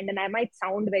rural land, and I might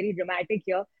sound very dramatic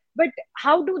here, but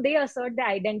how do they assert their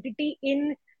identity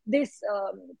in this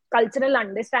cultural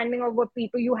understanding of what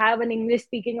people, you have an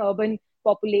English-speaking urban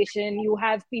population, you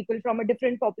have people from a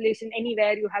different population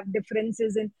anywhere, you have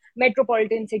differences in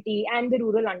metropolitan city and the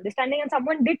rural understanding, and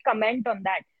someone did comment on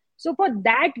that. So for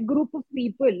that group of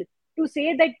people to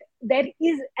say that there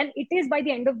is, and it is by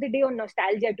the end of the day on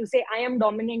nostalgia, to say I am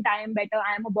dominant, I am better,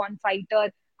 I am a born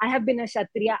fighter, I have been a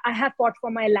Kshatriya, I have fought for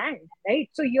my land, right?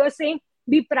 So you're saying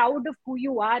be proud of who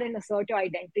you are and assert your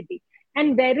identity.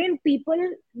 And wherein people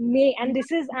may, and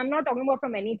this is, I'm not talking about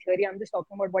from any theory, I'm just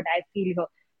talking about what I feel here.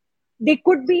 They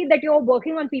could be that you're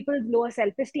working on people's lower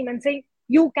self-esteem and saying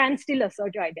you can still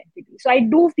assert your identity. So I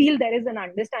do feel there is an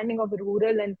understanding of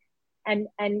rural and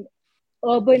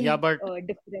urban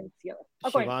difference here.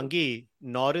 Shivangi,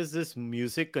 nor is this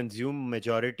music consumed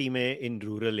majority mein in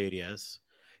rural areas.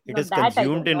 It is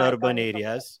consumed in urban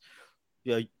areas.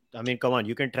 I mean, come on,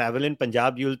 you can travel in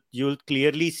Punjab, you'll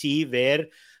clearly see where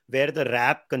the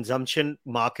rap consumption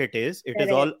market is. It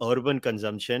is all urban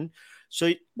consumption. So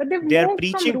they are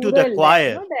preaching to the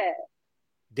choir.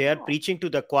 They are preaching to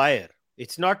the choir.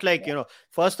 It's not like,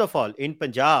 first of all, in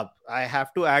Punjab, I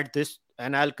have to add this,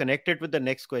 and I'll connect it with the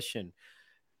next question.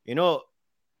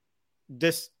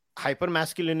 This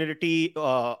hypermasculinity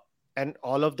and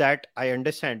all of that, I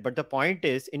understand. But the point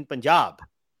is, in Punjab,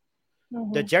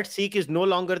 the Jet Sikh is no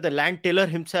longer the land tiller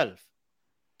himself.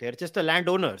 They're just the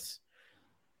landowners.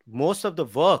 Most of the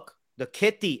work, the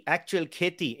kheti, actual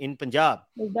kheti in Punjab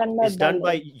is done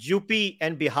by UP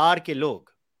and Bihar ke log.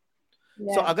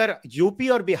 Yeah. So अगर यूपी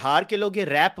और बिहार के लोग ये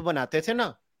rap बनाते थे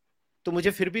ना, तो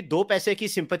मुझे फिर भी 2 पैसे की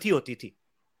सिंपैथी होती थी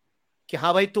कि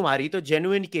हाँ भाई तुम्हारी तो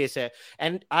जेन्युइन केस है.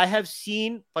 And I have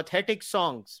seen pathetic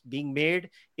songs being made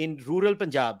in rural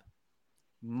Punjab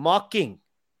mocking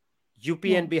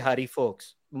UP and Bihari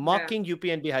folks, mocking UP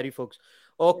and Bihari folks.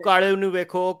 ओ काले नु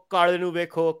वेखो, काले नु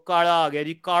वेखो, काला आ गया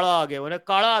जी, काला आ गया. मैंने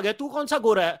काला आ गया, तू कौन सा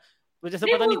गोरा है, मुझे से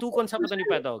पता नहीं तू कौन सा पता नहीं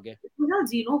पैदा हो गया.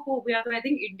 जीनोफोबिया तो आई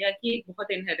थिंक इंडिया की एक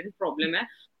बहुत इनहेरेंट प्रॉब्लम है.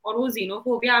 और वो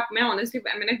जीनोफोबिया मैं ऑनेस्टली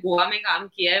मैंने गोवा में काम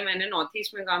किया है, मैंने नॉर्थ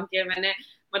ईस्ट में काम किया है, मैंने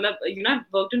मतलब you know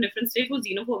work in different state. वो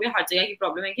जीनोफोबिया हर जगह की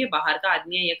प्रॉब्लम है कि बाहर का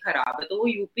आदमी है, ये खराब है. तो वो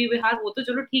यूपी बिहार वो तो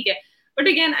चलो ठीक है, but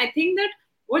again I think that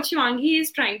what Shivangi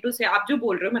is trying to से, आप जो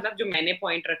बोल रहे हो मतलब जो मैंने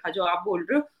पॉइंट रखा जो आप बोल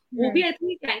रहे हो वो भी आई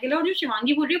थिंक एक एंगल है, और जो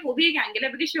शिवांगी बोल रही है वो भी एक एंगल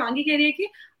है. बिकॉज शिवांगी कह रही है कि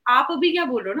आप अभी क्या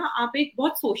बोल रहे हो ना, आप एक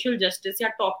बहुत सोशल जस्टिस या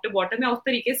टॉप टू बॉटम या उस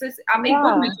तरीके से आप एक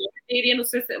बहुत मेजोरिटेरियन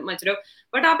उससे समझ रहे हो.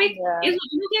 बट आप एक ये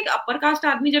सोचो कि एक अपर कास्ट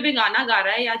आदमी जब ये गाना गा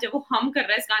रहा है या जब वो हम कर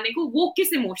रहा है इस गाने को, वो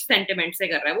किस इमोशन सेंटिमेंट से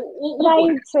कर रहा है, वो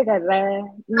प्राइड से कर रहा है,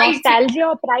 नॉस्टैल्जिया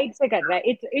और प्राइड से कर रहा है.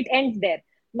 It ends there.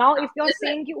 Now if you are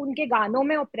saying कि उनके गानों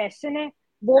में ऑप्रेशन है,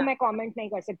 वो मैं कमेंट नहीं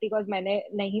कर सकती बिकॉज़ मैंने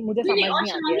नहीं, मुझे समझ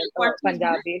नहीं आती है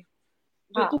पंजाबी.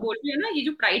 जो तू बोल रही है ना ये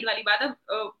जो प्राइड वाली बात है,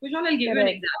 कुछ और गिव यू एन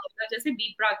एग्जांपल. जैसे बी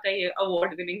प्राक का ये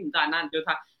अवार्ड विनिंग गाना जो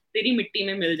था तेरी मिट्टी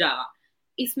में मिल जावा,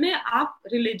 इसमें आप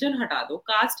रिलीजन हटा दो,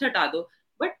 कास्ट हटा दो,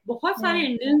 बट बहुत सारे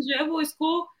इंडियंस जो है वो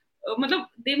इसको मतलब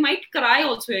दे माइट क्राई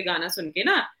आल्सो ये गाना सुन के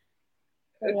ना,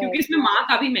 क्योंकि इसमें माँ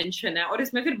का भी मेंशन है और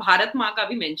इसमें फिर भारत माँ का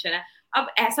भी मेंशन है.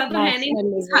 अब ऐसा तो है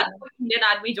नहीं हर कोई इंडियन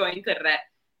आदमी ज्वाइन कर रहा है,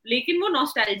 लेकिन वो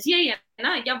नॉस्टैल्जिया ही है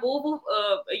ना, या वो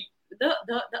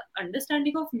the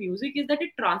understanding of music is that it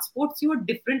transports you a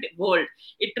different world,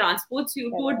 it transports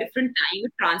you to a different time,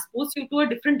 it transports you to a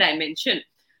different dimension.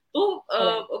 तो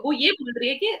वो ये बोल रही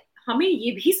है कि हमें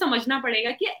ये भी समझना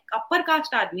पड़ेगा कि अपर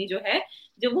कास्ट आदमी जो है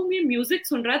जब वो म्यूजिक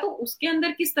सुन रहा है तो उसके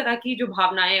अंदर किस तरह की जो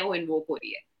भावनाएं हैं वो इन्वोक हो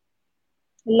रही है.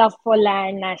 Love for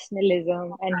land,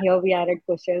 nationalism, and here we are at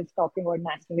Kushal talking about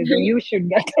nationalism. You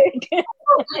should get it.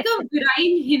 Like a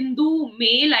virile Hindu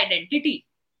male identity.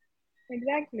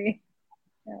 Exactly.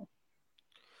 Yeah.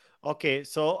 Okay,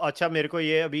 so अच्छा मेरे को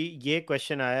ये अभी ये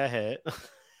क्वेश्चन आया है.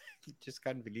 Just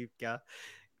can't believe क्या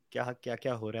क्या क्या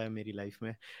क्या हो रहा है मेरी लाइफ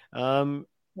में.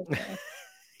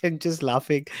 I'm just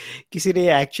laughing. किसी ने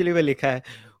एक्चुअली में लिखा है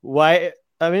why,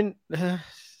 I mean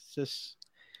just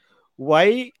why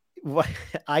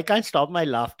I can't stop my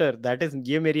laughter. That is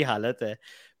ये मेरी हालत है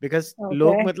because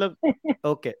लोग मतलब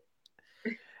okay.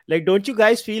 Like, don't you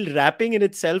guys feel rapping in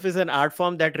itself is an art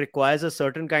form that requires a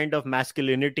certain kind of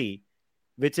masculinity,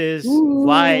 which is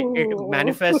why it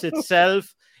manifests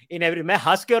itself in every. मैं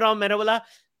हंस क्यों रहा हूँ? मैंने बोला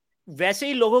वैसे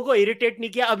ही लोगों को इरिटेट नहीं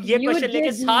किया, अब ये क्वेश्चन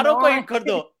लेके सारों को हिट कर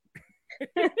दो.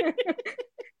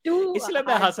 इसलिए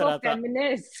मैं हंस रहा था.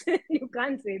 You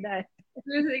can't say that.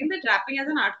 You're saying that rapping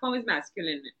as an art form is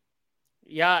masculine.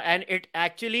 Yeah, and it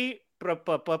actually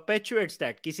perpetuates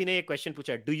that. किसी ने ये क्वेश्चन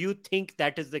पूछा, do you think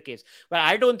that is the case? But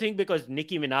I don't think, because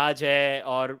Nicki Minaj है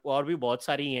और भी बहुत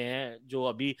सारी हैं जो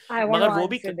अभी, मगर वो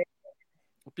भी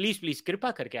प्लीज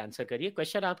कृपा करके आंसर करिए.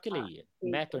 क्वेश्चन आपके लिए ही है,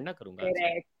 मैं तो ना करूंगा.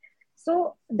 So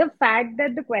the fact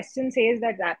that the question says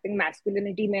that rapping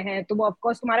masculinity में है, तो वो of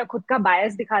course तुम्हारा खुद का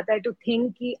bias दिखाता है to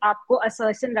think कि आपको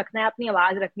assertion रखना है, अपनी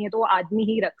आवाज रखनी है, तो वो आदमी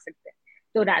ही रख सकते हैं.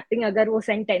 तो rapping अगर वो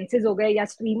sentences हो गए या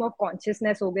stream of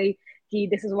consciousness हो गई कि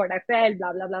this is what I felt,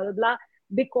 blah blah blah blah blah,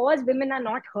 because women are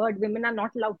not heard, women are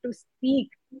not allowed to speak.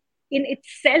 In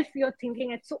itself, you're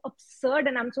thinking it's so absurd,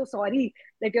 and I'm so sorry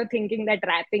that you're thinking that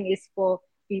rapping is for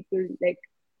people like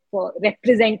for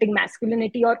representing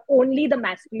masculinity or only the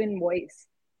masculine voice,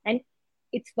 and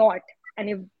it's not. And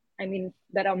if I mean,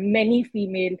 there are many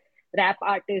female rap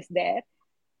artists there.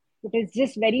 It is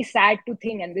just very sad to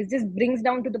think, and this just brings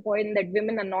down to the point that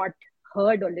women are not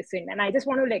heard or listened. And I just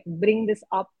want to like bring this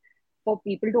up for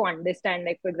people to understand.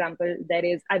 Like, for example, there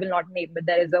is, I will not name, but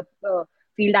there is a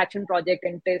field action project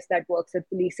in TIS that works with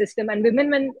police system, and women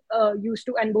when used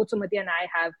to, and both Sumati and I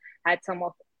have had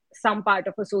some part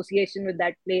of association with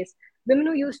that place. Women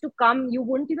who used to come, you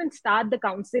wouldn't even start the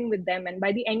counseling with them, and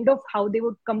by the end of how they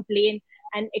would complain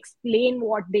and explain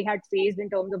what they had faced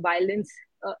in terms of violence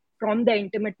from the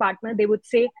intimate partner, they would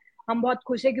say, हम बहुत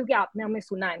खुश है क्योंकि आपने हमें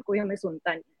सुना है, कोई हमें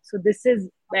सुनता नहीं. So this is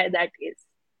where that is.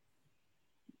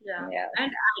 Yeah.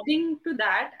 And adding to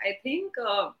that, I think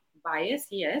bias,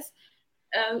 yes.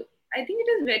 I think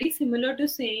it is very similar to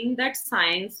saying that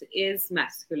science is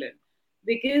masculine,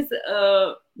 because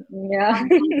to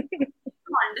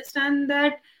understand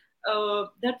that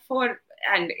that for,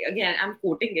 and again I'm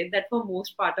quoting it, that for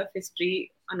most part of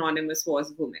history anonymous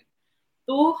was women.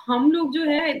 So हम लोग जो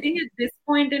है, I think at this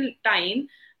point in time,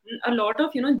 a lot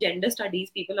of gender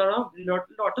studies people, a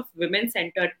lot of women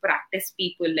centered practice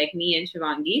people like me and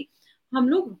Shivangi, हम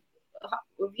लोग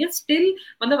we are still,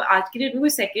 मतलब आज की date में कोई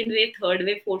second wave, third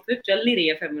wave, fourth wave चल नहीं रही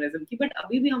है फेमिनिज्म की, बट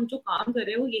अभी भी हम जो काम कर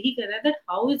रहे हैं वो यही कर रहे हैं, that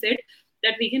how is it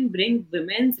that we can bring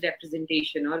women's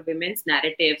representation or women's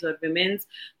narratives or women's,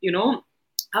 you know,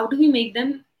 how do we make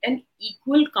them an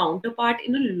equal counterpart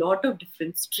in a lot of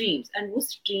different streams. And those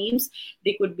streams,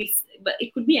 they could be, but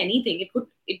it could be anything.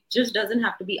 It just doesn't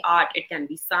have to be art. It can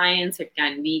be science, it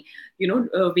can be, you know,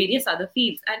 various other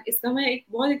fields. And इसका मैं एक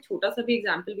बहुत एक छोटा सा भी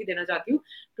example भी देना चाहती हूँ.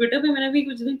 ट्विटर पे मैंने भी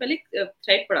कुछ दिन पहले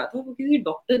थ्रेड पढ़ा था, वो किसी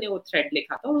डॉक्टर ने वो थ्रेड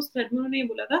लिखा था, और उस थ्रेड में उन्होंने ये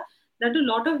बोला था that a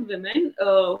lot of women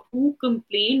who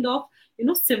complained of, you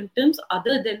know, symptoms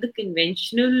other than the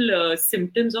conventional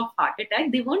symptoms of heart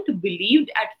attack, they weren't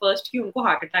believed at first कि उनको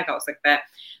heart attack आ सकता है.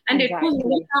 And it was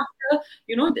only after,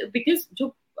 you know, because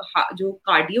जो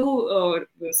cardio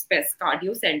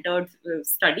centred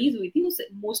studies हुई थी वो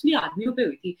mostly आदमियों पे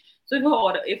हुई थी. So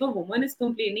if a woman is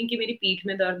complaining कि मेरी पीठ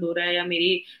में दर्द हो रहा है, या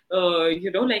मेरी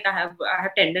you know, like I have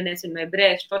tenderness in my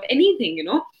breast or anything, you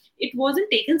know, it wasn't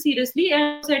taken seriously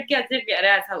and said कि अच्छा कह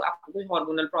रहा है, ऐसा आपको कुछ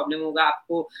hormonal problem होगा,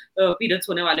 आपको periods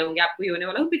होने वाले होंगे, आपको ये होने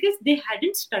वाला होगा, because they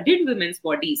hadn't studied women's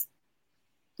bodies.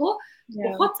 तो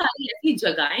बहुत सारी ऐसी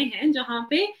जगहें हैं जहाँ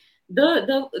पे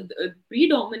the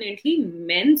predominantly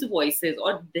men's voices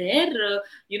or their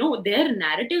you know, their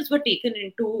narratives were taken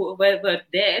into were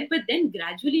there, but then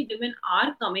gradually women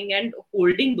are coming and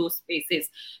holding those spaces.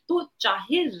 तो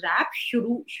चाहे rap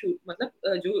शुरू मतलब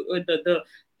जो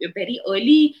the very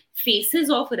early faces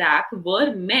of rap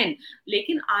were men,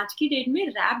 लेकिन आज की date में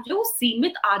rap जो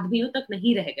सीमित आदमियों तक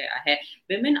नहीं रह गया है.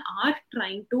 Women are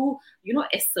trying to, you know,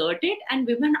 assert it, and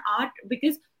women are,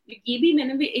 because ये भी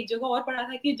मैंने भी एक जगह और पढ़ा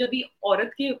था कि जब भी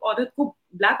औरत को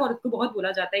ब्लैक औरत को बहुत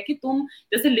बोला जाता है कि तुम,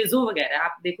 जैसे लिजो वगैरह,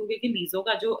 आप देखोगे कि लिजो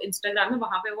का जो इंस्टाग्राम है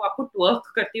वहां पे वो आपको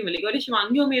ट्वर्क करती हुई मिलेगी, और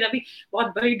शिवांगी और मेरा भी बहुत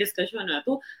बड़ी डिस्कशन हुआ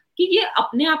तो कि ये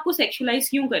अपने आप को सेक्सुअलाइज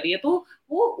क्यों कर रही है. तो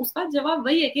वो उसका जवाब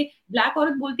वही है कि ब्लैक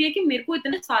औरत बोलती है कि मेरे को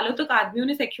इतने सालों तक आदमियों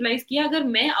ने सेक्सुअलाइज किया, अगर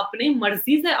मैं अपने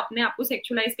मर्जी से अपने आप को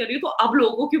सेक्सुअलाइज कर रही हूँ तो अब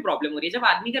लोगों को क्यों प्रॉब्लम हो रही है, जब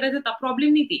आदमी कर रहे थे तब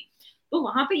प्रॉब्लम नहीं थी. तो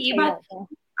वहां पे ये बात,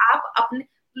 आप अपने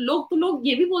लोग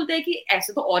ये भी बोलते हैं कि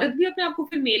ऐसे तो औरत भी अपने आप को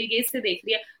फिर मेल गेज से देख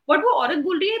रही है, बट वो औरत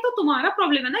बोल रही है तो तुम्हारा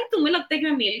प्रॉब्लम है ना, तुम्हें लगता है कि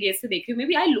मैं मेल गेज से देख रही हूँ. May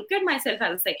be I look at myself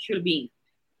as a sexual being,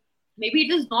 maybe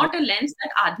it is not a lens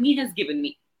that आदमी has given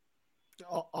me.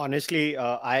 Honestly,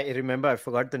 I remember, I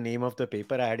forgot the name of the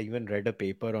paper. I had even read a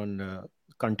paper on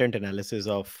content analysis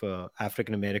of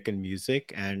African American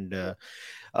music, and uh,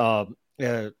 uh,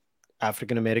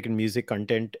 African American music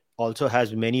content also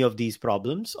has many of these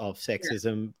problems of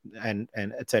sexism and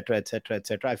etc etc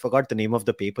etc. I forgot the name of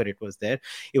the paper. It was there.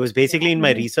 It was basically in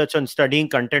my research on studying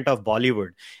content of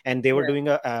Bollywood, and they were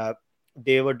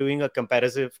doing a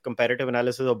comparative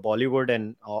analysis of Bollywood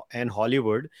and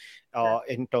Hollywood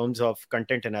in terms of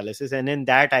content analysis. And in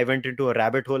that I went into a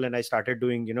rabbit hole and I started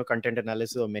doing, you know, content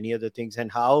analysis of many other things,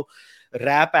 and how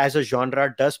rap as a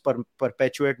genre does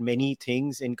perpetuate many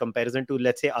things in comparison to,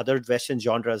 let's say, other Western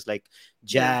genres like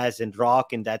jazz and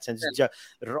rock. In that sense,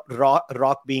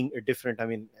 rock being different. I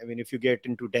mean, if you get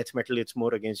into death metal, it's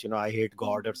more against, you know, I hate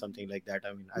God or something like that.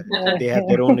 I mean, they have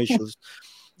their own issues.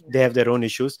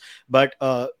 But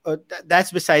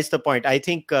that's besides the point. I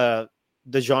think the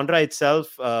genre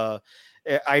itself,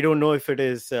 I don't know if it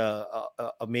is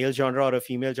a male genre or a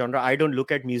female genre. I don't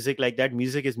look at music like that.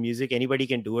 Music is music. Anybody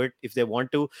can do it if they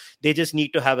want to. They just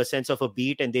need to have a sense of a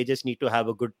beat, and they just need to have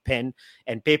a good pen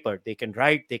and paper. They can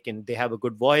write, they have a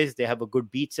good voice, they have a good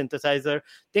beat synthesizer,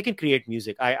 they can create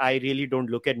music. I really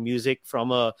don't look at music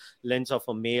from a lens of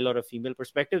a male or a female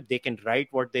perspective. They can write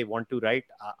what they want to write.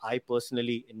 I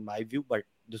personally, in my view, but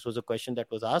this was a question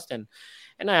that was asked, and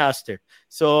I asked it.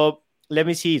 So let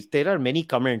me see. There are many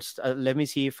comments. Let me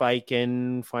see if I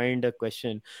can find a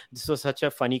question. This was such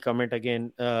a funny comment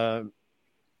again.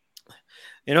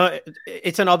 You know,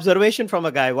 it's an observation from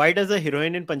a guy. Why does a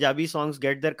heroine in Punjabi songs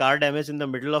get their car damaged in the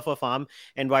middle of a farm?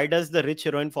 And why does the rich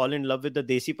heroine fall in love with the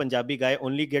desi Punjabi guy,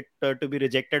 only get to be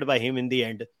rejected by him in the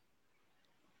end?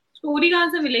 Story कहाँ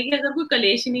से मिलेगी अगर कोई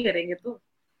कलेश ही नहीं करेंगे तो?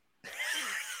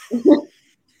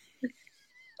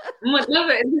 मतलब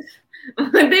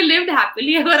they lived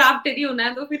happily ever after ही होना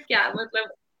है तो फिर क्या मतलब,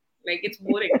 like it's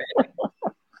more exciting.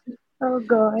 Oh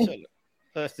God.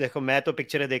 देखो, मैं तो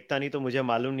पिक्चरें देखता नहीं, तो मुझे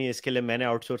मालूम नहीं, इसके लिए मैंने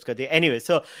आउटसोर्स कर दिया. Anyway,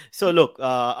 so look,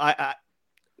 a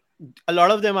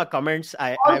lot of them are comments.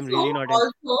 I'm really not.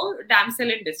 Also, damsel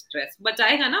in distress.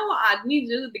 बचाएगा ना वो आदमी,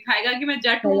 जो दिखाएगा कि मैं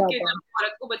जट हूँ, कि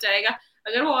औरत को बचाएगा.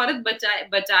 अगर वो औरत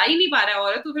बचा ही नहीं पा रहा है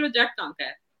औरत, तो फिर वो जट कहाँ का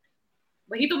है?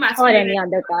 वही तो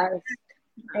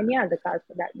or any other caste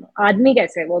for that. आदमी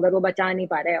कैसे वो, अगर वो बचा नहीं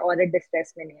पा रहा है, औरत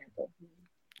डिस्ट्रेस में नहीं है तो.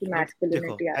 कि देखो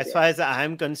masculinity आ एज गया फार है। एज आई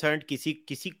एम कंसर्न्ड,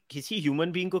 किसी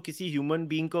ह्यूमन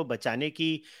बीइंग को बचाने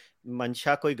की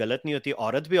मंशा कोई गलत नहीं होती।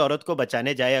 औरत भी औरत को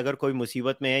बचाने जाए अगर कोई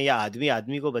मुसीबत में है, या आदमी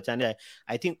आदमी को बचाने जाए,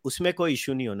 आई थिंक उसमें कोई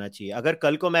इशू नहीं होना चाहिए। अगर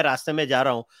कल को मैं रास्ते में जा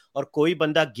रहा हूँ और कोई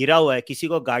बंदा गिरा हुआ है, किसी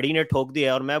को गाड़ी ने ठोक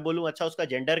दिया है, और मैं बोलूँ अच्छा उसका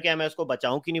जेंडर क्या है, मैं उसको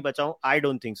बचाऊं कि नहीं बचाऊं, I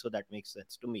don't think so that makes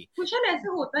sense to me. कुशल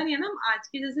ऐसे होता नहीं है ना। आज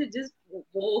की जैसे जिस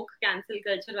वोक कैंसिल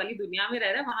कल्चर वाली दुनिया में रह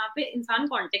रहा है, वहां पे इंसान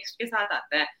कॉन्टेक्स्ट के साथ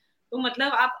आता है। तो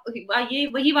मतलब आप, ये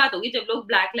वही बात होगी, जब लोग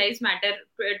ब्लैक लाइव्स मैटर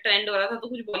ट्रेंड हो रहा था तो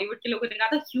कुछ बॉलीवुड के लोगों ने कहा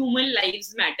था ह्यूमन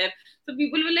लाइव्स मैटर। तो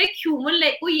people will like human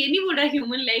life, कोई ये नहीं बोल रहा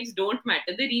human lives don't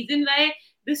matter. The reason why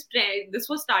this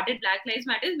was started Black Lives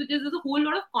Matter because there's a whole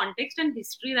lot of context and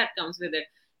history that comes with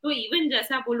it. तो even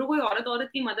जैसे आप बोल रहे हो कोई औरत औरत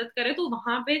की मदद करे, तो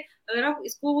वहां पे अगर आप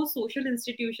इसको वो सोशल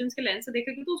इंस्टीट्यूशंस के लेंस से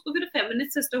देखेंगे तो उसको फिर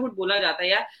फेमिनिस्ट सिस्टरहुड बोला जाता है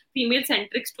या फीमेल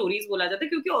सेंट्रिक स्टोरीज बोला जाता है,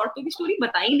 क्योंकि औरतों की स्टोरी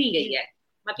बताई नहीं गई है।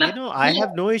 मतलब I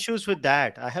have no issues with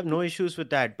that. I have no issues with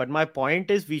that. But my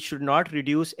point is, we should not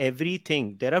reduce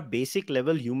everything. There are basic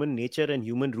level human nature and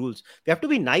human rules. We have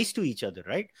to be nice to each other,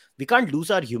 right? We can't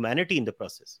lose our humanity in the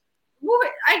process. वो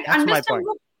आई That's my understand,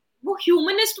 point. वो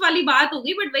humanist वाली बात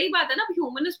होगी, but वही बात है ना,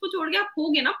 humanist को छोड़ के आप हो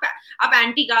गए ना, आप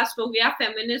एंटी कास्ट हो गए, आप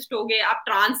फेमिनिस्ट हो गए, आप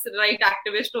ट्रांस राइट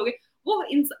एक्टिविस्ट हो गए। वो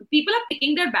people are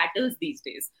picking there battles these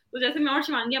days. तो जैसे मैं और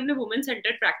शिवांगी हमने वुमेन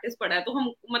सेंटर्ड प्रैक्टिस पढ़ा है, तो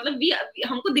हम मतलब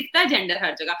हमको दिखता है जेंडर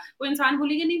हर जगह। वो इंसान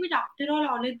बोलेगा नहीं बट आफ्टर ऑल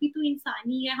औरत भी तो इंसान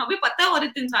ही है, हमें पता है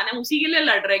औरत इंसान है, उसी के लिए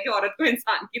लड़ रहे हैं कि औरत को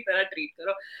इंसान की तरह ट्रीट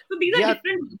करो। तो these are Yeah.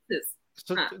 Different voices।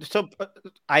 So, हाँ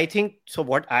I think so.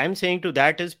 What I'm saying to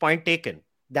that is point taken.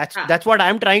 That's हाँ that's what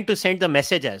I'm trying to send the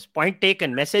message as. Point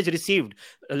taken. Message received.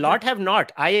 A lot have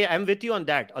not. I am with you on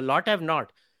that. A lot have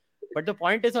not. But the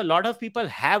point is, a lot of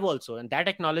people have also, and that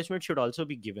acknowledgement should also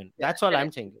be given. yeah, That's all I'm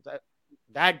correct.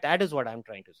 saying. That is what I'm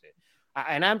trying to say.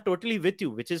 And I'm totally with you,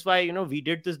 which is why we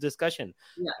did this discussion.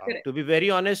 Yeah, correct. To be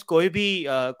very honest, कोई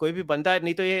भी बंदा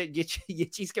नहीं तो ये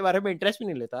चीज के बारे में इंटरेस्ट भी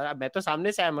नहीं लेता। मैं तो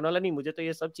सामने से आया मनोला, नहीं मुझे तो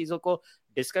ये सब चीजों को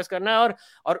डिस्कस करना है,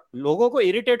 और लोगों को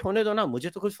इरिटेट होने दो ना, मुझे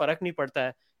तो कुछ फर्क नहीं पड़ता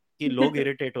है कि लोग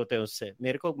इरिटेट होते हैं उससे।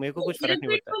 मेरे को कुछ फर्क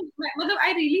नहीं पड़ता है। मतलब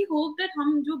आई रियली होप दैट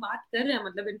हम जो बात कर रहे हैं,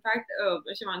 मतलब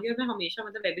इनफैक्ट शिवांगी और मैं हमेशा,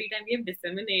 मतलब every time we have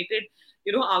disseminated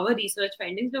our research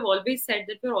findings, we've always said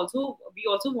that we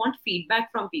also want feedback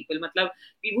from people. मतलब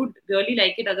we would really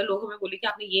like it अगर लोग हमें बोले कि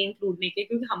आपने ये इंक्लूड नहीं किया,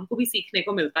 क्योंकि हमको भी सीखने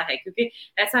को मिलता है। क्योंकि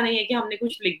ऐसा नहीं है कि हमने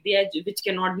कुछ लिख दिया है which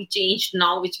cannot be changed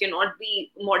now, which cannot be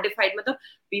modified। मतलब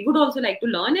we would also like to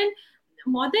learn, and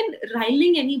more than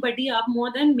riling anybody up,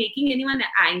 more than making anyone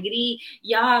angry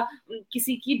या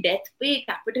किसी की डेथ पे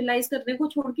कैपिटलाइज करने को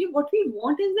छोड़ के, what we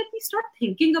want is that we start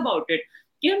thinking about it,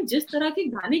 कि हम जिस तरह के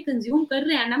गाने कंज्यूम कर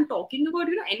रहे हैं, and I'm talking about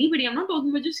anybody, I'm not talking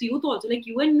about just youth also, like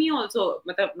you and me also,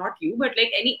 मतलब not you but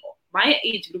like any my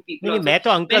age group people नहीं, also। मैं तो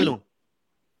अंकल हूँ।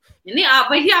 नहीं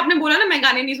आप वही आपने बोला ना मैं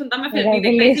गाने नहीं सुनता, मैं फिल्म नहीं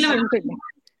देखता, इसलिए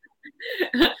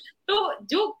तो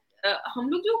जो हम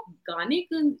लोग जो गाने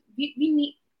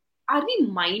are we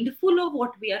mindful of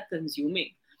what we are consuming.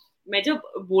 मैं जब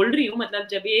बोल रही हूँ, मतलब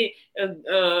जब ये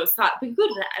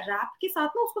रैप के साथ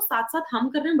ना उसको साथ साथ हम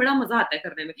कर रहे हैं, बड़ा मजा आता है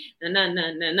करने में, न न न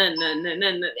न न न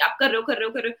न न आप कर रहे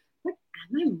हो, but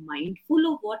M I mindful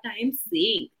of what I am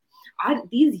saying? Are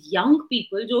these young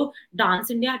people जो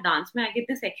डांस इंडिया डांस में आके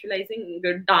इतने सेक्सुअलाइजिंग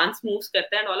डांस मूव्स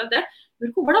करते हैं एंड ऑल ऑफ दैट,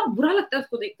 मेरे को बड़ा बुरा लगता है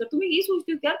उसको देखकर। तो मैं यही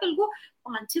सोचती हूँ यार, कल को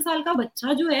 5-6 साल का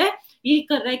बच्चा जो है ये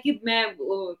कर रहा है कि मैं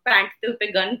पैंट के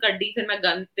ऊपर गन कर दी, फिर मैं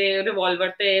गन ते रिवॉल्वर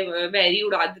ते वैरी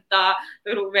उड़ा देता,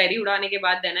 फिर वैरी उड़ाने के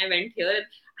बाद then I went here,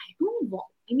 I don't,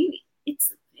 I mean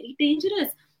it's very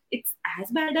dangerous. It's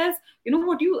as bad as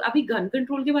what you अभी गन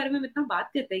कंट्रोल के बारे में इतना बात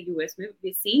करते हैं यूएस में,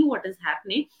 we seen what is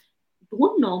happening.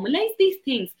 Don't normalize these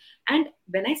things, and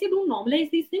when I say don't normalize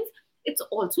these things, it's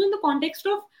also in the context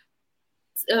of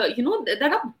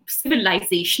that आप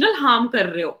civilizational harm कर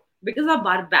रहे हो, because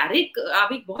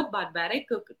आप एक बहुत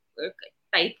barbaric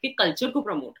टाइप के कल्चर को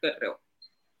प्रमोट कर रहे हो।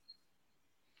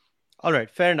 All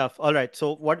right, fair enough. All right,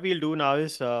 so what we'll do now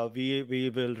is we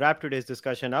will wrap today's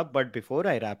discussion up. But before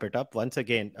I wrap it up, once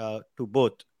again, to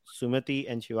both Sumati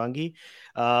and Shivangi,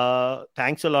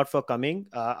 thanks a lot for coming.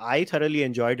 I thoroughly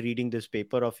enjoyed reading this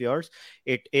paper of yours.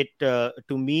 It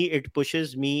to me, it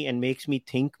pushes me and makes me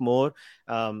think more.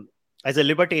 As a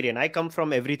libertarian, I come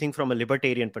from everything from a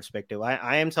libertarian perspective.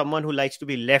 I am someone who likes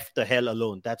to be left the hell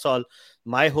alone. That's all.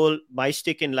 My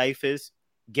stick in life is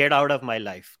get out of my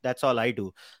life. That's all I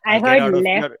do. I I'll get heard out of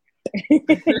left. your...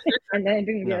 And then I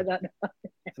didn't hear No. that.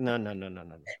 No.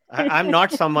 I'm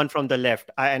not someone from the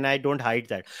left, and I don't hide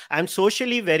that. I'm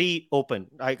socially very open.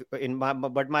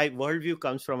 But my worldview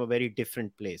comes from a very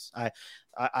different place.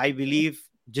 I believe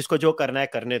जिसको जो करना है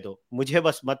करने दो, मुझे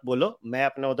बस मत बोलो, मैं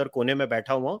अपना उधर कोने में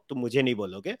बैठा हुआ हूँ, तुम मुझे नहीं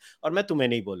बोलोगे और मैं तुम्हें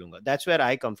नहीं बोलूंगा. That's where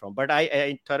I come from. But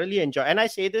I thoroughly enjoy, and I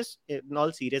say this in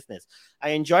all seriousness, I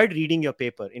enjoyed reading your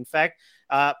paper. In fact,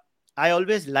 I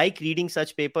always like reading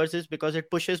such papers is because it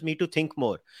pushes me to think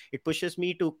more. It pushes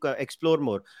me to explore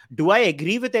more. Do I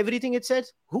agree with everything it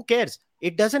says? Who cares?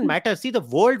 It doesn't matter. See, the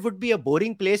world would be a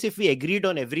boring place if we agreed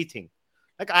on everything.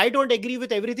 Like, I don't agree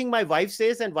with everything my wife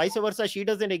says, and vice versa, she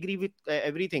doesn't agree with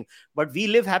everything. But we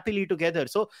live happily together.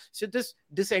 So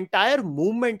this entire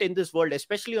movement in this world,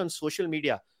 especially on social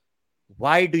media,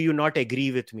 why do you not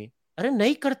agree with me? अरे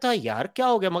नहीं करता यार, क्या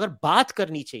हो गया? मगर बात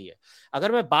करनी चाहिए.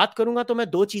 अगर मैं बात करूंगा तो मैं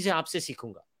दो चीजें आपसे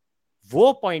सीखूंगा.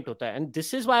 वो पॉइंट होता है. And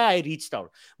this is why I reached out.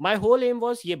 My whole M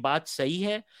was ये बात सही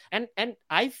है. And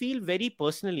I feel very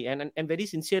personally and very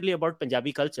sincerely about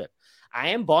Punjabi culture. I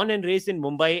am born and raised in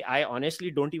Mumbai. I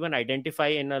honestly don't even identify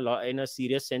in a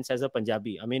serious sense as a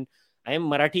Punjabi. I mean, I am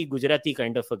Marathi Gujarati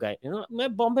kind of a guy.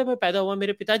 मैं बॉम्बे में पैदा हुआ,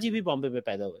 मेरे पिताजी भी बॉम्बे में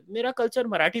पैदा हुए, मेरा कल्चर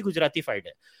मराठी गुजराती फाइड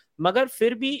है. मगर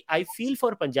फिर भी I feel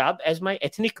for Punjab as my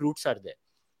ethnic roots are there.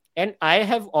 And I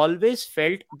have always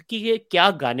felt कि ये क्या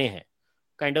गाने हैं,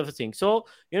 kind of a thing. So,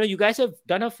 you guys have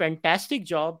done a fantastic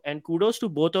job, and kudos to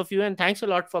both of you, and thanks a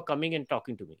lot for coming and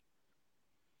talking to me.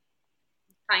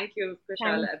 Thank you,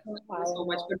 Kushal. Thank you so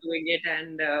much for doing it.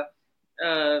 And,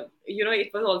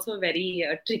 it was also a very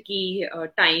tricky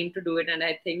time to do it. And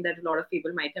I think that a lot of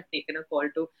people might have taken a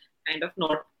call to kind of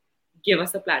not give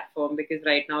us a platform, because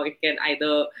right now it can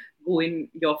either go in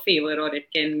your favor or it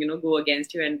can, go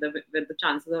against you. And the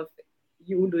chances of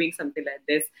you doing something like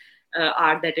this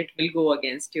are that it will go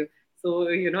against you. So,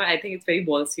 I think it's very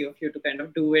ballsy of you to kind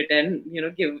of do it and,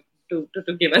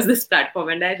 give us this platform.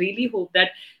 And I really hope that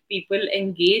people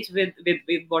engage with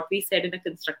what we said in a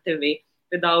constructive way,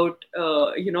 without,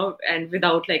 and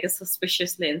without like a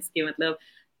suspicious lens. Ki, matlab,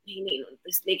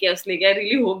 I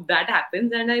really hope that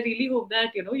happens. And I really hope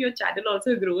that, your channel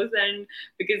also grows, and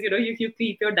because, you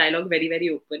keep your dialogue very, very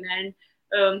open. And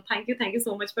thank you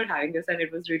so much for having us. And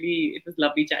it was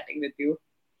lovely chatting with you.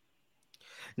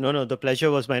 No, the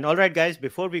pleasure was mine. All right, guys,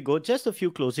 before we go, just a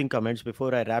few closing comments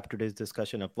before I wrap today's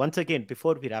discussion up. Once again,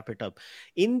 before we wrap it up,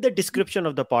 in the description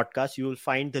of the podcast, you will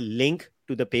find the link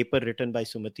to the paper written by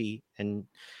Sumati and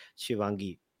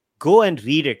Shivangi. Go and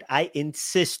read it. I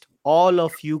insist all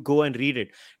of you go and read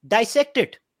it. Dissect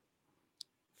it.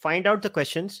 Find out the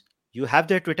questions. You have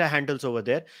their Twitter handles over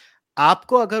there.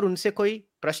 आपको अगर उनसे कोई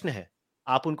प्रश्न है,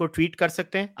 आप उनको tweet कर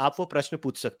सकते हैं, आप वो प्रश्न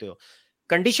पूछ सकते हो.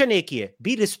 कंडीशन एक ही है,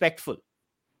 be respectful.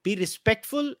 Be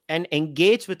respectful and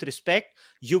engage with respect.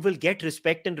 You will get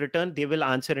respect in return. They will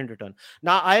answer in return.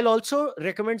 Now, I'll also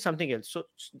recommend something else. So,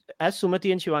 as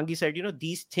Sumati and Shivangi said,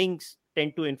 these things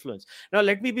tend to influence. Now,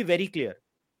 let me be very clear.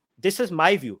 This is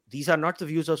my view. These are not the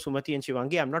views of Sumati and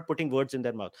Shivangi. I'm not putting words in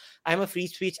their mouth. I'm a free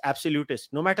speech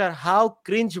absolutist. No matter how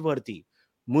cringe-worthy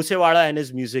Musewala and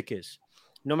his music is,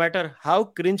 no matter how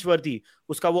cringe-worthy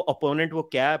उसका वो opponent वो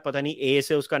क्या है पता नहीं, A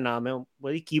से उसका नाम है,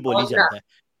 वही की बोली जाता है,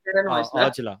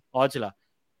 Ojla.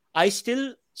 I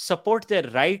still support their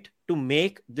right to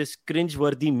make this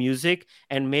cringe-worthy music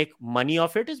and make money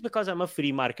of it, is because I'm a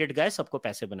free market guy. सबको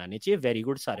पैसे बनाने चाहिए. Very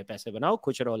good, सारे पैसे बनाओ,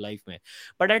 खुश रहो life में.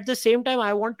 But at the same time,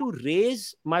 I want to raise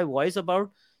my voice about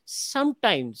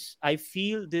sometimes I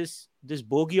feel this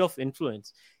bogey of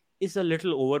influence is a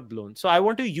little overblown. So I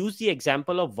want to use the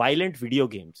example of violent video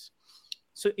games.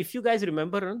 So if you guys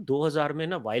remember, 2000 में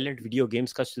ना violent video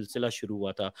games का सिलसिला शुरू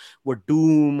हुआ था. वो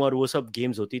डूम और वो सब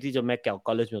गेम्स होती थी जब मैं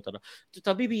कॉलेज में होता था. तो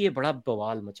तभी भी ये बड़ा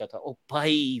बवाल मचा था. ओ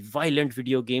भाई, violent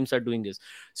video games are doing this.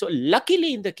 So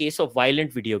luckily in the case of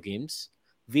violent video games,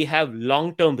 we have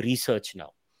long-term research now.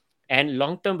 And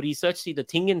long-term research, see, the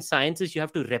thing in science is you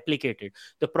have to replicate it.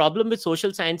 The problem with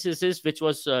social sciences is, which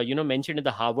was mentioned in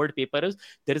the Harvard paper, is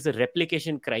there is a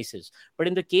replication crisis. But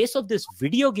in the case of this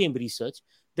video game research,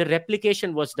 the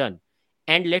replication was done.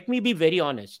 And let me be very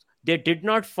honest, they did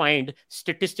not find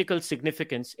statistical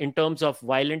significance in terms of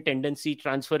violent tendency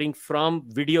transferring from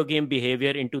video game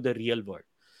behavior into the real world.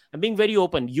 I'm being very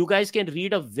open. You guys can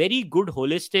read a very good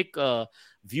holistic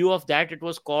view of that. It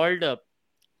was called...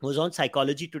 was on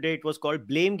Psychology Today. It was called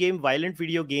Blame Game, Violent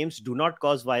Video Games Do Not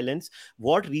Cause Violence.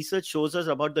 What research shows us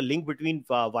about the link between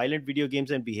violent video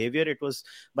games and behavior. It was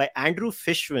by Andrew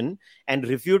Fishman and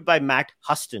reviewed by Matt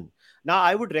Huston. Now,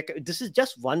 I would recommend, this is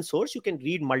just one source. You can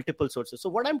read multiple sources. So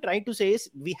what I'm trying to say is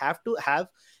we have to have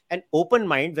an open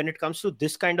mind when it comes to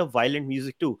this kind of violent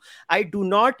music too. I do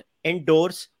not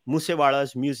endorse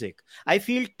Musewala's music. I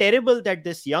feel terrible that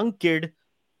this young kid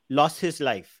lost his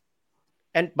life.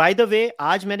 And by the way,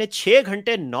 आज मैंने 6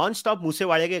 घंटे non stop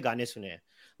मूसेवाड़े के गाने सुने हैं.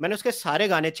 मैंने उसके सारे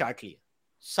गाने चाट लिए.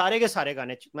 सारे के सारे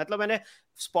गाने, मतलब मैंने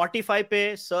स्पॉटिफाई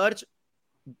पे सर्च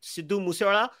सिद्धू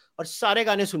मूसेवाला और सारे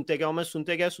गाने सुनते गया, मैं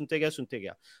सुनते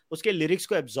गया, उसके लिरिक्स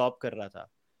को एब्जॉर्ब कर रहा था.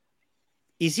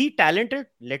 Is he talented?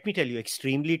 Let me tell you,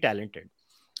 extremely talented.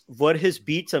 Were his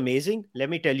beats amazing? Let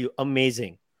me tell you,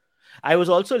 amazing. I was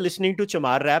also listening to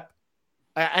Chamar Rap,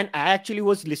 and I actually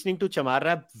was listening to Chamar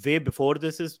Rap way before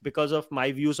this, is because of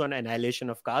my views on annihilation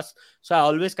of caste. So I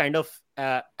always kind of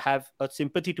have a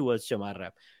sympathy towards Chamar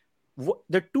Rap.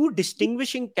 The two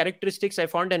distinguishing characteristics I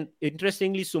found, and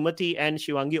interestingly Sumati and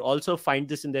Shivangi also find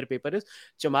this in their paper, is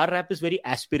Chamar Rap is very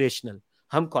aspirational.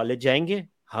 हम college जाएंगे,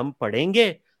 हम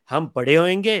पढ़ेंगे, हम बड़े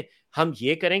होंगे, हम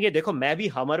ये करेंगे. देखो मैं भी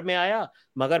हमर में आया,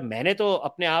 मगर मैंने तो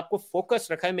अपने आप को फोकस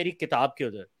रखा है मेरी किताब के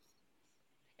उधर.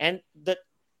 And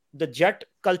the Jat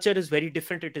culture is very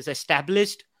different. It is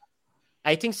established.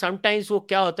 I think sometimes वो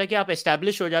क्या होता है कि आप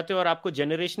establish हो जाते हो और आपको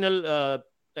generational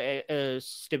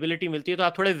स्टेबिलिटी मिलती है, तो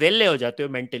आप थोड़े वेले हो जाते हो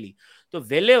मेंटली. तो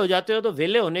वेले हो जाते हो, तो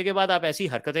वेले होने के बाद आप ऐसी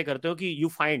हरकतें करते हो कि you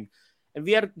find, and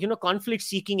we are conflict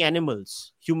seeking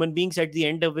animals. Human beings at the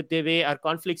end of the way are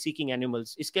conflict seeking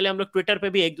animals. इसके लिए हम लोग ट्विटर पे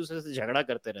भी एक दूसरे से झगड़ा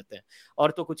करते रहते हैं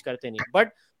और तो कुछ करते नहीं.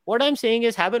 But what I'm saying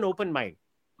is, have an open mind.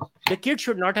 The kid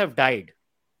should not have died,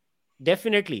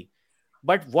 definitely.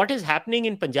 But what is happening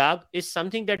in Punjab is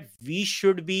something that we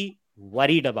should be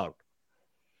worried about.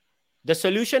 The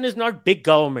solution is not big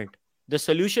government. The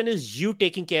solution is you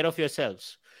taking care of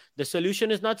yourselves. The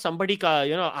solution is not somebody,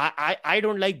 I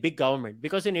don't like big government,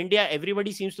 because in India,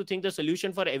 everybody seems to think the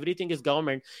solution for everything is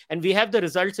government. And we have the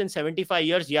results in 75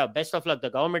 years. Yeah, best of luck. The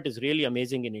government is really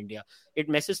amazing in India. It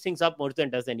messes things up more than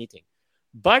does anything.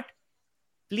 But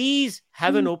please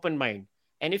have an open mind.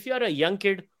 And if you are a young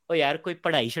kid, ओ यार कोई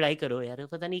पढ़ाई शढ़ाई करो यार,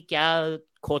 पता नहीं क्या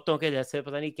खोतों के जैसे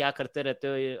पता नहीं क्या करते रहते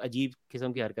हो, ये अजीब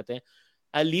किस्म की हरकतें.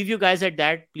 I'll leave you guys at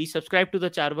that. Please subscribe to the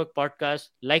Charvak podcast,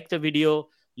 like the video,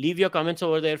 leave your comments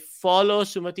over there, follow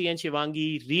Sumati and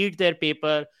Shivangi, read their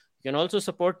paper. You can also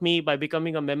support me by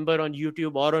becoming a member on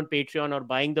YouTube or on Patreon or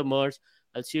buying the merch.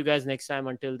 I'll see you guys next time.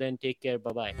 Until then, take care.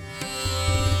 Bye-bye.